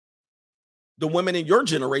 The women in your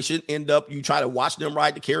generation end up, you try to watch them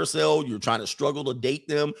ride the carousel. You're trying to struggle to date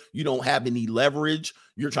them. You don't have any leverage.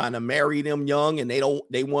 You're trying to marry them young and they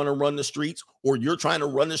want to run the streets, or you're trying to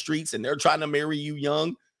run the streets and they're trying to marry you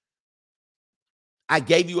young. I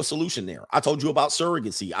gave you a solution there. I told you about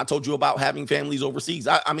surrogacy. I told you about having families overseas.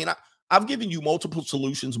 I've given you multiple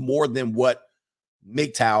solutions, more than what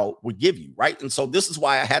MGTOW would give you, right? And so this is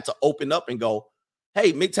why I had to open up and go,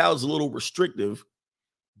 hey, MGTOW is a little restrictive,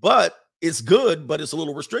 but it's good, but it's a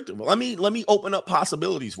little restrictive. Let me open up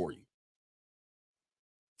possibilities for you.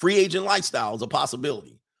 Free agent lifestyle is a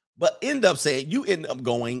possibility, but you end up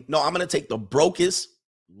going, no, I'm going to take the brokest,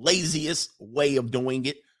 laziest way of doing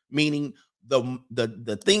it, meaning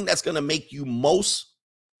the thing that's going to make you most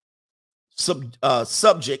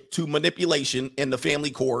subject to manipulation in the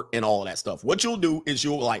family court and all of that stuff. What you'll do is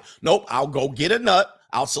you'll like, nope, I'll go get a nut,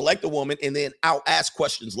 I'll select a woman, and then I'll ask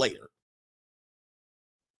questions later.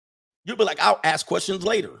 You'll be like, I'll ask questions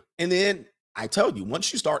later. And then I tell you,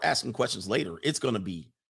 once you start asking questions later, it's going to be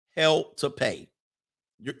hell to pay.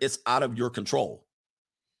 It's out of your control.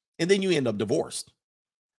 And then you end up divorced.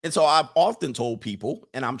 And so I've often told people,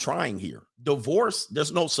 and I'm trying here, divorce,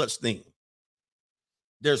 there's no such thing.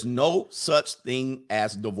 There's no such thing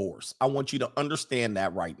as divorce. I want you to understand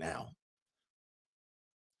that right now.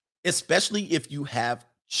 Especially if you have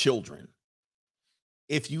children.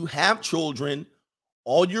 If you have children,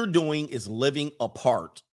 all you're doing is living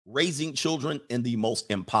apart, raising children in the most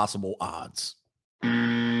impossible odds.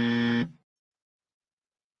 I'm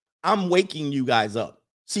waking you guys up.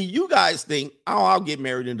 See, you guys think, oh, I'll get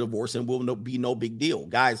married and divorce and will be no big deal.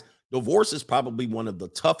 Guys, divorce is probably one of the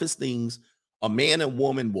toughest things a man and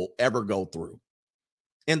woman will ever go through.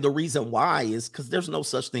 And the reason why is because there's no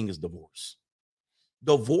such thing as divorce.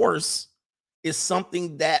 Divorce is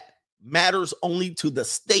something that matters only to the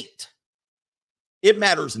state. It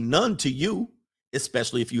matters none to you,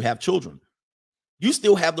 especially if you have children. You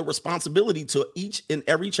still have the responsibility to each and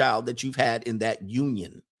every child that you've had in that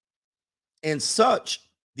union. And such,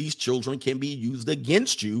 these children can be used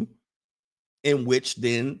against you, in which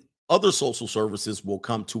then other social services will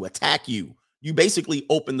come to attack you. You basically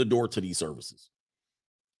open the door to these services.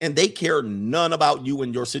 And they care none about you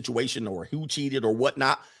and your situation or who cheated or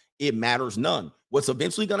whatnot. It matters none. What's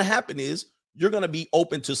eventually going to happen is you're going to be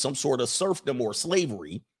open to some sort of serfdom or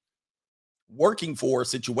slavery, working for a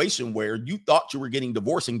situation where you thought you were getting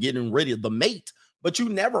divorced and getting rid of the mate, but you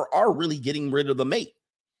never are really getting rid of the mate.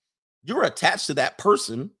 You're attached to that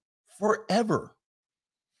person forever,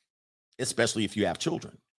 especially if you have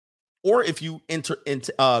children or if you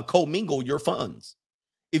commingle your funds.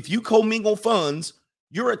 If you commingle funds,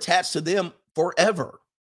 you're attached to them forever.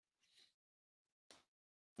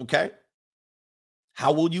 Okay.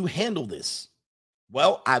 How will you handle this?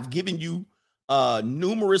 Well, I've given you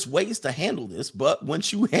numerous ways to handle this, but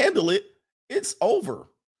once you handle it, it's over.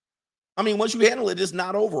 Once you handle it, it's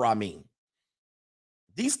not over.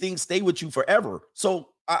 these things stay with you forever. So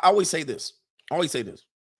I always say this.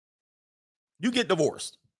 You get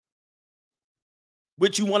divorced,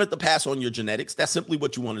 which you wanted to pass on your genetics. That's simply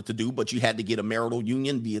what you wanted to do, but you had to get a marital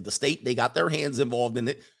union via the state. They got their hands involved in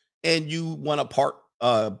it, and you want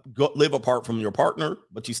to live apart from your partner,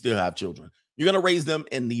 but you still have children. You're going to raise them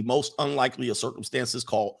in the most unlikely of circumstances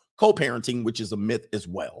called co-parenting, which is a myth as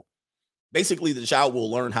well. Basically, the child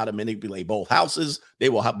will learn how to manipulate both houses. They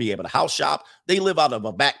will be able to house shop. They live out of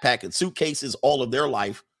a backpack and suitcases all of their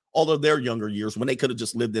life, all of their younger years, when they could have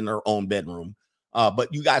just lived in their own bedroom.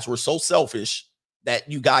 But you guys were so selfish that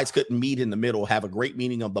you guys couldn't meet in the middle, have a great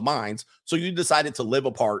meeting of the minds. So you decided to live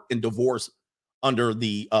apart and divorce under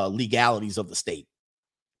the legalities of the state.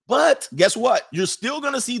 But guess what? You're still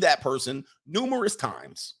going to see that person numerous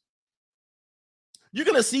times. You're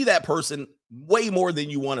going to see that person way more than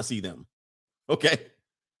you want to see them. Okay.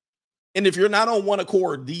 And if you're not on one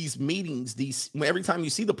accord, these meetings, every time you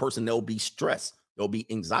see the person, there'll be stress, there'll be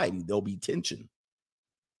anxiety, there'll be tension.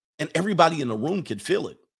 And everybody in the room could feel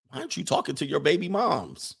it. Why aren't you talking to your baby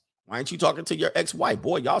moms? Why aren't you talking to your ex-wife?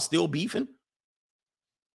 Boy, y'all still beefing?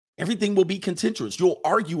 Everything will be contentious. You'll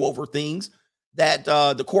argue over things that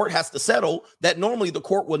the court has to settle, that normally the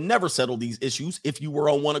court would never settle these issues if you were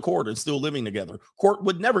on one accord and still living together. Court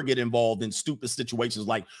would never get involved in stupid situations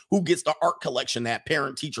like who gets the art collection at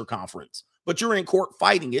parent-teacher conference. But you're in court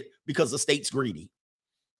fighting it because the state's greedy.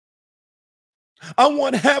 I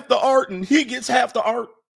want half the art and he gets half the art.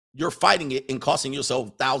 You're fighting it and costing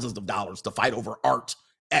yourself thousands of dollars to fight over art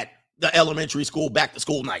at the elementary school back to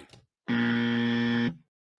school night.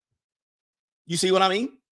 You see what I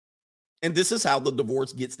mean? And this is how the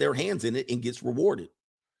divorce gets their hands in it and gets rewarded.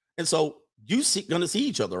 And so you're going to see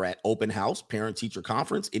each other at open house, parent-teacher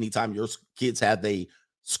conference, anytime your kids have a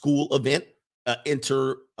school event,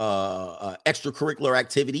 extracurricular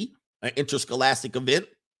activity, an interscholastic event,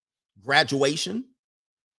 graduation,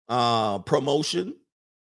 promotion,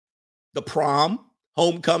 the prom,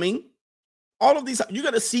 homecoming, all of these. You're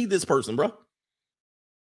going to see this person, bro.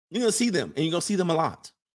 You're going to see them, and you're going to see them a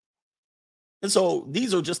lot. And so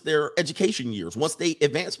these are just their education years. Once they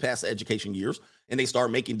advance past the education years and they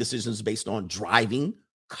start making decisions based on driving,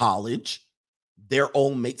 college, their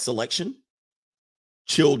own mate selection,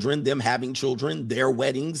 children, them having children, their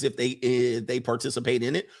weddings, if they participate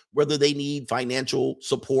in it, whether they need financial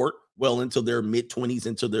support well into their mid-20s,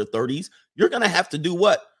 into their 30s, you're going to have to do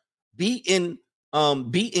what? Be in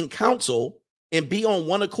counsel and be on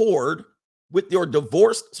one accord with your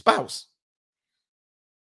divorced spouse.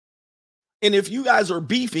 And if you guys are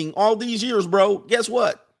beefing all these years, bro, guess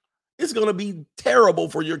what? It's going to be terrible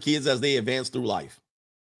for your kids as they advance through life.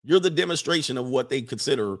 You're the demonstration of what they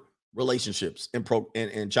consider relationships and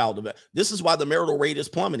child development. This is why the marital rate is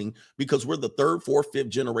plummeting, because we're the third, fourth, fifth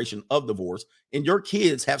generation of divorce. And your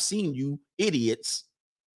kids have seen you idiots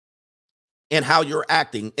and how you're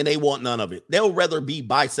acting, and they want none of it. They'll rather be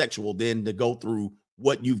bisexual than to go through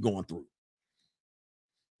what you've gone through.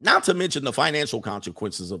 Not to mention the financial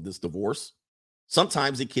consequences of this divorce.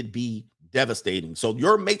 Sometimes it could be devastating. So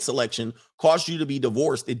your mate selection caused you to be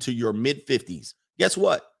divorced into your mid-50s. Guess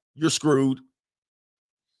what? You're screwed.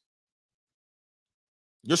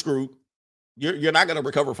 You're screwed. You're not going to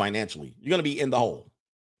recover financially. You're going to be in the hole.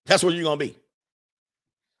 That's where you're going to be.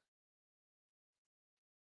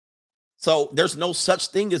 So there's no such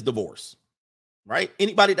thing as divorce, right?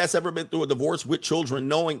 Anybody that's ever been through a divorce with children,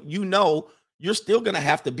 knowing, you're still going to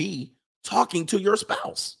have to be talking to your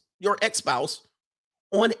spouse, your ex-spouse,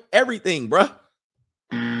 on everything, bruh.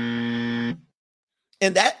 And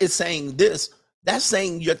that is saying this. That's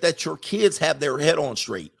saying that your kids have their head on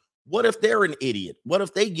straight. What if they're an idiot? What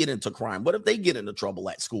if they get into crime? What if they get into trouble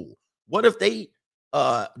at school? What if they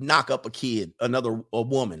knock up a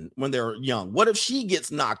woman when they're young? What if she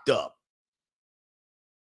gets knocked up?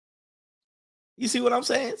 You see what I'm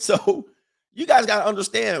saying? So you guys got to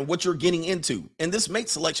understand what you're getting into. And this mate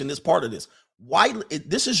selection is part of this.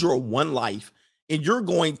 This is your one life, and you're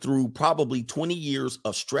going through probably 20 years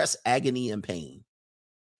of stress, agony, and pain.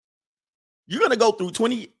 You're going to go through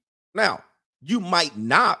 20. Now, you might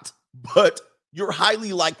not, but you're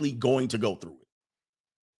highly likely going to go through it.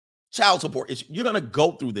 Child support, you're going to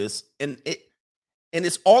go through this, and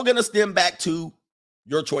it's all going to stem back to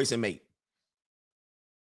your choice in mate.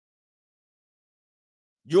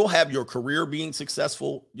 You'll have your career being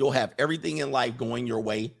successful. You'll have everything in life going your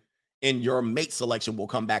way, and your mate selection will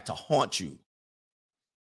come back to haunt you.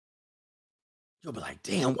 You'll be like,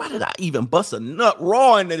 damn, why did I even bust a nut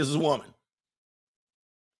raw into this woman?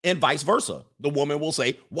 And vice versa. The woman will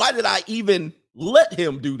say, why did I even let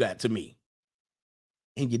him do that to me?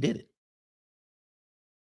 And you did it.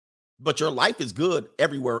 but your life is good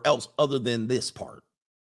everywhere else other than this part.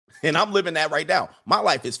 And I'm living that right now. My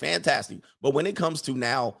life is fantastic. But when it comes to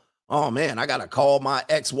now, oh man, I got to call my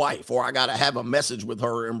ex-wife, or I got to have a message with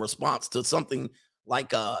her in response to something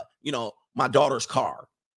like, my daughter's car,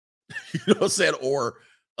 you know what I'm saying? Or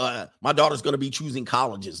my daughter's going to be choosing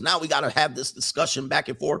colleges. Now we got to have this discussion back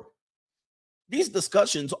and forth. These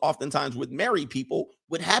discussions oftentimes with married people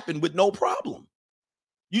would happen with no problem.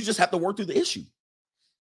 You just have to work through the issue.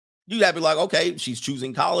 You have to be like, okay, she's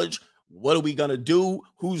choosing college. What are we going to do?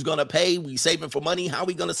 Who's going to pay? We saving for money. How are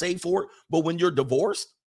we going to save for it? But when you're divorced,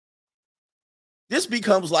 this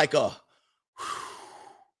becomes like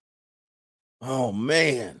oh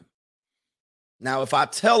man. Now, if I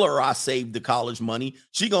tell her I saved the college money,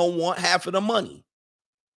 she going to want half of the money.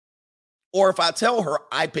 Or if I tell her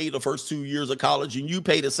I paid the first 2 years of college and you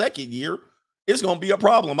pay the second year, it's going to be a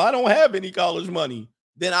problem. I don't have any college money.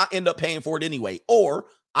 Then I end up paying for it anyway. Or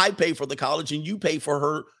I pay for the college and you pay for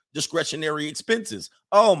her discretionary expenses.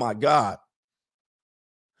 Oh my God.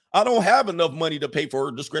 I don't have enough money to pay for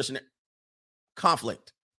her discretionary.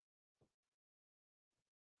 Conflict.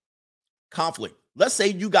 Let's say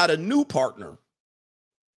you got a new partner.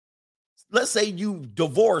 Let's say you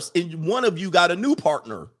divorced and one of you got a new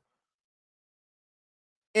partner.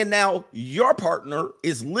 And now your partner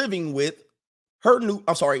is living with her new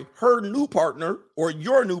partner, or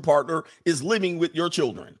your new partner is living with your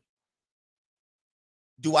children.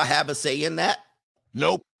 Do I have a say in that?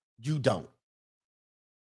 Nope. You don't.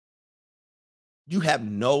 You have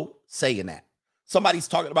no say in that. Somebody's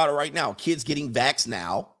talking about it right now. Kids getting vaxxed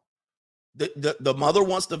now. The mother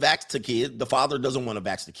wants to vax the kid. The father doesn't want to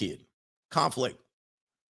vax the kid. Conflict.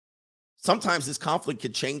 Sometimes this conflict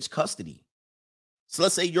could change custody. So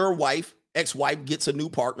let's say your ex-wife gets a new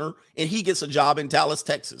partner and he gets a job in Dallas,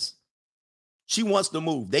 Texas. She wants to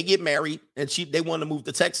move. They get married and they want to move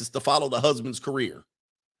to Texas to follow the husband's career.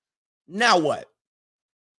 Now what?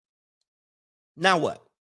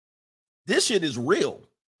 This shit is real.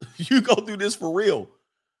 You go through this for real.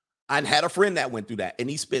 I had a friend that went through that, and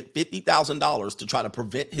he spent $50,000 to try to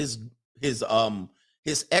prevent his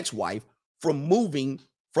ex-wife from moving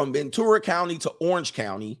from Ventura County to Orange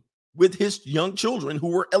County with his young children who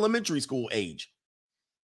were elementary school age.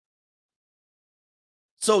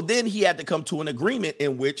 So then he had to come to an agreement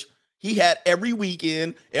in which he had every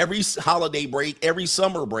weekend, every holiday break, every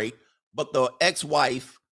summer break, but the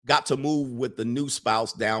ex-wife got to move with the new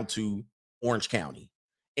spouse down to Orange County.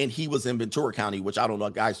 And he was in Ventura County, which I don't know,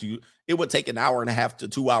 guys, it would take 1.5 to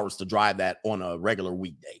 2 hours to drive that on a regular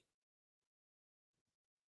weekday.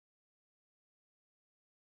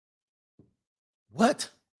 What?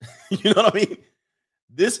 You know what I mean?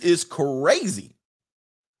 This is crazy.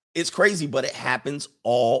 It's crazy, but it happens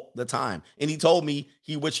all the time. And he told me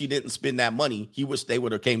he wished he didn't spend that money. He wished they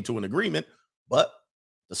would have came to an agreement, but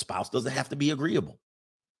the spouse doesn't have to be agreeable.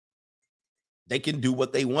 They can do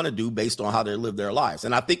what they want to do based on how they live their lives.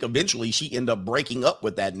 And I think eventually she ended up breaking up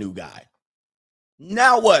with that new guy.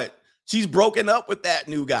 Now what? She's broken up with that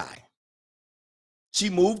new guy. She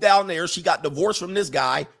moved down there. She got divorced from this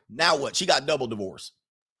guy. Now what? She got double divorce.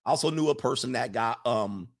 I also knew a person that got a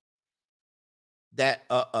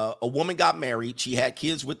woman got married. She had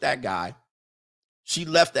kids with that guy. She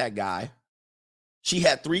left that guy. She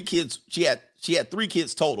had 3 kids. She had 3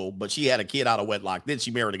 kids total, but she had a kid out of wedlock. Then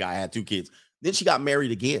she married a guy, had 2 kids. Then she got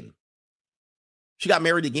married again. She got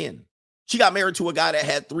married to a guy that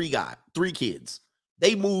had 3 kids.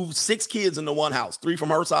 They moved 6 kids into one house, 3 from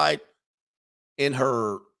her side, and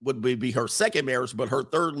her would be her second marriage, but her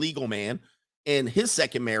third legal man, and his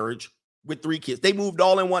second marriage with 3 kids. They moved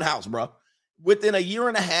all in one house, bro. Within 1.5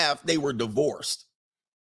 years, they were divorced.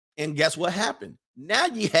 And guess what happened? Now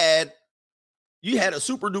you had a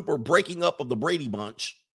super duper breaking up of the Brady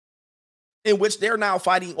Bunch, in which they're now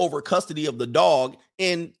fighting over custody of the dog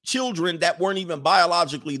and children that weren't even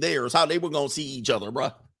biologically theirs, how they were going to see each other,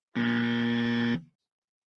 bro.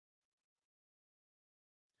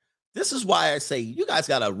 This is why I say you guys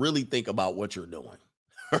got to really think about what you're doing.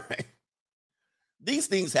 All right. These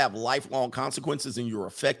things have lifelong consequences, and you're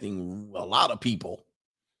affecting a lot of people.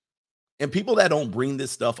 And people that don't bring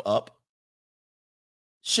this stuff up,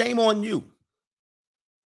 shame on you.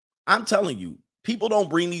 I'm telling you, people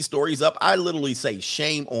don't bring these stories up. I literally say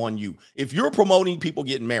shame on you. If you're promoting people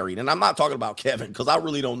getting married, and I'm not talking about Kevin because I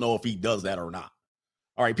really don't know if he does that or not.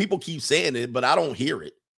 All right, people keep saying it, but I don't hear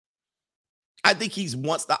it. I think he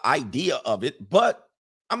wants the idea of it, but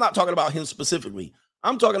I'm not talking about him specifically.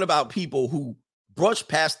 I'm talking about people who brush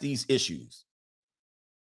past these issues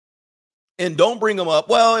and don't bring them up.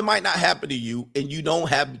 Well, it might not happen to you, and you don't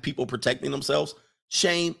have people protecting themselves.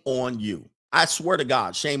 Shame on you. I swear to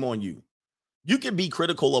God, shame on you. You can be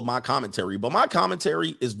critical of my commentary, but my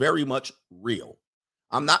commentary is very much real.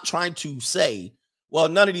 I'm not trying to say, well,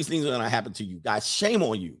 none of these things are going to happen to you guys. Shame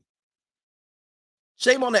on you.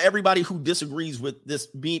 Shame on everybody who disagrees with this,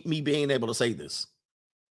 me being able to say this.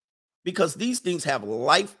 Because these things have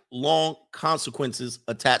lifelong consequences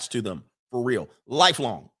attached to them. For real.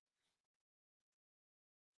 Lifelong.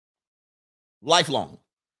 Lifelong.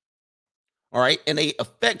 All right. And they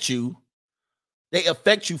affect you. They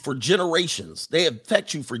affect you for generations. They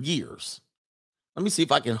affect you for years. Let me see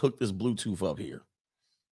if I can hook this Bluetooth up here.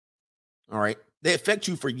 All right. They affect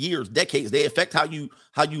you for years, decades. They affect how you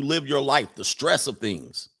live your life, the stress of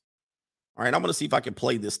things. All right. I'm going to see if I can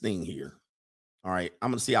play this thing here. All right. I'm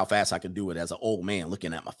going to see how fast I can do it as an old man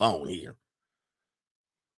looking at my phone here.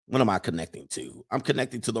 What am I connecting to? I'm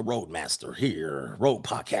connecting to the Roadmaster here, Road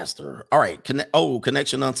Podcaster. All right.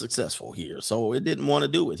 Connection unsuccessful here. So it didn't want to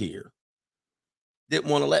do it here. Didn't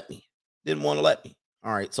want to let me.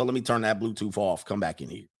 All right. So let me turn that Bluetooth off. Come back in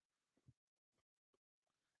here.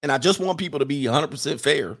 And I just want people to be 100%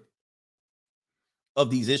 fair of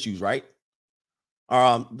these issues, right?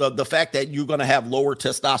 The fact that you're going to have lower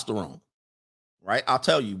testosterone, right? I'll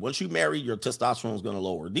tell you, once you marry, your testosterone is going to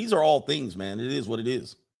lower. These are all things, man. It is what it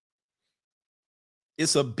is.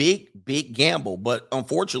 It's a big, big gamble. But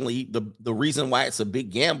unfortunately, the reason why it's a big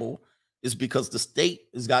gamble is because the state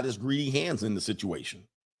has got its greedy hands in the situation.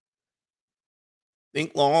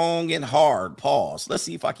 Think long and hard. Pause. Let's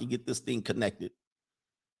see if I can get this thing connected.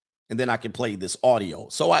 And then I can play this audio.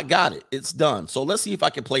 So I got it. It's done. So let's see if I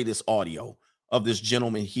can play this audio of this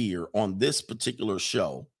gentleman here on this particular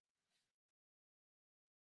show.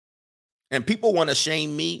 And people want to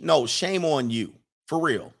shame me. No, shame on you. For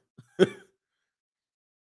real.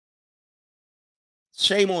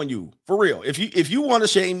 Shame on you. For real. If you want to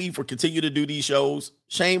shame me for continue to do these shows,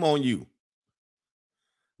 shame on you.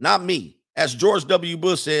 Not me. As George W.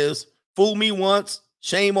 Bush says, fool me once,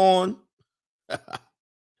 shame on.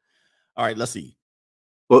 All right, let's see.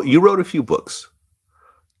 Well, you wrote a few books.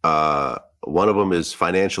 One of them is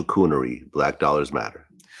Financial Coonery, Black Dollars Matter.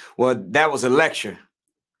 Well, that was a lecture.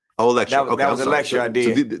 Oh, lecture. That was a lecture I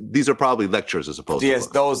did. So these are probably lectures as opposed to books.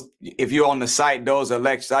 Those, if you're on the site, those are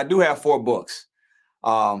lectures. I do have 4 books.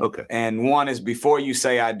 Okay. And one is Before You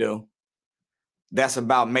Say I Do. That's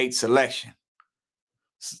about mate selection.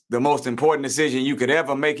 The most important decision you could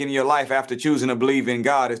ever make in your life after choosing to believe in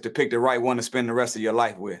God is to pick the right one to spend the rest of your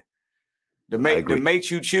life with. The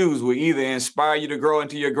mate you choose will either inspire you to grow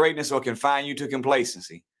into your greatness or confine you to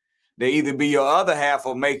complacency. They either be your other half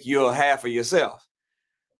or make you a half of yourself.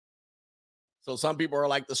 So some people are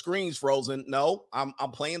like, the screen's frozen. No, I'm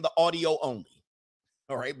playing the audio only.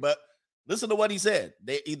 All right, but listen to what he said.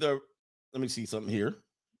 They either, let me see something here.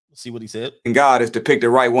 See what he said. And God is to pick the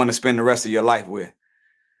right one to spend the rest of your life with.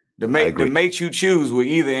 The mate you choose will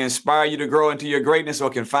either inspire you to grow into your greatness or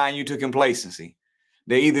confine you to complacency.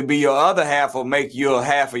 They either be your other half or make you a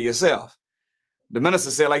half of yourself. The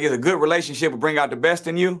minister said, like, it's a good relationship will bring out the best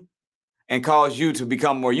in you and cause you to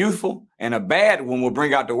become more youthful, and a bad one will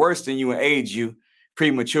bring out the worst in you and age you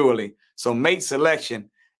prematurely. So mate selection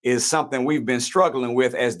is something we've been struggling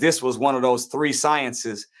with, as this was one of those 3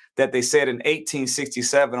 sciences that they said in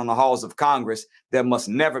 1867 on the halls of Congress that must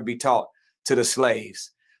never be taught to the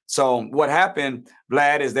slaves. So what happened,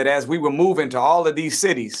 Vlad, is that as we were moving to all of these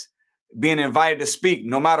cities, being invited to speak,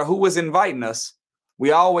 no matter who was inviting us,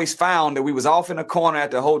 we always found that we was off in a corner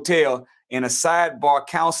at the hotel in a sidebar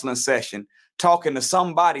counseling session, talking to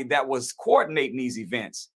somebody that was coordinating these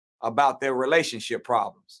events about their relationship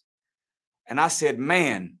problems. And I said,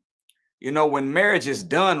 man, you know, when marriage is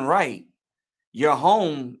done right, your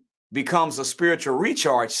home becomes a spiritual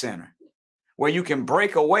recharge center where you can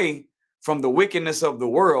break away from the wickedness of the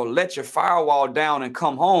world, let your firewall down and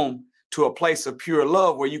come home to a place of pure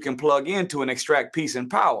love where you can plug into and extract peace and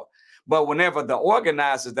power. But whenever the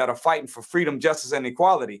organizers that are fighting for freedom, justice, and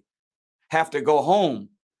equality have to go home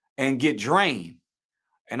and get drained.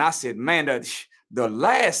 And I said, man, the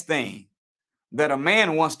last thing that a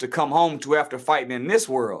man wants to come home to after fighting in this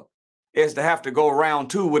world is to have to go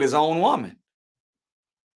round 2 with his own woman.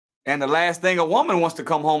 And the last thing a woman wants to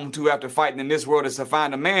come home to after fighting in this world is to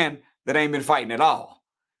find a man that ain't been fighting at all.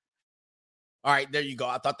 All right, there you go.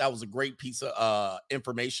 I thought that was a great piece of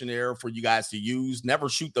information there for you guys to use. Never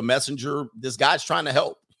shoot the messenger. This guy's trying to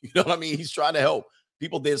help. You know what I mean? He's trying to help.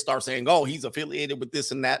 People then start saying, oh, he's affiliated with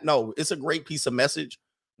this and that. No, it's a great piece of message,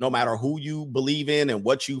 no matter who you believe in and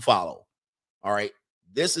what you follow. All right.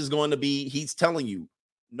 This is going to be, he's telling you,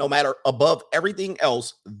 no matter above everything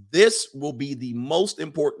else, this will be the most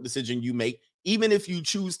important decision you make, even if you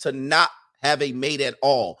choose to not have a mate at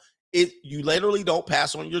all. You literally don't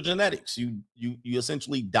pass on your genetics. You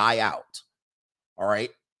essentially die out. All right.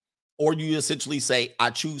 Or you essentially say, I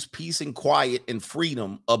choose peace and quiet and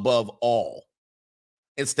freedom above all,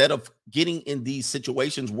 instead of getting in these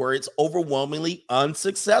situations where it's overwhelmingly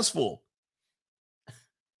unsuccessful.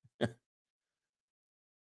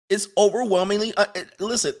 It's overwhelmingly,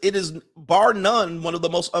 listen, it is bar none one of the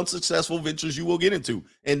most unsuccessful ventures you will get into.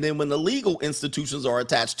 And then when the legal institutions are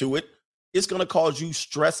attached to it, it's going to cause you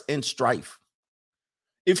stress and strife.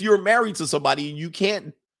 If you're married to somebody and you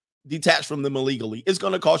can't detach from them illegally, it's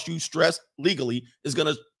going to cause you stress legally. It's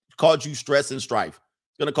going to cause you stress and strife.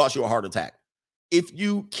 It's going to cause you a heart attack. If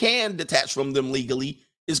you can detach from them legally,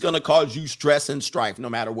 it's going to cause you stress and strife no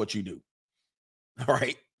matter what you do. All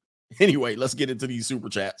right. Anyway, let's get into these super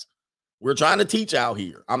chats. We're trying to teach out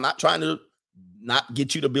here. I'm not trying to not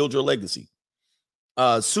get you to build your legacy.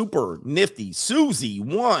 Super nifty Susie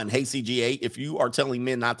 1. Hey, CGA, if you are telling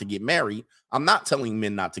men not to get married, I'm not telling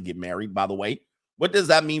men not to get married, by the way. What does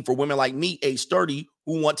that mean for women like me, age 30,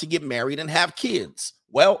 who want to get married and have kids?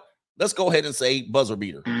 Well, let's go ahead and say buzzer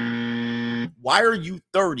beater. Why are you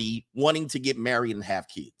 30 wanting to get married and have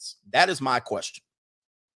kids? That is my question.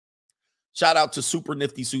 Shout out to Super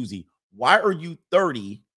Nifty Susie. Why are you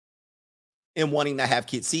 30 and wanting to have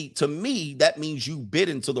kids? See, to me, that means you bit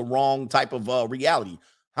into the wrong type of reality.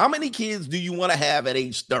 How many kids do you want to have at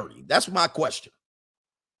age 30? That's my question.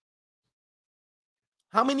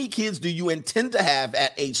 How many kids do you intend to have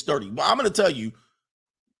at age 30? Well, I'm going to tell you,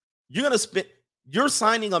 you're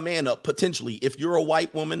signing a man up potentially, if you're a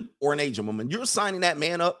white woman or an Asian woman, you're signing that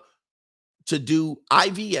man up to do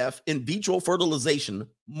IVF, in vitro fertilization,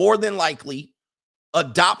 more than likely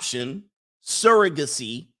adoption,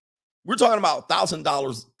 surrogacy. We're talking about thousands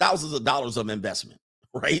of dollars of investment,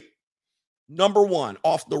 right? Number one,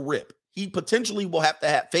 off the rip, he potentially will have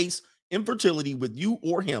to face infertility with you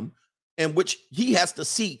or him, in which he has to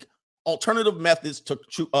seek alternative methods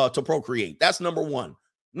to procreate. That's number one.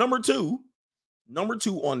 Number two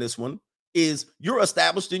on this one is you're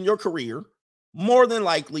established in your career, more than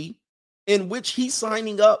likely, in which he's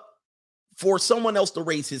signing up for someone else to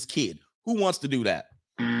raise his kid. Who wants to do that?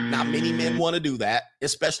 Not many men want to do that,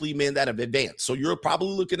 especially men that have advanced. So you're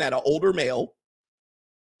probably looking at an older male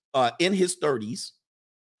in his 30s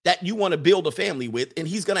that you want to build a family with, and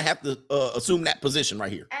he's going to have to assume that position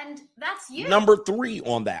right here. And that's you. Number three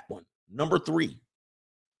on that one. Number three.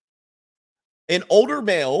 An older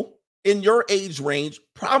male in your age range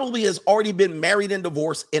probably has already been married and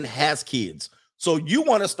divorced and has kids. So you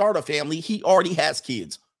want to start a family. He already has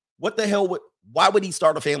kids. What the hell? Why would he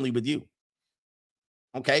start a family with you?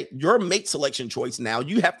 Okay. Your mate selection choice now,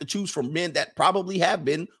 you have to choose from men that probably have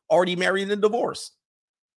been already married and divorced.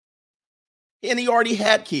 And he already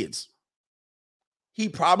had kids. He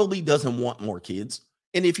probably doesn't want more kids.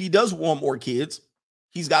 And if he does want more kids,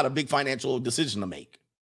 he's got a big financial decision to make.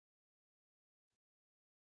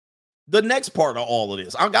 The next part of all of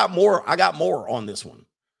this, I got more on this one.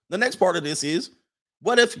 The next part of this is,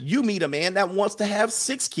 what if you meet a man that wants to have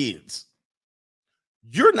 6 kids?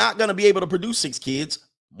 You're not going to be able to produce 6 kids,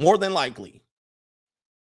 more than likely.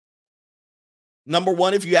 Number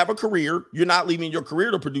one, if you have a career, you're not leaving your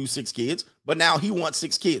career to produce 6 kids, but now he wants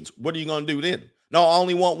 6 kids. What are you going to do then? No, I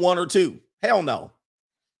only want 1 or 2. Hell no.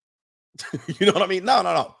 You know what I mean?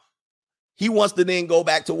 No. He wants to then go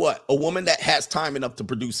back to what? A woman that has time enough to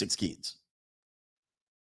produce 6 kids.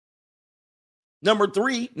 Number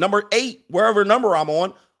 8, wherever number I'm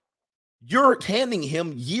on, you're handing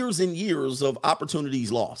him years and years of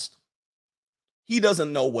opportunities lost. He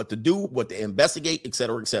doesn't know what to do, what to investigate, et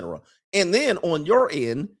cetera, et cetera. And then on your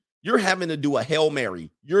end, you're having to do a Hail Mary.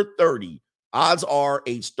 You're 30. Odds are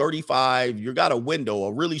age 35. You got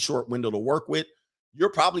a really short window to work with. You're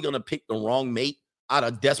probably going to pick the wrong mate out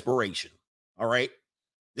of desperation. All right.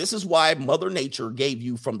 This is why Mother Nature gave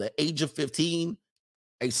you from the age of 15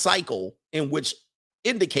 a cycle in which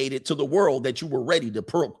indicated to the world that you were ready to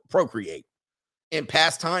procreate. In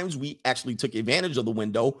past times, we actually took advantage of the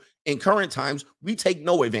window. In current times, we take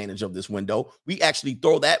no advantage of this window. We actually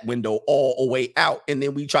throw that window all the way out, and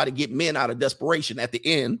then we try to get men out of desperation at the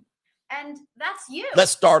end. And that's you.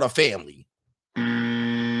 Let's start a family.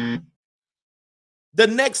 The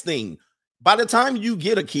next thing, by the time you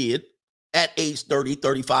get a kid at age 30,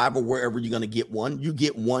 35, or wherever you're going to get one, you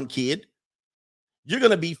get one kid. You're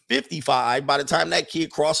going to be 55 by the time that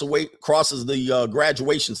kid crosses the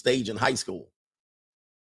graduation stage in high school.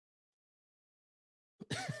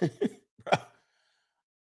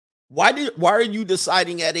 Why are you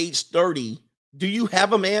deciding at age 30? Do you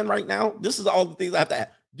have a man right now? This is all the things I have to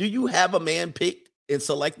ask. Do you have a man picked and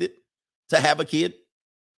selected to have a kid?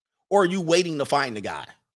 Or are you waiting to find the guy?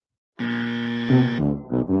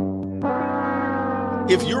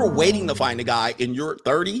 If you're waiting to find a guy and you're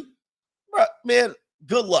 30, man,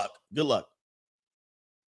 good luck. Good luck.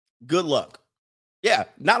 Good luck. Yeah,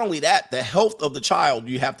 not only that, the health of the child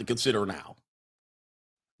you have to consider now.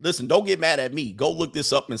 Listen, don't get mad at me. Go look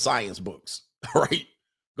this up in science books, all right?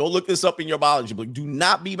 Go look this up in your biology book. Do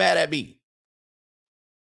not be mad at me.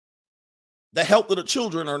 The health of the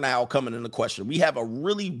children are now coming into question. We have a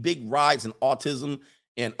really big rise in autism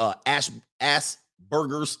and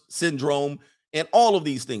Asperger's syndrome and all of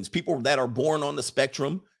these things. People that are born on the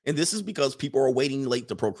spectrum, and this is because people are waiting late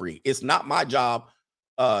to procreate. It's not my job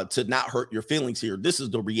to not hurt your feelings here. This is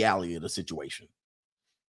the reality of the situation.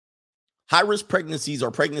 High-risk pregnancies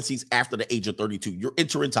are pregnancies after the age of 32. You're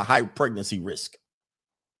entering into high pregnancy risk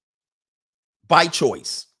by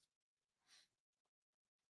choice.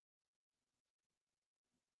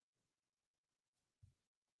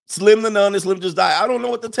 Slim the Nun and Slim Just Die. I don't know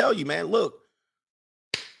what to tell you, man. Look,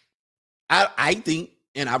 I think,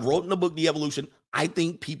 and I've wrote in the book, The Evolution, I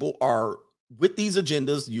think people are with these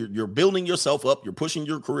agendas. You're building yourself up. You're pushing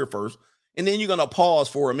your career first. And then you're going to pause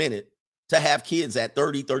for a minute to have kids at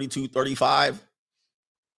 30, 32, 35.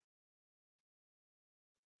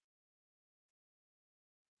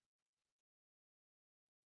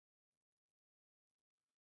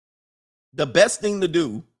 The best thing to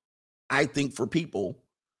do, I think, for people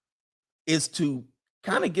is to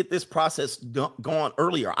kind of get this process going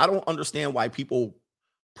earlier. I don't understand why people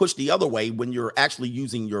push the other way when you're actually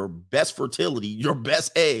using your best fertility, your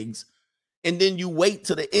best eggs, and then you wait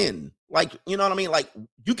to the end. Like, you know what I mean? Like,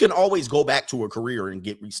 you can always go back to a career and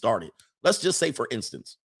get restarted. Let's just say, for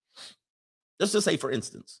instance,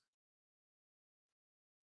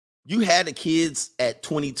 you had the kids at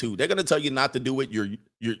 22. They're going to tell you not to do it.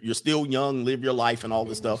 You're still young, live your life and all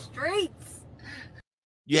this stuff. Streets.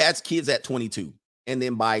 You had kids at 22. And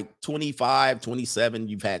then by 25, 27,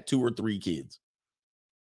 you've had 2 or 3 kids.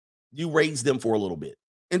 You raise them for a little bit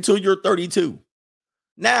until you're 32.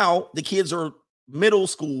 Now the kids are middle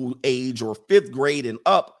school age or 5th grade and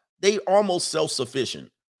up. They almost self-sufficient.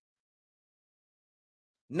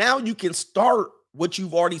 Now you can start what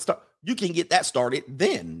you've already started. You can get that started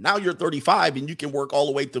then. Now you're 35 and you can work all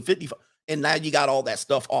the way to 55. And now you got all that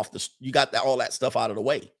stuff all that stuff out of the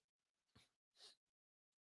way.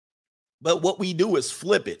 But what we do is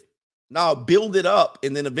flip it. Now build it up,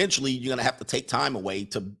 and then eventually you're going to have to take time away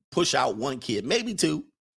to push out 1 kid, maybe 2.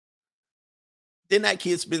 Then that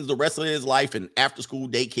kid spends the rest of his life in after-school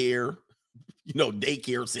daycare,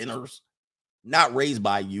 daycare centers, not raised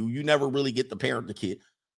by you. You never really get to parent the kid.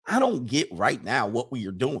 I don't get right now what we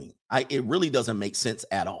are doing. It really doesn't make sense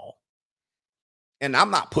at all. And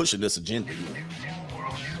I'm not pushing this agenda.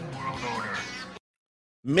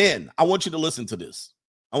 Men, I want you to listen to this.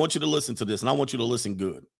 I want you to listen to this, and I want you to listen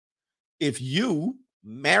good. If you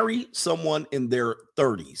marry someone in their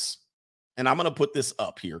 30s, and I'm going to put this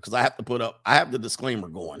up here because I have the disclaimer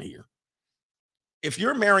going here. If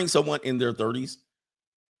you're marrying someone in their 30s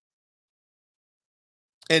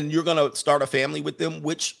and you're going to start a family with them,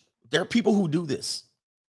 which there are people who do this.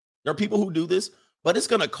 There are people who do this, but it's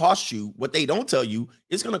going to cost you, what they don't tell you,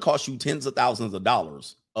 it's going to cost you tens of thousands of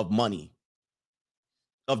dollars of money.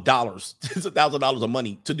 Tens of thousands of dollars of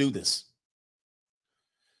money to do this.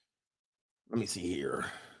 Let me see here.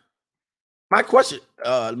 My question,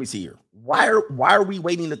 let me see here. Why are we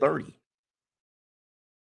waiting to 30?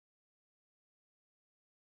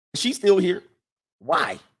 She's still here.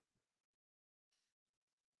 Why?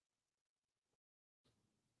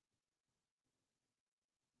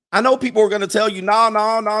 I know people are going to tell you,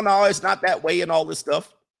 no, it's not that way and all this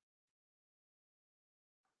stuff.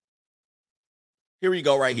 Here we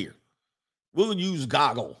go right here. We'll use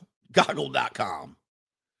goggle.com.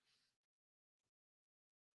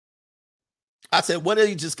 I said, what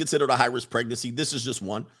age is considered a high-risk pregnancy? This is just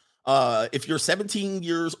one. If you're 17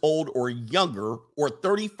 years old or younger or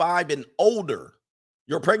 35 and older,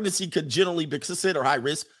 your pregnancy could generally be considered high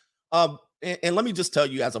risk. And let me just tell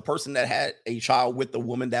you, as a person that had a child with a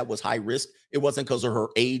woman that was high risk, it wasn't because of her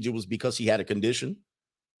age. It was because she had a condition.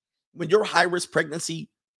 When you're high-risk pregnancy,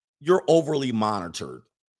 you're overly monitored.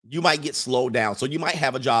 You might get slowed down. So you might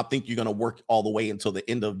have a job, think you're going to work all the way until the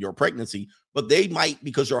end of your pregnancy, but they might,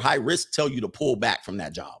 because you're high risk, tell you to pull back from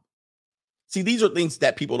that job. See, these are things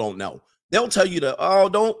that people don't know. They'll tell you don't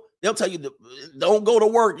go to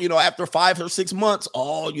work, after 5 or 6 months.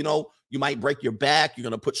 You might break your back. You're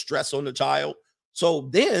going to put stress on the child. So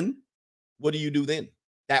then what do you do then?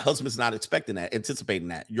 That husband's not anticipating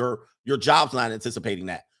that. Your job's not anticipating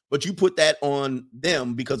that. But you put that on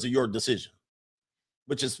them because of your decision,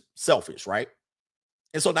 which is selfish, right?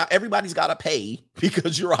 And so now everybody's got to pay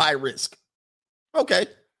because you're high risk. Okay.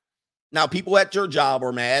 Now, people at your job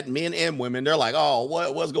are mad, men and women. They're like, oh,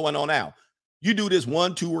 what's going on now? You do this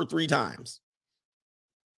 1, 2, or 3 times.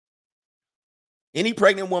 Any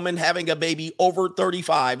pregnant woman having a baby over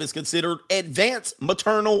 35 is considered advanced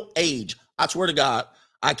maternal age. I swear to God,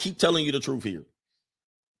 I keep telling you the truth here.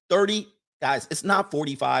 30, guys, it's not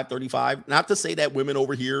 45, 35. Not to say that women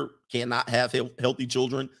over here cannot have healthy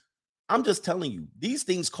children. I'm just telling you, these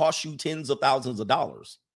things cost you tens of thousands of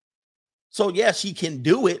dollars. So, yes, she can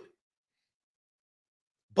do it.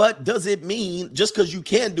 But does it mean, just because you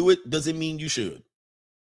can do it, does it mean you should?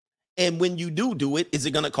 And when you do it, is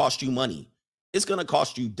it going to cost you money? It's going to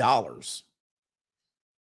cost you dollars.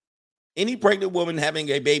 Any pregnant woman having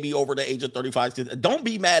a baby over the age of 35, don't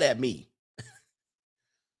be mad at me.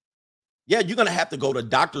 Yeah, you're going to have to go to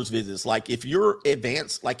doctor's visits. Like if you're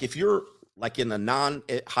advanced, like if you're like in a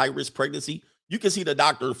non-high risk pregnancy, you can see the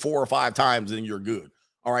doctor 4 or 5 times and you're good.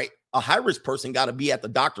 All right. A high risk person got to be at the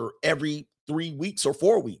doctor every 3 weeks or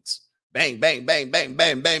 4 weeks. Bang, bang, bang, bang,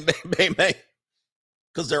 bang, bang, bang, bang, bang.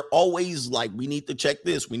 Because they're always like, we need to check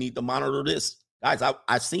this. We need to monitor this. Guys,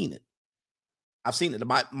 I've seen it. I've seen it.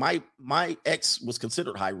 My ex was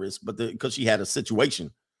considered high risk, but because she had a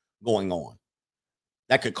situation going on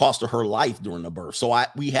that could cost her life during the birth. So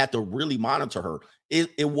we had to really monitor her.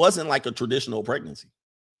 It wasn't like a traditional pregnancy.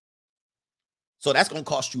 So that's going to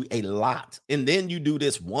cost you a lot. And then you do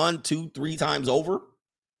this 1, 2, 3 times over.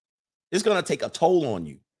 It's going to take a toll on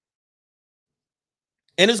you.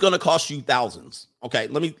 And it's going to cost you thousands. Okay,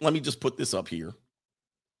 let me just put this up here.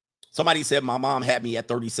 Somebody said my mom had me at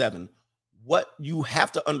 37. What you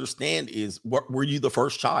have to understand is, were you the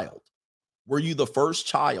first child? Were you the first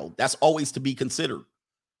child? That's always to be considered.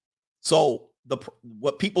 So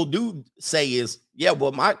what people do say is, yeah,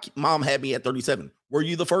 well, my mom had me at 37. Were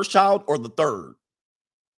you the first child or the third?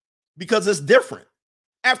 Because it's different.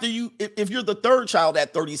 After you, if you're the third child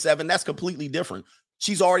at 37, that's completely different.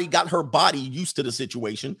 She's already got her body used to the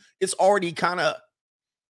situation. It's already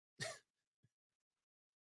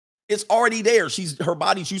it's already there. Her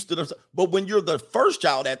body's used to the, but when you're the first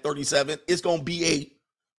child at 37, it's going to be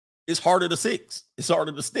it's harder to stick. It's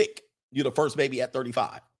harder to stick. You're the first baby at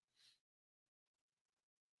 35.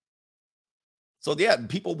 So yeah,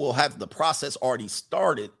 people will have the process already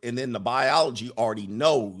started, and then the biology already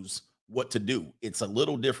knows what to do. It's a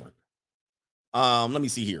little different. Let me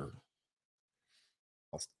see here.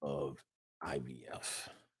 Of IVF.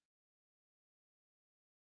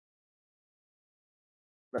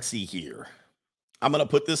 Let's see here. I'm going to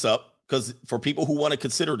put this up because for people who want to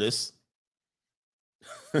consider this,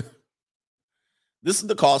 this is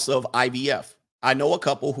the cost of IVF. I know a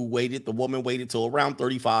couple who waited. The woman waited till around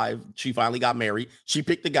 35. She finally got married. She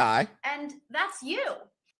picked a guy. And that's you.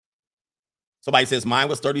 Somebody says mine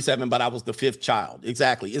was 37, but I was the 5th child.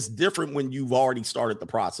 Exactly. It's different when you've already started the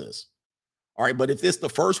process. All right. But if it's the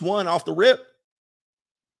first one off the rip,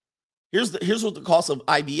 here's what the cost of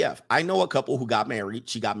IVF. I know a couple who got married.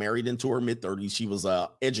 She got married into her mid-30s. She was an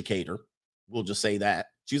educator. We'll just say that.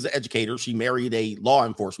 She was an educator. She married a law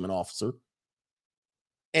enforcement officer.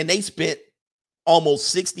 And they spent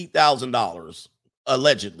almost $60,000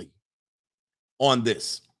 allegedly on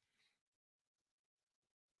this.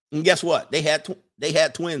 And guess what? They had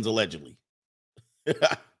twins allegedly.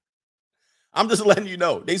 I'm just letting you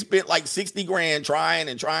know. They spent like 60 grand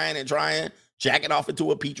trying, jacking off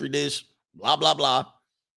into a petri dish, blah, blah, blah.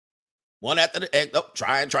 One after the egg,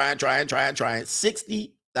 trying.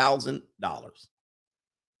 $60,000.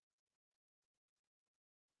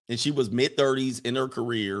 And she was mid-30s in her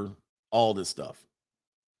career, all this stuff.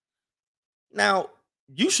 Now,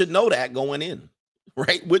 you should know that going in,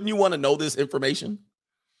 right? Wouldn't you want to know this information?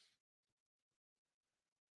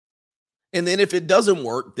 And then if it doesn't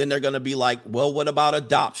work, then they're going to be like, well, what about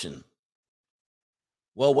adoption?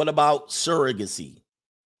 Well, what about surrogacy?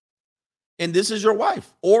 And this is your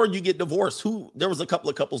wife, or you get divorced. There was a couple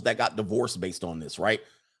of couples that got divorced based on this, right?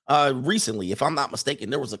 Recently, if I'm not mistaken,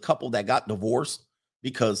 there was a couple that got divorced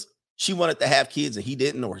because she wanted to have kids and he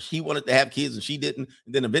didn't, or he wanted to have kids and she didn't.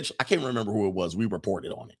 And then eventually, I can't remember who it was. We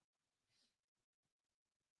reported on it.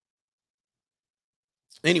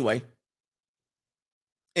 Anyway.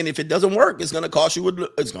 And if it doesn't work, it's going to cost you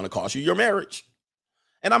your marriage.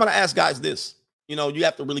 And I'm going to ask guys this, you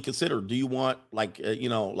have to really consider, do you want like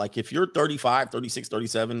if you're 35, 36,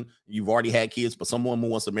 37, you've already had kids, but someone who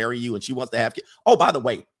wants to marry you and she wants to have kids. Oh, by the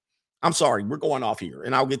way, I'm sorry, we're going off here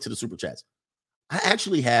and I'll get to the super chats. I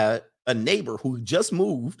actually had a neighbor who just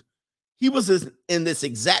moved. He was in this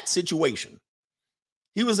exact situation.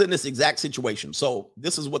 So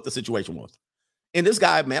this is what the situation was. And this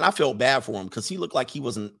guy, man, I felt bad for him because he looked like he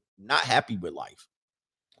wasn't not happy with life.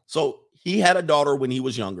 So he had a daughter when he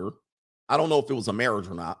was younger. I don't know if it was a marriage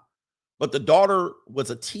or not, but the daughter was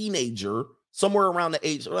a teenager, somewhere around the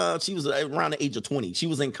age, she was around the age of 20. She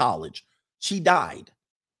was in college. She died.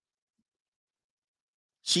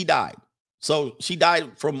 So she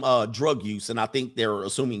died from drug use, and I think they're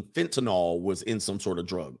assuming fentanyl was in some sort of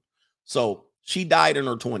drug. So she died in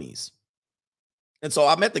her 20s. And so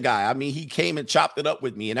I met the guy. I mean, he came and chopped it up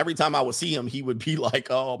with me, and every time I would see him, he would be like,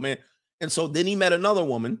 oh, man. And so then he met another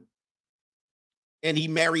woman, and he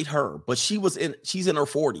married her, but she's in her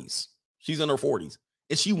 40s. She's in her 40s,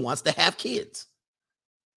 and she wants to have kids.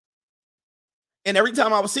 And every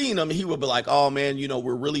time I was seeing him, he would be like, oh, man,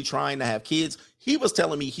 we're really trying to have kids. He was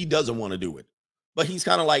telling me he doesn't want to do it, but he's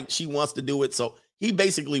kind of like, she wants to do it. So he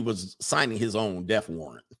basically was signing his own death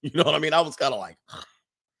warrant. You know what I mean? I was kind of like,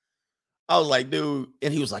 dude.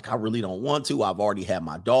 And he was like, I really don't want to. I've already had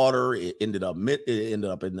my daughter. It ended up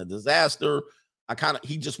in a disaster.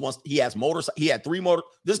 He has motorcycles. He had 3 motor.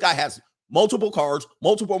 This guy has multiple cars,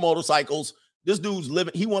 multiple motorcycles. This dude's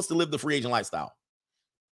he wants to live the free agent lifestyle.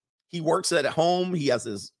 He works at home. He has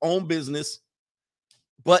his own business,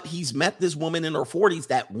 but he's met this woman in her 40s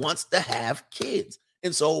that wants to have kids.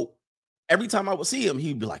 And so every time I would see him,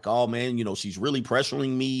 he'd be like, oh man, she's really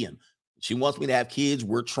pressuring me and she wants me to have kids.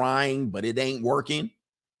 We're trying, but it ain't working.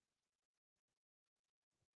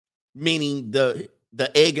 Meaning the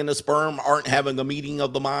egg and the sperm aren't having a meeting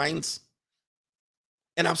of the minds.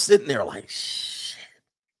 And I'm sitting there like, shit.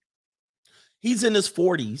 He's in his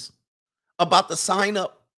 40s, about to sign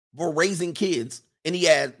up for raising kids, and he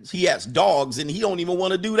has dogs, and he don't even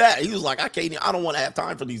want to do that. He was like, I don't want to have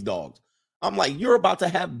time for these dogs. I'm like, you're about to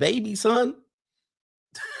have babies, son.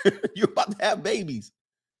 You're about to have babies.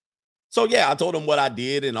 So yeah, I told him what I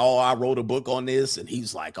did, and I wrote a book on this, and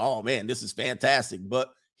he's like, oh man, this is fantastic.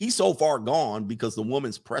 But he's so far gone because the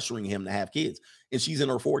woman's pressuring him to have kids, and she's in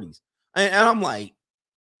her 40s. And I'm like,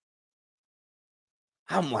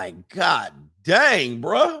 God dang,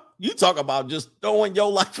 bro. You talk about just throwing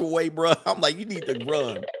your life away, bro. I'm like, you need to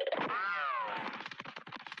run.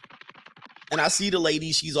 And I see the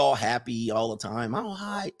lady, she's all happy all the time. Oh,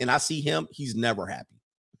 hi. And I see him, he's never happy.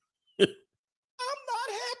 I'm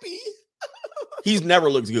not happy. He's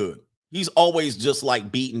never looks good. He's always just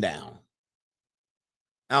like beaten down.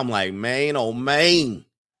 I'm like, man, oh man.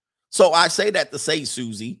 So I say that to say,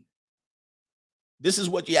 Susie, this is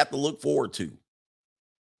what you have to look forward to.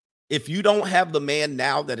 If you don't have the man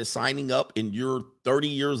now that is signing up and you're 30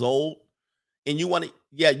 years old and you want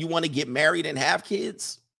to get married and have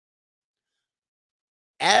kids,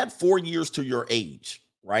 add 4 years to your age,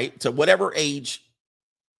 right? To whatever age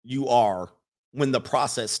you are when the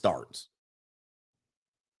process starts.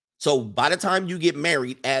 So by the time you get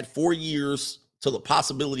married, add 4 years to the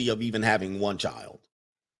possibility of even having one child.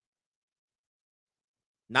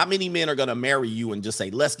 Not many men are going to marry you and just say,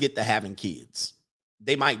 let's get to having kids.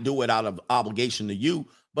 They might do it out of obligation to you,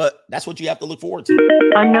 but that's what you have to look forward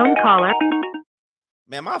to. Unknown caller.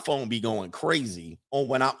 Man, my phone be going crazy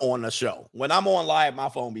when I'm on the show. When I'm on live, my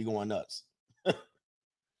phone be going nuts.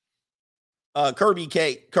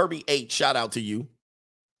 Kirby H, shout out to you.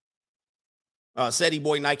 Seti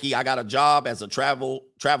Boy Nike, I got a job as a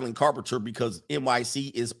traveling carpenter because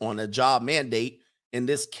NYC is on a job mandate, and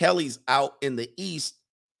this Kelly's out in the East.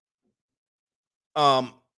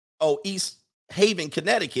 East Haven,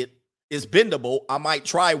 Connecticut is bendable. I might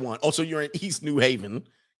try one. Oh, so you're in East New Haven,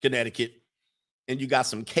 Connecticut, and you got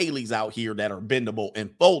some Kayleys out here that are bendable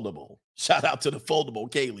and foldable. Shout out to the foldable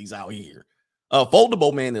Kayleys out here.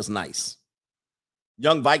 Foldable, man, is nice.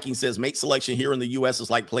 Young Viking says, mate selection here in the U.S. is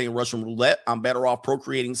like playing Russian roulette. I'm better off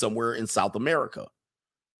procreating somewhere in South America.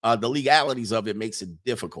 The legalities of it makes it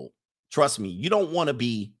difficult. Trust me, you don't want to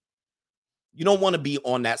be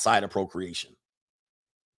on that side of procreation.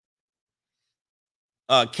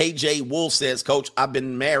 KJ Wolf says, Coach, I've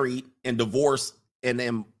been married and divorced and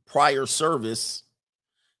in prior service.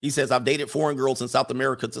 He says, I've dated foreign girls in South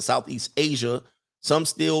America to Southeast Asia. Some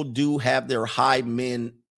still do have their high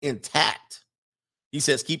men intact. He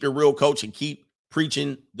says, keep it real, Coach, and keep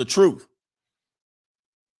preaching the truth.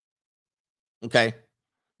 Okay.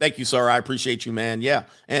 Thank you, sir. I appreciate you, man. Yeah.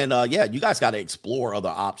 And you guys got to explore other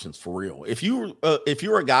options for real. If you're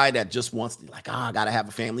a guy that just wants to I got to have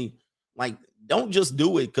a family, don't just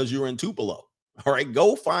do it because you're in Tupelo. All right.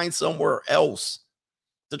 Go find somewhere else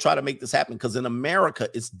to try to make this happen. Because in America,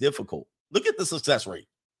 it's difficult. Look at the success rate.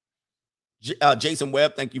 Jason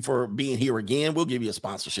Webb, thank you for being here again. We'll give you a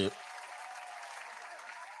sponsorship.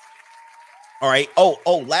 All right.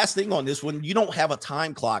 Oh, last thing on this one. You don't have a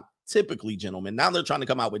time clock typically, gentlemen. Now they're trying to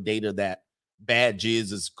come out with data that bad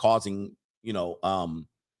jizz is causing,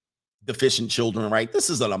 deficient children, right? This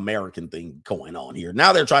is an American thing going on here.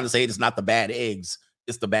 Now they're trying to say it's not the bad eggs,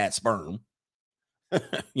 it's the bad sperm.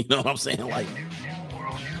 You know what I'm saying? Like,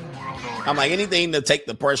 I'm like, anything to take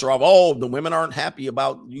the pressure off. Oh, the women aren't happy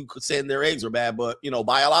about you saying their eggs are bad, but you know,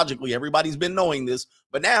 biologically, everybody's been knowing this.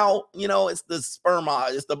 But now, you know, it's the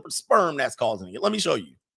sperm that's causing it. Let me show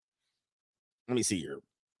you. Let me see here.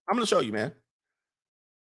 I'm gonna show you, man.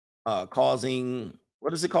 Causing,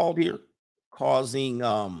 what is it called here? Causing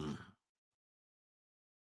what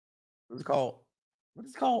is it called? What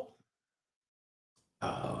is it called?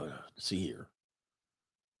 Let's see here.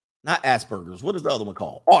 Not Asperger's. What is the other one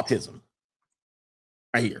called? Autism.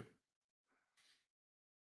 Right here.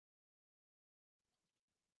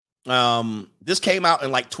 This came out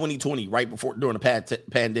in like 2020, right before, during the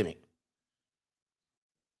pandemic.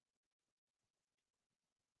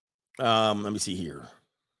 Let me see here.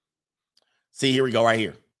 See, here we go right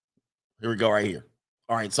here. Here we go right here.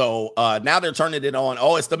 All right, so now they're turning it on.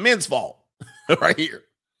 Oh, it's the men's fault. Right here.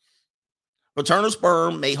 Maternal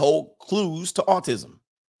sperm may hold clues to autism.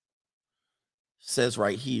 Says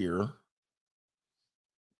right here.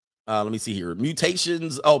 Let me see here.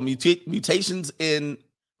 Mutations. Oh, mutations in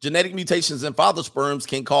genetic mutations in father sperms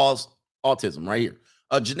can cause autism. Right here.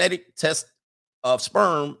 A genetic test of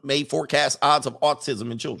sperm may forecast odds of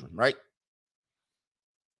autism in children. Right.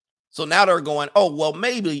 So now they're going, oh, well,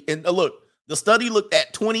 maybe. And look, the study looked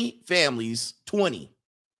at 20 families, 20.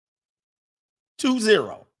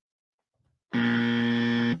 20.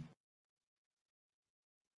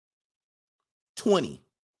 20.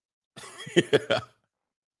 All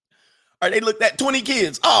right, they looked at 20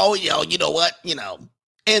 kids. Oh, you know what? You know,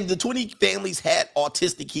 and the 20 families had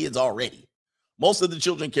autistic kids already. Most of the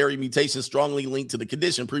children carry mutations strongly linked to the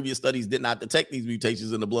condition. Previous studies did not detect these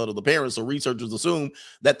mutations in the blood of the parents, so researchers assume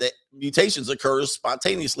that the mutations occur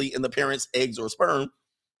spontaneously in the parents' eggs or sperm.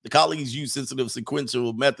 The colleagues used sensitive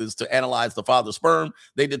sequential methods to analyze the father's sperm.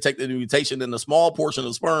 They detected a mutation in a small portion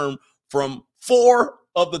of sperm from 4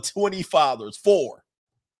 of the 20 fathers. 4.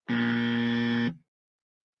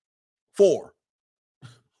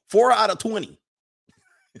 4 out of 20.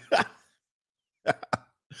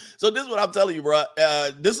 So this is what I'm telling you, bro.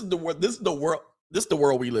 This is the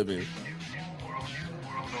world we live in.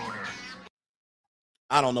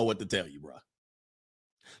 I don't know what to tell you, bro.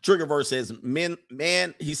 Triggerverse says, man,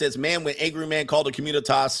 when angry man called a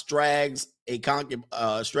communitas strags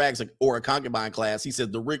or a concubine class. He says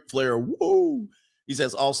the Ric Flair, woo. He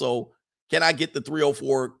says also, can I get the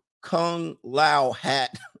 304 Kung Lao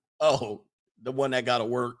hat? Oh, the one that got a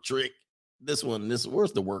work trick. Where's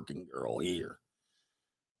the working girl here?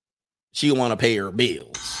 She want to pay her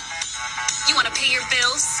bills. You want to pay your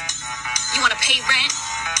bills? You want to pay rent?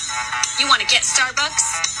 You want to get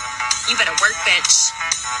Starbucks? You better work, bitch.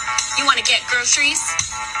 You want to get groceries?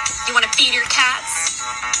 You want to feed your cats?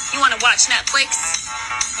 You want to watch Netflix?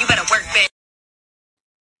 You better work, bitch.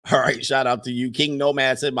 All right, shout out to you. King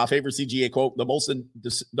Nomad said, my favorite CGA quote, the most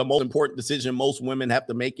important decision most women have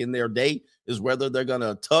to make in their day is whether they're going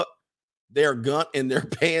to tuck their gun in their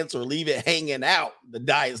pants or leave it hanging out. The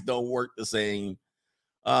diets don't work the same.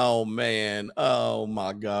 Oh, man. Oh,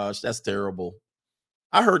 my gosh. That's terrible.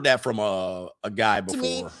 I heard that from a guy before. To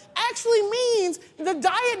me, actually means the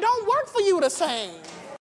diet don't work for you the same.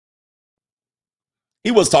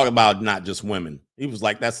 He was talking about not just women. He was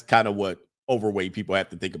like, that's kind of what overweight people have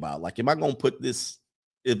to think about. Like, am I going to put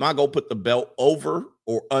the belt over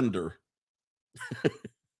or under? I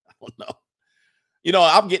don't know. You know,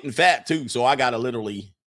 I'm getting fat too, so I got to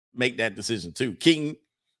literally make that decision too. King,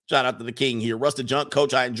 shout out to the King here. Rusted Junk,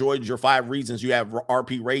 Coach, I enjoyed your 5 reasons you have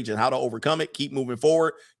RP rage and how to overcome it. Keep moving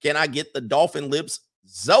forward. Can I get the Dolphin Lips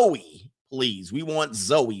Zoe, please? We want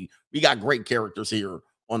Zoe. We got great characters here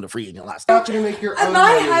on the Free Agent Lifestyle.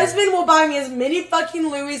 My husband will buy me as many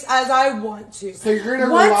fucking Louis as I want to. So you're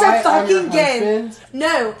gonna once rely a fucking on your game. husband?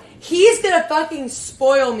 No, he's gonna fucking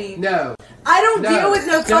spoil me. No, I don't deal with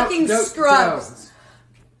no fucking scrubs.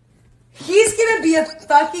 He's gonna be a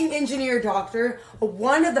fucking engineer doctor,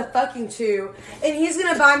 one of the fucking 2, and he's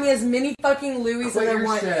gonna buy me as many fucking Louis as I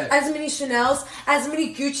want, as many Chanel's, as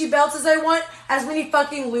many Gucci belts as I want, as many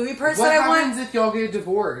fucking Louis purses I want. What happens if y'all get a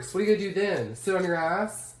divorce? What are you gonna do then? Sit on your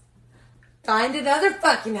ass? Find another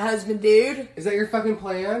fucking husband, dude. Is that your fucking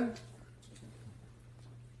plan?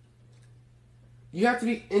 You have to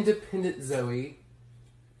be independent, Zoe.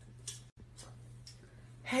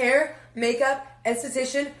 Hair, makeup,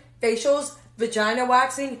 esthetician, facials, vagina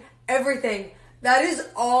waxing, everything. That is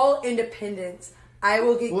all independence. I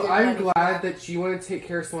will get. Well, I'm glad that you want to take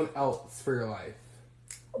care of someone else for your life.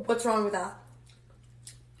 What's wrong with that?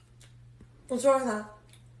 What's wrong with that?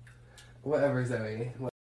 Whatever, Zoe.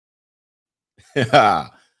 All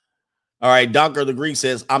right. Dunker the Greek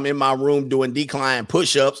says, I'm in my room doing decline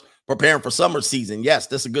push-ups, preparing for summer season. Yes,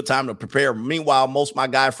 this is a good time to prepare. Meanwhile, most of my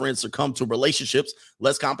guy friends succumb to relationships,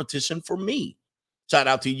 less competition for me. Shout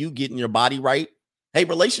out to you getting your body right. Hey,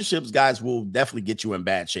 relationships, guys, will definitely get you in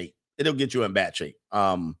bad shape. It'll get you in bad shape.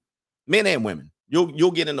 Men and women,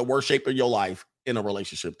 you'll get in the worst shape of your life in a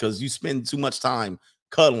relationship because you spend too much time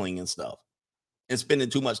cuddling and stuff and spending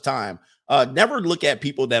too much time. Never look at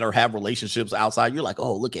people that have relationships outside. You're like,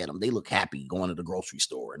 oh, look at them. They look happy going to the grocery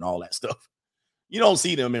store and all that stuff. You don't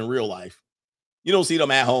see them in real life. You don't see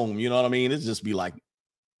them at home. You know what I mean? It's just be like,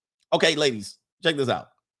 okay, ladies, check this out.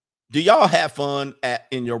 Do y'all have fun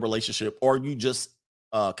in your relationship, or are you just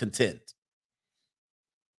content?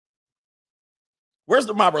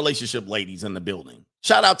 Where's my relationship ladies in the building?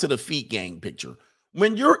 Shout out to the feet gang picture.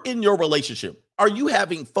 When you're in your relationship, are you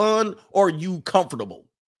having fun or are you comfortable?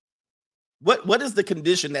 What is the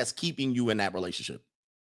condition that's keeping you in that relationship?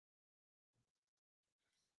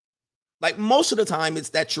 Like most of the time, it's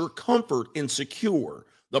that you're comfort and secure.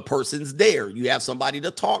 The person's there. You have somebody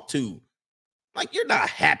to talk to. Like you're not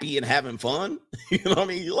happy and having fun. You know what I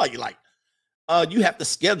mean? You have to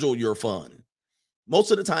schedule your fun.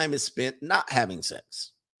 Most of the time it's spent not having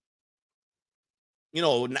sex. You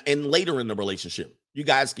know, and later in the relationship, you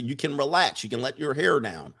can relax. You can let your hair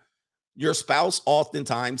down. Your spouse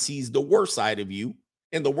oftentimes sees the worst side of you,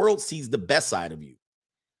 and the world sees the best side of you.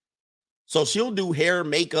 So she'll do hair,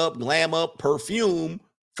 makeup, glam up, perfume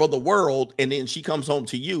for the world, and then she comes home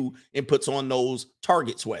to you and puts on those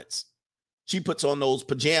Target sweats. She puts on those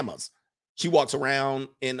pajamas. She walks around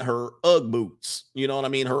in her Ugg boots. You know what I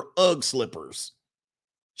mean? Her Ugg slippers.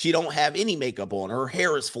 She don't have any makeup on. Her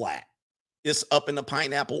hair is flat. It's up in a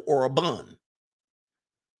pineapple or a bun.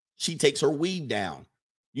 She takes her weave down.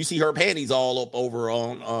 You see her panties all up over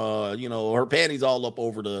her panties all up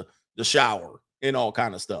over the shower and all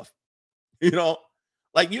kind of stuff. You know,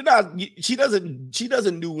 like she doesn't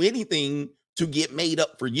do anything to get made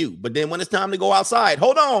up for you. But then when it's time to go outside,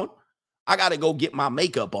 hold on, I got to go get my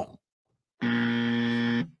makeup on.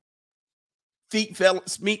 Feet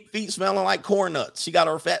smelling like corn nuts. She got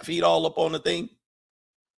her fat feet all up on the thing.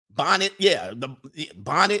 Bonnet, yeah, the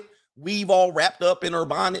bonnet, weave all wrapped up in her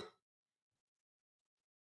bonnet.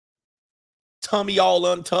 Tummy all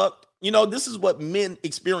untucked. You know, this is what men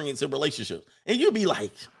experience in relationships. And you'll be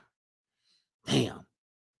like, damn.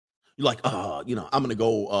 You're like, I'm gonna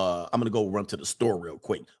go run to the store real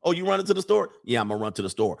quick. Oh, you running to the store? Yeah, I'm gonna run to the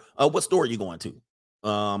store. What store are you going to?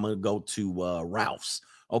 I'm gonna go to Ralph's.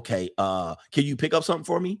 Okay, can you pick up something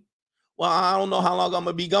for me? Well, I don't know how long I'm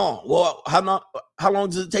gonna be gone. Well, how long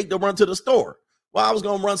does it take to run to the store? Well, I was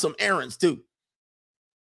gonna run some errands too.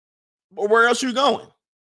 But where else you going?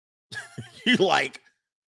 You like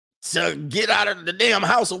to get out of the damn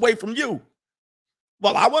house away from you.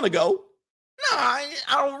 Well, I want to go. No, I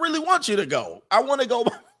don't really want you to go. I want to go.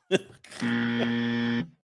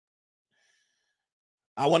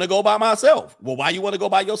 I want to go by myself. Well, why you want to go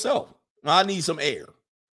by yourself? I need some air.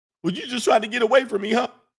 Well, you just trying to get away from me, huh?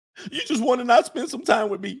 You just want to not spend some time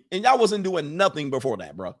with me. And y'all wasn't doing nothing before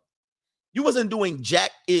that, bro. You wasn't doing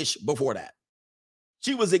jack-ish before that.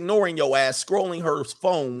 She was ignoring your ass, scrolling her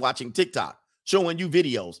phone, watching TikTok, showing you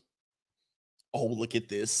videos. Oh, look at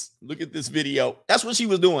this. Look at this video. That's what she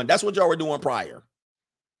was doing. That's what y'all were doing prior.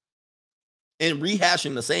 And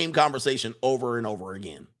rehashing the same conversation over and over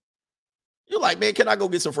again. You're like, man, can I go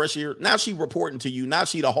get some fresh air? Now she reporting to you. Now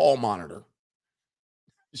she the hall monitor.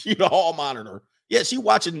 She the hall monitor. Yeah, she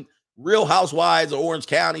watching Real Housewives of Orange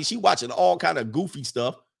County. She watching all kind of goofy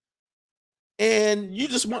stuff. And you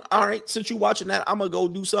just want, all right, since you're watching that, I'm going to go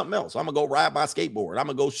do something else. I'm going to go ride my skateboard. I'm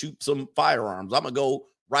going to go shoot some firearms. I'm going to go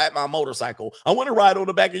ride my motorcycle. I want to ride on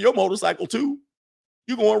the back of your motorcycle too.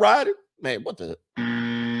 You going to ride it? Man, what the?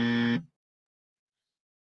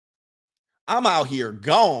 I'm out here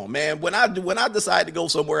gone, man. When I decide to go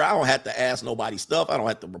somewhere, I don't have to ask nobody stuff. I don't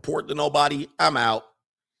have to report to nobody. I'm out.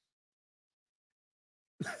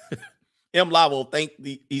 M. Lavo,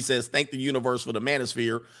 he says, thank the universe for the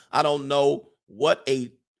manosphere. I don't know what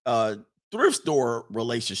a thrift store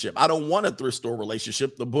relationship. I don't want a thrift store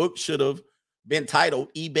relationship. The book should have been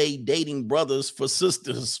titled eBay Dating Brothers for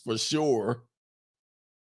Sisters for sure.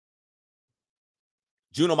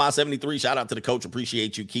 Junomar 73, shout out to the coach.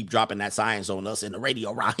 Appreciate you. Keep dropping that science on us in the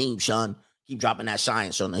radio. Raheem Shun, keep dropping that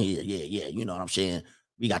science on here. Yeah. You know what I'm saying?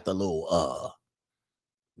 We got the little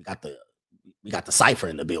we got the cipher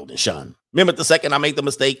in the building, Shun. Remember the second I made the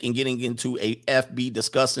mistake in getting into a FB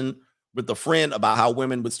discussing with a friend about how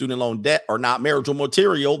women with student loan debt are not marital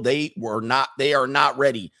material. They are not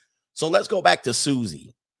ready. So let's go back to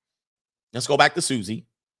Susie.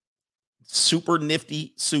 Super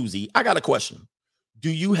Nifty Susie, I got a question. Do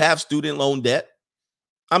you have student loan debt?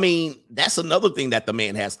 I mean, that's another thing that the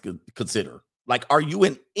man has to consider. Like, are you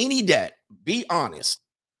in any debt? Be honest.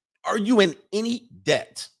 Are you in any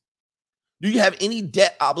debt? Do you have any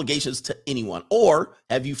debt obligations to anyone? Or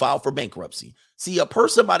have you filed for bankruptcy? See, a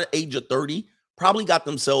person by the age of 30 probably got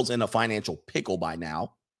themselves in a financial pickle by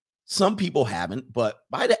now. Some people haven't, but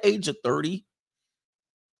by the age of 30,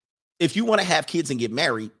 if you want to have kids and get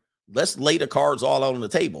married, let's lay the cards all out on the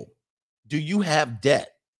table. Do you have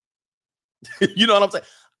debt? You know what I'm saying?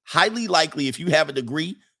 Highly likely, if you have a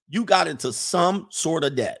degree, you got into some sort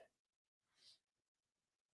of debt.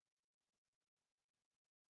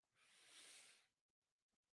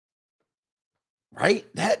 Right?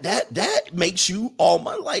 That makes you all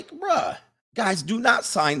my like, bruh. Guys, do not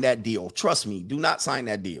sign that deal. Trust me, do not sign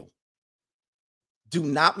that deal. Do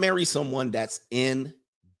not marry someone that's in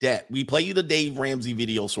debt. We play you the Dave Ramsey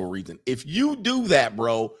videos for a reason. If you do that,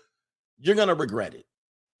 bro, you're going to regret it.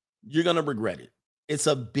 You're going to regret it. It's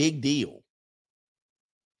a big deal.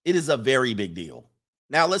 It is a very big deal.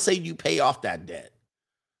 Now, let's say you pay off that debt.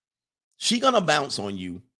 She going to bounce on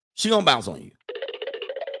you. She going to bounce on you.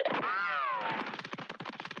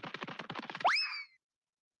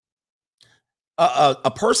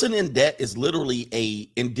 A person in debt is literally a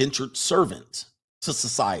indentured servant to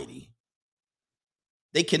society.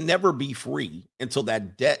 They can never be free until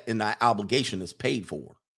that debt and that obligation is paid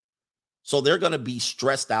for. So they're going to be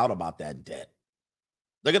stressed out about that debt.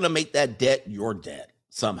 They're going to make that debt your debt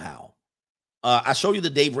somehow. I show you the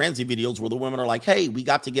Dave Ramsey videos where the women are like, hey, we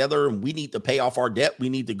got together and we need to pay off our debt. We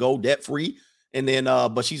need to go debt free. And then,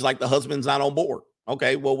 but she's like, the husband's not on board.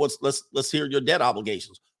 Okay, well, let's hear your debt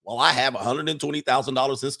obligations. Well, I have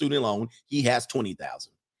 $120,000 in student loan. He has $20,000.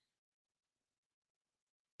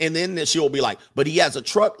 And then she'll be like, but he has a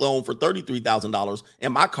truck loan for $33,000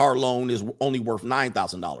 and my car loan is only worth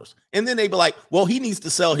 $9,000. And then they be like, well, he needs to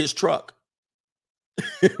sell his truck.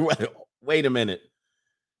 Wait a minute.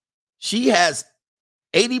 She has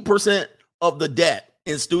 80% of the debt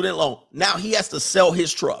in student loan. Now he has to sell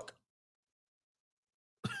his truck.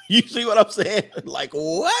 You see what I'm saying? Like,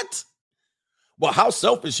 what? Well, how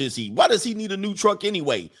selfish is he? Why does he need a new truck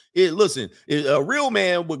anyway? Listen, a real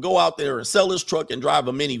man would go out there and sell his truck and drive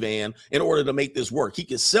a minivan in order to make this work. He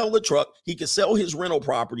could sell the truck. He could sell his rental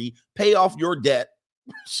property, pay off your debt.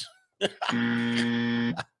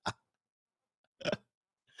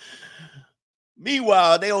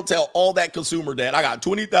 Meanwhile, they'll tell all that consumer debt. I got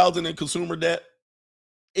 $20,000 in consumer debt.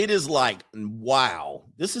 It is like, wow,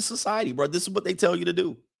 this is society, bro. This is what they tell you to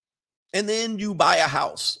do. And then you buy a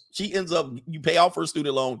house. She ends up, you pay off her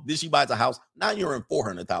student loan. Then she buys a house. Now you're in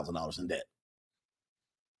 $400,000 in debt.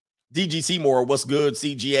 DG Seymour, what's good?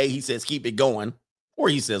 CGA, he says, keep it going. Or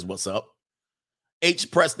he says, what's up?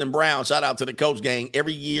 H. Preston Brown, shout out to the coach gang.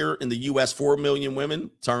 Every year in the U.S., 4 million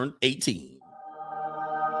women turn 18.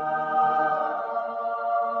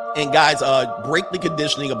 And guys, break the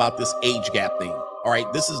conditioning about this age gap thing. All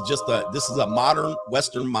right, this is a modern,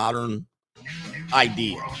 Western modern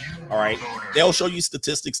idea. All right, they'll show you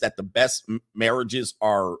statistics that the best marriages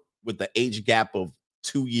are with the age gap of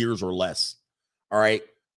 2 years or less. All right,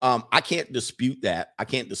 I can't dispute that. I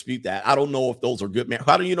don't know if those are good marriages.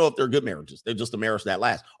 How do you know if they're good marriages? They're just a marriage that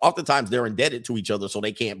lasts. Oftentimes they're indebted to each other, so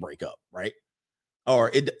they can't break up, right?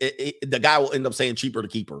 Or the guy will end up saying cheaper to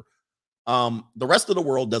keep her. The rest of the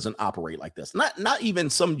world doesn't operate like this. Not even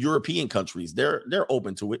some European countries. They're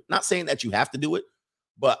open to it. Not saying that you have to do it,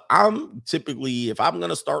 but I'm typically, if I'm going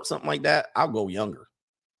to start something like that, I'll go younger.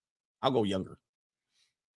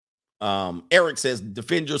 Eric says,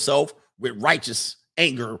 defend yourself with righteous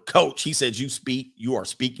anger. Coach, he says, you are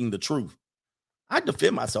speaking the truth. I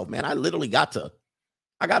defend myself, man. I literally got to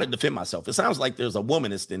defend myself. It sounds like there's a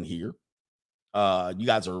womanist in here. You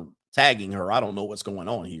guys are tagging her. I don't know what's going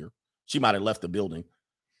on here. She might have left the building.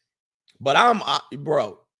 But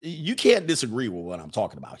bro, you can't disagree with what I'm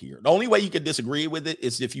talking about here. The only way you can disagree with it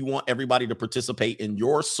is if you want everybody to participate in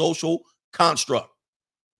your social construct,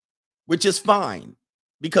 which is fine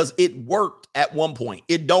because it worked at one point.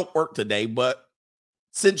 It don't work today, but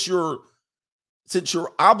since you're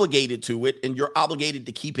obligated to it and you're obligated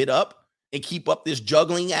to keep it up and keep up this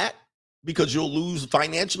juggling act because you'll lose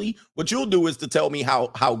financially, what you'll do is to tell me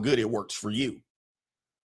how good it works for you.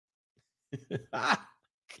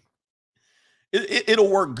 It'll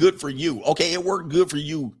work good for you. Okay, it worked good for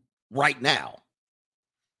you right now.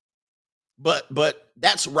 But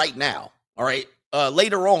that's right now. All right.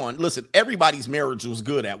 Later on, listen, everybody's marriage was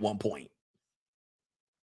good at one point.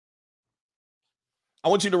 I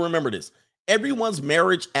want you to remember this. Everyone's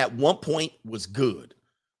marriage at one point was good.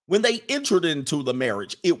 When they entered into the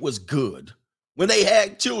marriage, it was good. When they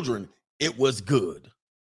had children, it was good.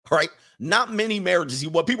 All right. Not many marriages.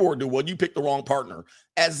 What people were doing, well, you picked the wrong partner,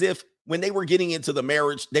 as if when they were getting into the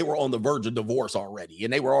marriage, they were on the verge of divorce already.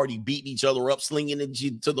 And they were already beating each other up, slinging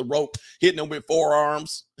into the rope, hitting them with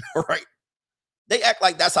forearms. All right. They act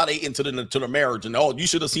like that's how they entered into the marriage. And, oh, you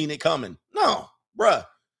should have seen it coming. No, bruh.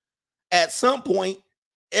 At some point,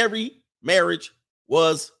 every marriage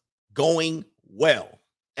was going well.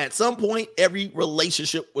 At some point, every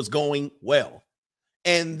relationship was going well.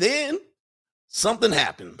 And then something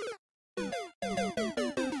happened.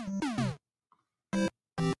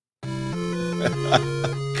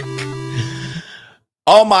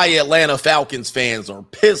 All my Atlanta Falcons fans are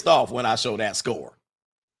pissed off when I show that score.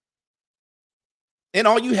 And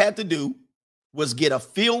all you had to do was get a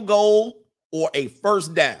field goal or a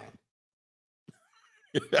first down.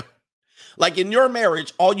 Like in your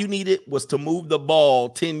marriage, all you needed was to move the ball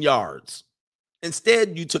 10 yards.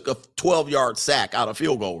 Instead, you took a 12-yard sack out of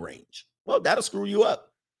field goal range. Well, that'll screw you up.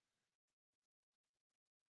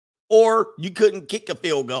 Or you couldn't kick a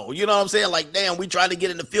field goal. You know what I'm saying? Like, damn, we tried to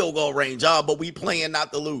get in the field goal range, but we playing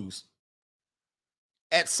not to lose.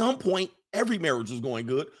 At some point, every marriage was going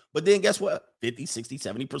good. But then guess what? 50, 60,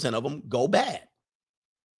 70% of them go bad.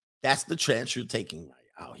 That's the chance you're taking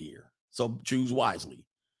out here. So choose wisely.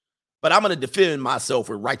 But I'm going to defend myself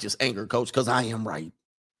with righteous anger, coach, because I am right.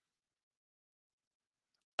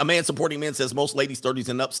 A man supporting men says most ladies 30s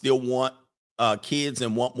and up still want kids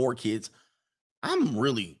and want more kids. I'm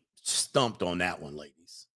really stumped on that one,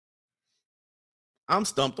 ladies. I'm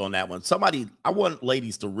stumped on that one. I want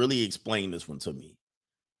ladies to really explain this one to me.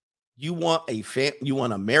 You want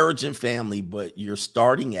a marriage and family, but you're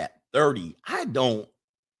starting at 30. I don't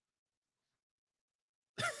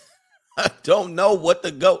know what to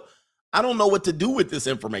go. I don't know what to do with this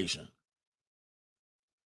information.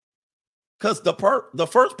 Because the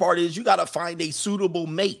first part is you got to find a suitable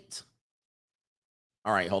mate.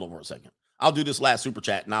 All right, hold on for a second. I'll do this last super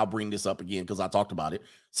chat and I'll bring this up again because I talked about it.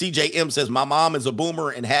 CJM says, my mom is a boomer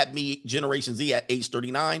and had me Generation Z at age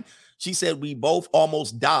 39. She said, we both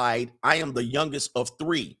almost died. I am the youngest of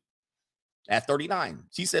 3 at 39.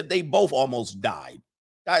 She said they both almost died.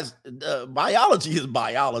 Guys, biology is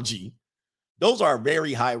biology. Those are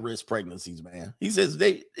very high risk pregnancies, man. He says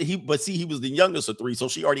he was the youngest of 3, so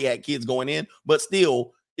she already had kids going in, but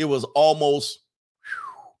still it was almost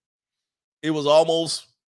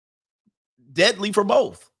deadly for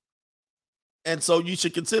both. And so you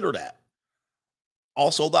should consider that.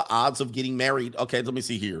 Also, the odds of getting married. Okay, let me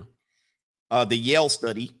see here. The Yale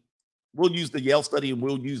study. We'll use the Yale study and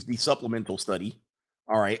we'll use the supplemental study.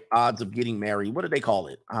 All right, odds of getting married. What do they call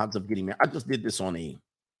it? Odds of getting married. I just did this on a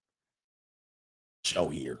show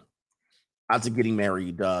here. Odds of getting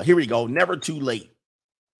married. Here we go. Never too late.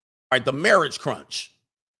 All right, the marriage crunch.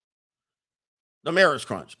 The marriage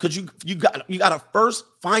crunch. Because you got to first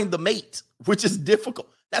find the mate, which is difficult.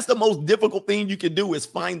 That's the most difficult thing you can do is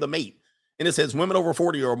find the mate. And it says women over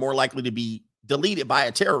 40 are more likely to be deleted by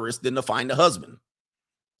a terrorist than to find a husband.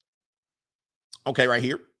 Okay, right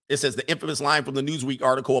here. It says the infamous line from the Newsweek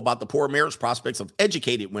article about the poor marriage prospects of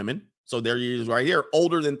educated women. So there he is right here,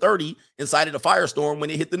 older than 30, incited a firestorm when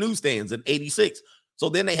it hit the newsstands in 86. So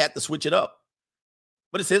then they had to switch it up.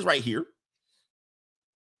 But it says right here,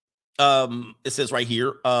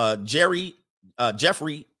 Jeffrey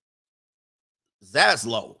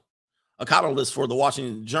Zaslow, a columnist for the Wall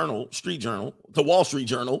Street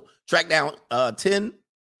Journal, tracked down 10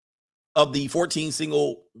 of the 14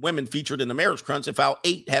 single women featured in the marriage crunch and found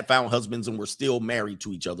 8 had found husbands and were still married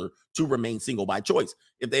to each other to remain single by choice.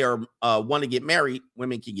 If they are want to get married,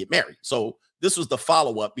 women can get married. So this was the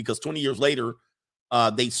follow-up because 20 years later,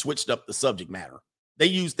 they switched up the subject matter. They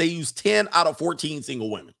used 10 out of 14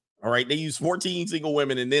 single women. All right. They used 14 single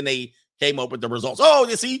women and then they came up with the results. Oh,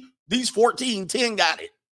 you see, these 14, 10 got it.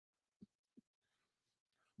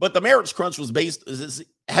 But the marriage crunch was based.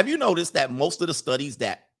 Have you noticed that most of the studies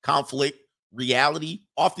that conflict reality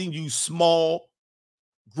often use small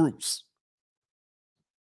groups?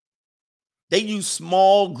 They use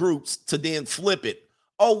small groups to then flip it.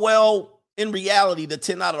 Oh, well, in reality, the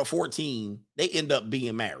 10 out of the 14, they end up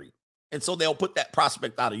being married. And so they'll put that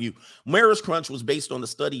prospect out of you. Marriage crunch was based on the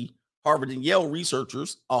study Harvard and Yale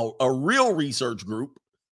researchers, a real research group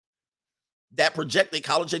that projected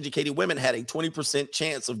college-educated women had a 20%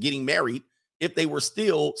 chance of getting married if they were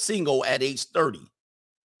still single at age 30.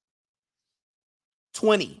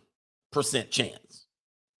 20% chance.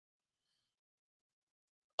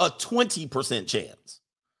 A 20% chance.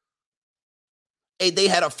 They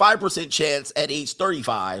had a 5% chance at age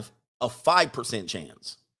 35, a 5%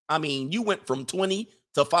 chance. I mean, you went from 20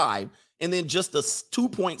 to 5, and then just a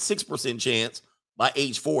 2.6% chance by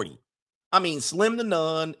age 40. I mean, slim to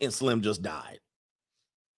none, and Slim just died.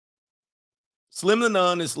 Slim to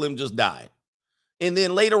none, and Slim just died. And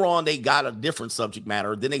then later on, they got a different subject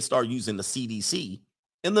matter. Then they started using the CDC,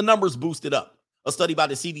 and the numbers boosted up. A study by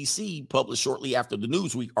the CDC published shortly after the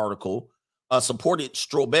Newsweek article supported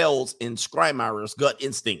Strobel's and Schreimeyer's gut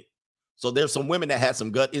instinct. So there's some women that had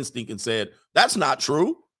some gut instinct and said, that's not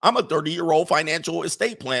true. I'm a 30-year-old financial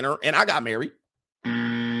estate planner, and I got married.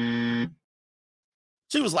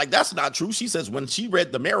 She was like, that's not true. She says when she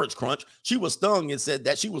read The Marriage Crunch, she was stung and said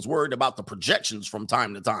that she was worried about the projections from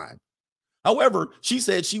time to time. However, she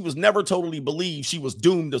said she was never totally believed she was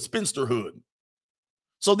doomed to spinsterhood.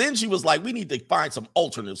 So then she was like, we need to find some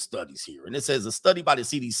alternative studies here. And it says a study by the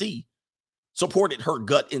CDC supported her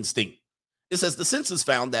gut instinct. It says the census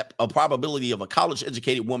found that a probability of a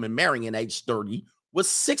college-educated woman marrying at age 30 was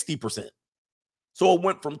 60%. So it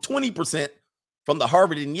went from 20% from the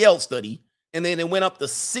Harvard and Yale study, and then it went up to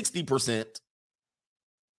 60%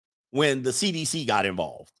 when the CDC got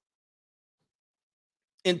involved.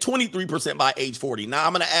 And 23% by age 40. Now,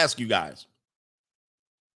 I'm going to ask you guys.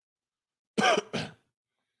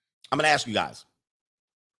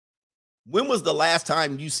 When was the last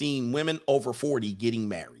time you seen women over 40 getting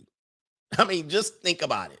married? I mean, just think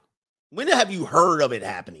about it. When have you heard of it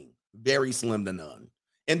happening? Very slim to none.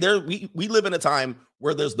 And we live in a time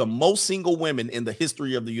where there's the most single women in the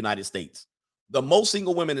history of the United States. The most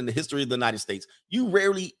single women in the history of the United States. You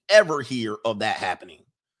rarely ever hear of that happening.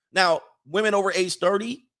 Now, women over age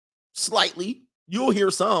 30, slightly. You'll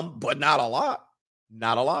hear some, but not a lot.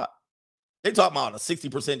 Not a lot. They talk about a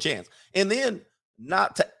 60% chance. And then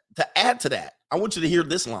not to add to that, I want you to hear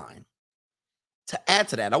this line. To add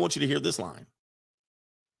to that, I want you to hear this line.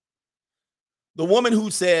 The woman who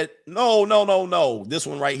said, no, this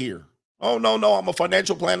one right here. Oh, no, I'm a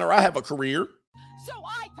financial planner. I have a career. So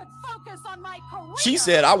I could focus on my career. She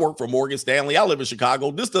said, I work for Morgan Stanley. I live in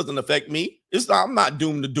Chicago. This doesn't affect me. I'm not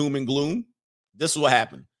doomed to doom and gloom. This is what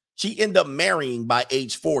happened. She ended up marrying by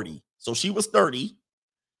age 40. So she was 30.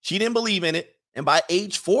 She didn't believe in it. And by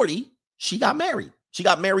age 40, she got married. She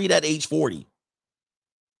got married at age 40.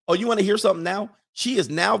 Oh, you want to hear something now? She is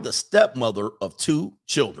now the stepmother of 2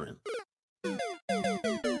 children.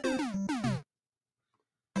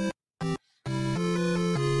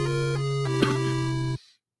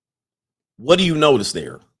 What do you notice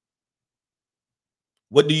there?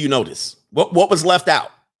 What do you notice? What was left out?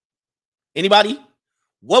 Anybody?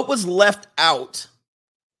 What was left out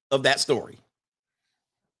of that story?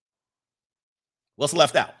 What's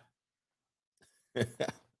left out?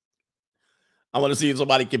 I want to see if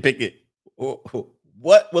somebody can pick it.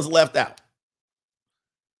 What was left out?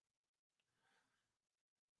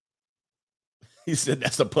 He said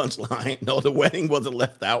that's a punchline. No, the wedding wasn't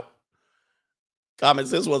left out. Common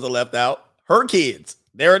sense wasn't left out. Her kids.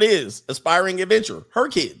 There it is. Aspiring adventure. Her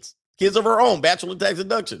kids. Kids of her own. Bachelor tax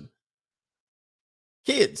deduction.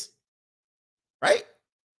 Kids. Right?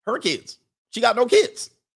 Her kids. She got no kids.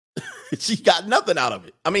 She got nothing out of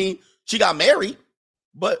it. I mean, she got married,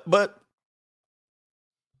 but what?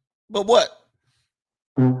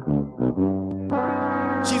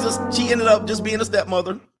 She ended up just being a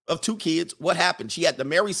stepmother of 2 kids. What happened? She had to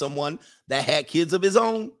marry someone that had kids of his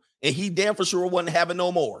own, and he damn for sure wasn't having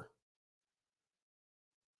no more.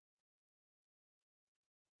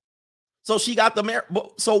 So she got the marry.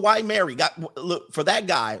 So why marry? Look, for that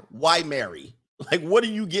guy, why marry? Like, what are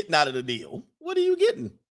you getting out of the deal? What are you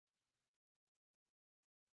getting?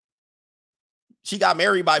 She got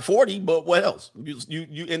married by 40, but what else?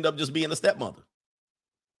 You end up just being a stepmother.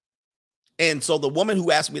 And so the woman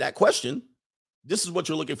who asked me that question, this is what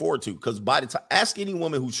you're looking forward to. Because by the time, ask any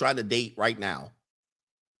woman who's trying to date right now,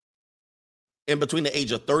 in between the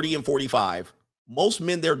age of 30 and 45, most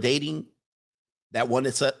men they're dating that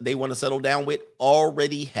they want to settle down with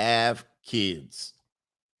already have kids.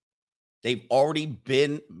 They've already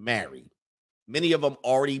been married. Many of them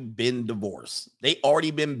already been divorced. They already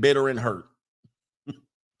been bitter and hurt.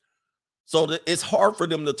 So it's hard for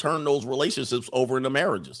them to turn those relationships over into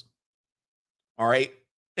marriages. All right.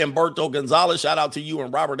 Humberto Gonzalez, shout out to you.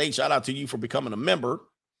 And Robert A., shout out to you for becoming a member.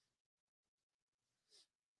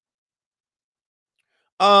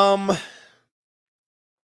 I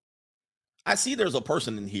see there's a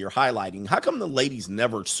person in here highlighting, how come the ladies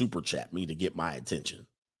never super chat me to get my attention?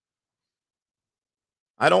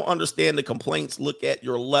 I don't understand the complaints. Look at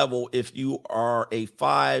your level. If you are a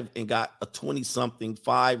 5 and got a 20-something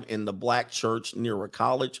 5 in the black church near a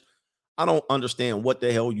college, I don't understand what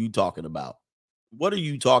the hell you talking about. What are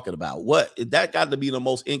you talking about? What? That got to be the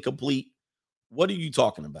most incomplete. What are you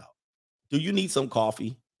talking about? Do you need some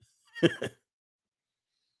coffee?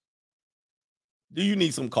 Do you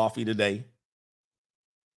need some coffee today?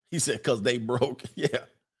 He said, because they broke. Yeah.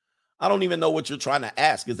 I don't even know what you're trying to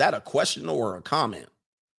ask. Is that a question or a comment?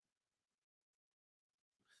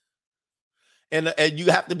 And you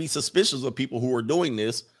have to be suspicious of people who are doing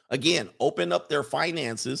this. Again, open up their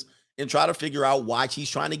finances and try to figure out why she's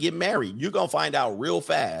trying to get married. You're going to find out real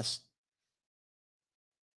fast.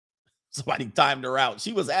 Somebody timed her out.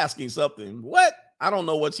 She was asking something. What? I don't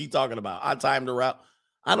know what she's talking about. I timed her out.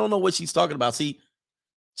 I don't know what she's talking about. See,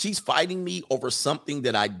 she's fighting me over something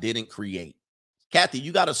that I didn't create. Kathy,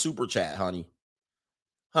 you got a super chat, honey.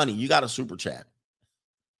 Honey, you got a super chat.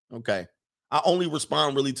 Okay. I only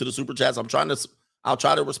respond really to the super chats. I'll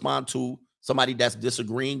try to respond to somebody that's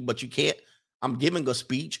disagreeing, but you can't. I'm giving a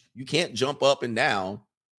speech. You can't jump up and down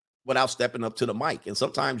without stepping up to the mic. And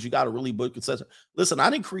sometimes you got to really book a session. Listen,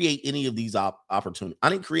 I didn't create any of these opportunities. I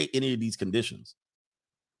didn't create any of these conditions.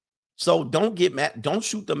 So don't get mad. Don't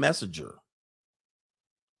shoot the messenger.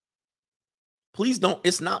 Please don't.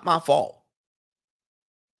 It's not my fault.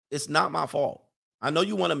 It's not my fault. I know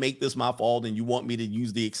you want to make this my fault and you want me to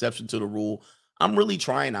use the exception to the rule. I'm really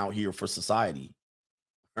trying out here for society.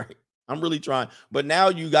 Right? I'm really trying. But now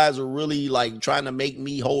you guys are really like trying to make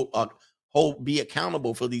me be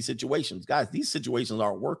accountable for these situations. Guys, these situations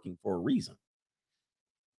aren't working for a reason.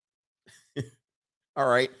 All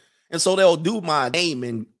right. And so they'll do my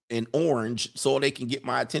name in orange so they can get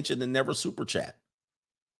my attention and never super chat.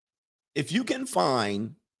 If you can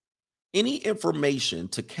find any information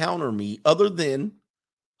to counter me other than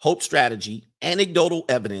hope strategy, anecdotal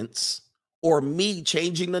evidence, or me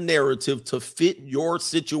changing the narrative to fit your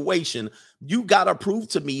situation, you got to prove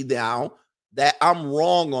to me now that I'm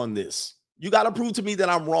wrong on this. You got to prove to me that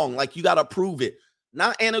I'm wrong. Like, you got to prove it.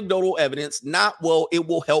 Not anecdotal evidence, not, well, it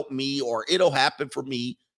will help me or it'll happen for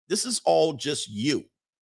me. This is all just you.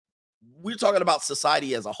 We're talking about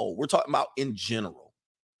society as a whole. We're talking about in general.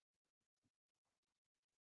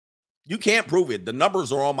 You can't prove it. The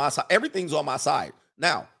numbers are on my side. Everything's on my side.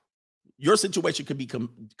 Now, your situation could be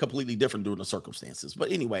completely different during the circumstances.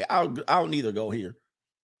 But anyway, I'll neither go here.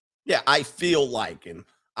 Yeah, I feel like, and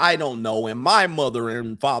I don't know. And my mother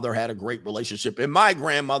and father had a great relationship. And my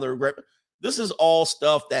grandmother, this is all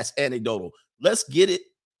stuff that's anecdotal. Let's get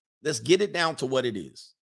it down to what it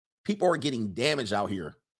is. People are getting damaged out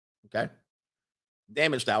here. Okay?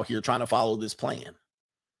 Damaged out here trying to follow this plan.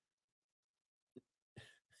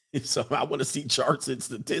 So I want to see charts and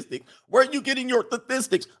statistics. Where are you getting your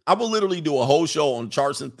statistics? I will literally do a whole show on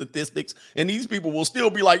charts and statistics, and these people will still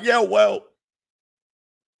be like, yeah, well,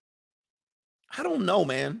 I don't know,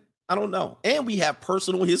 man. I don't know. And we have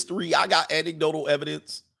personal history. I got anecdotal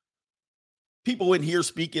evidence. People in here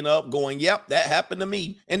speaking up, going, yep, that happened to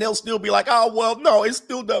me. And they'll still be like, oh, well, no, it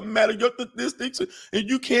still doesn't matter. Your statistics, and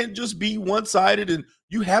you can't just be one-sided, and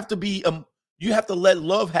you have to be, you have to let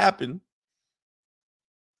love happen.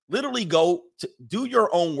 Literally go to do your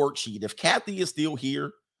own worksheet. If Kathy is still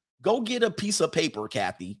here, go get a piece of paper,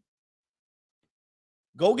 Kathy.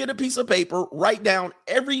 Go get a piece of paper, write down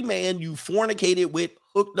every man you fornicated with,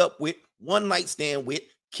 hooked up with, one night stand with,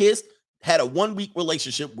 kissed, had a 1-week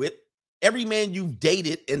relationship with, every man you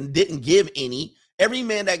dated and didn't give any, every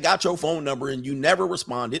man that got your phone number and you never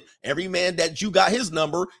responded, every man that you got his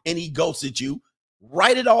number and he ghosted you.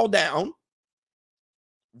 Write it all down.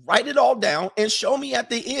 Write it all down and show me at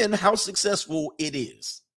the end how successful it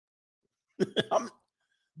is.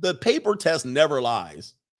 The paper test never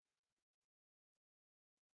lies.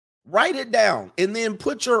 Write it down and then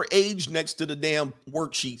put your age next to the damn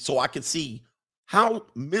worksheet so I can see how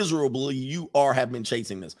miserably you have been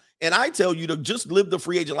chasing this. And I tell you to just live the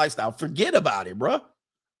free agent lifestyle. Forget about it, bro.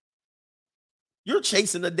 You're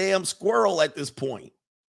chasing a damn squirrel at this point.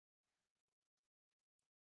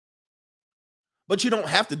 But you don't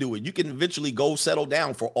have to do it. You can eventually go settle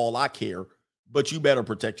down for all I care, but you better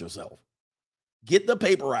protect yourself. Get the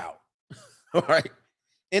paper out. All right.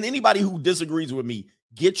 And anybody who disagrees with me,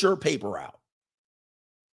 get your paper out.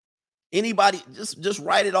 Anybody, just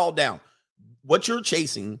write it all down. What you're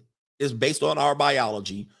chasing is based on our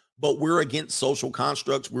biology, but we're against social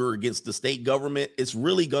constructs. We're against the state government. It's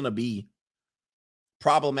really going to be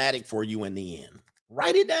problematic for you in the end.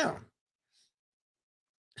 Write it down.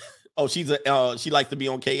 Oh, she likes to be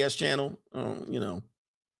on KS channel. You know.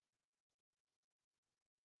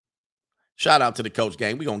 Shout out to the Coach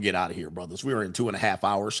Gang. We're going to get out of here, brothers. We're in 2.5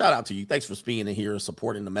 hours. Shout out to you. Thanks for being in here and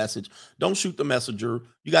supporting the message. Don't shoot the messenger.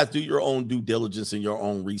 You guys do your own due diligence and your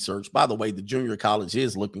own research. By the way, the junior college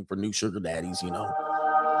is looking for new sugar daddies, you know.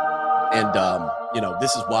 And, you know,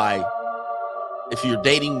 this is why if you're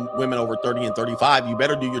dating women over 30 and 35, you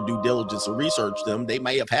better do your due diligence and research them. They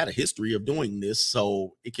may have had a history of doing this,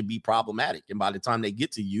 so it can be problematic. And by the time they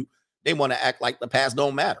get to you, they want to act like the past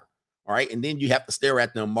don't matter. All right. And then you have to stare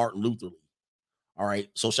at them, Martin Luther Lee. All right.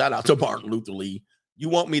 So shout out to Martin Luther Lee. You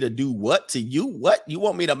want me to do what to you? What? You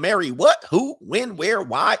want me to marry what? Who? When? Where?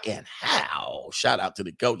 Why? And how? Shout out to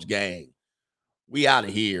the Coach Gang. We out of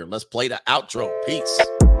here. Let's play the outro. Peace.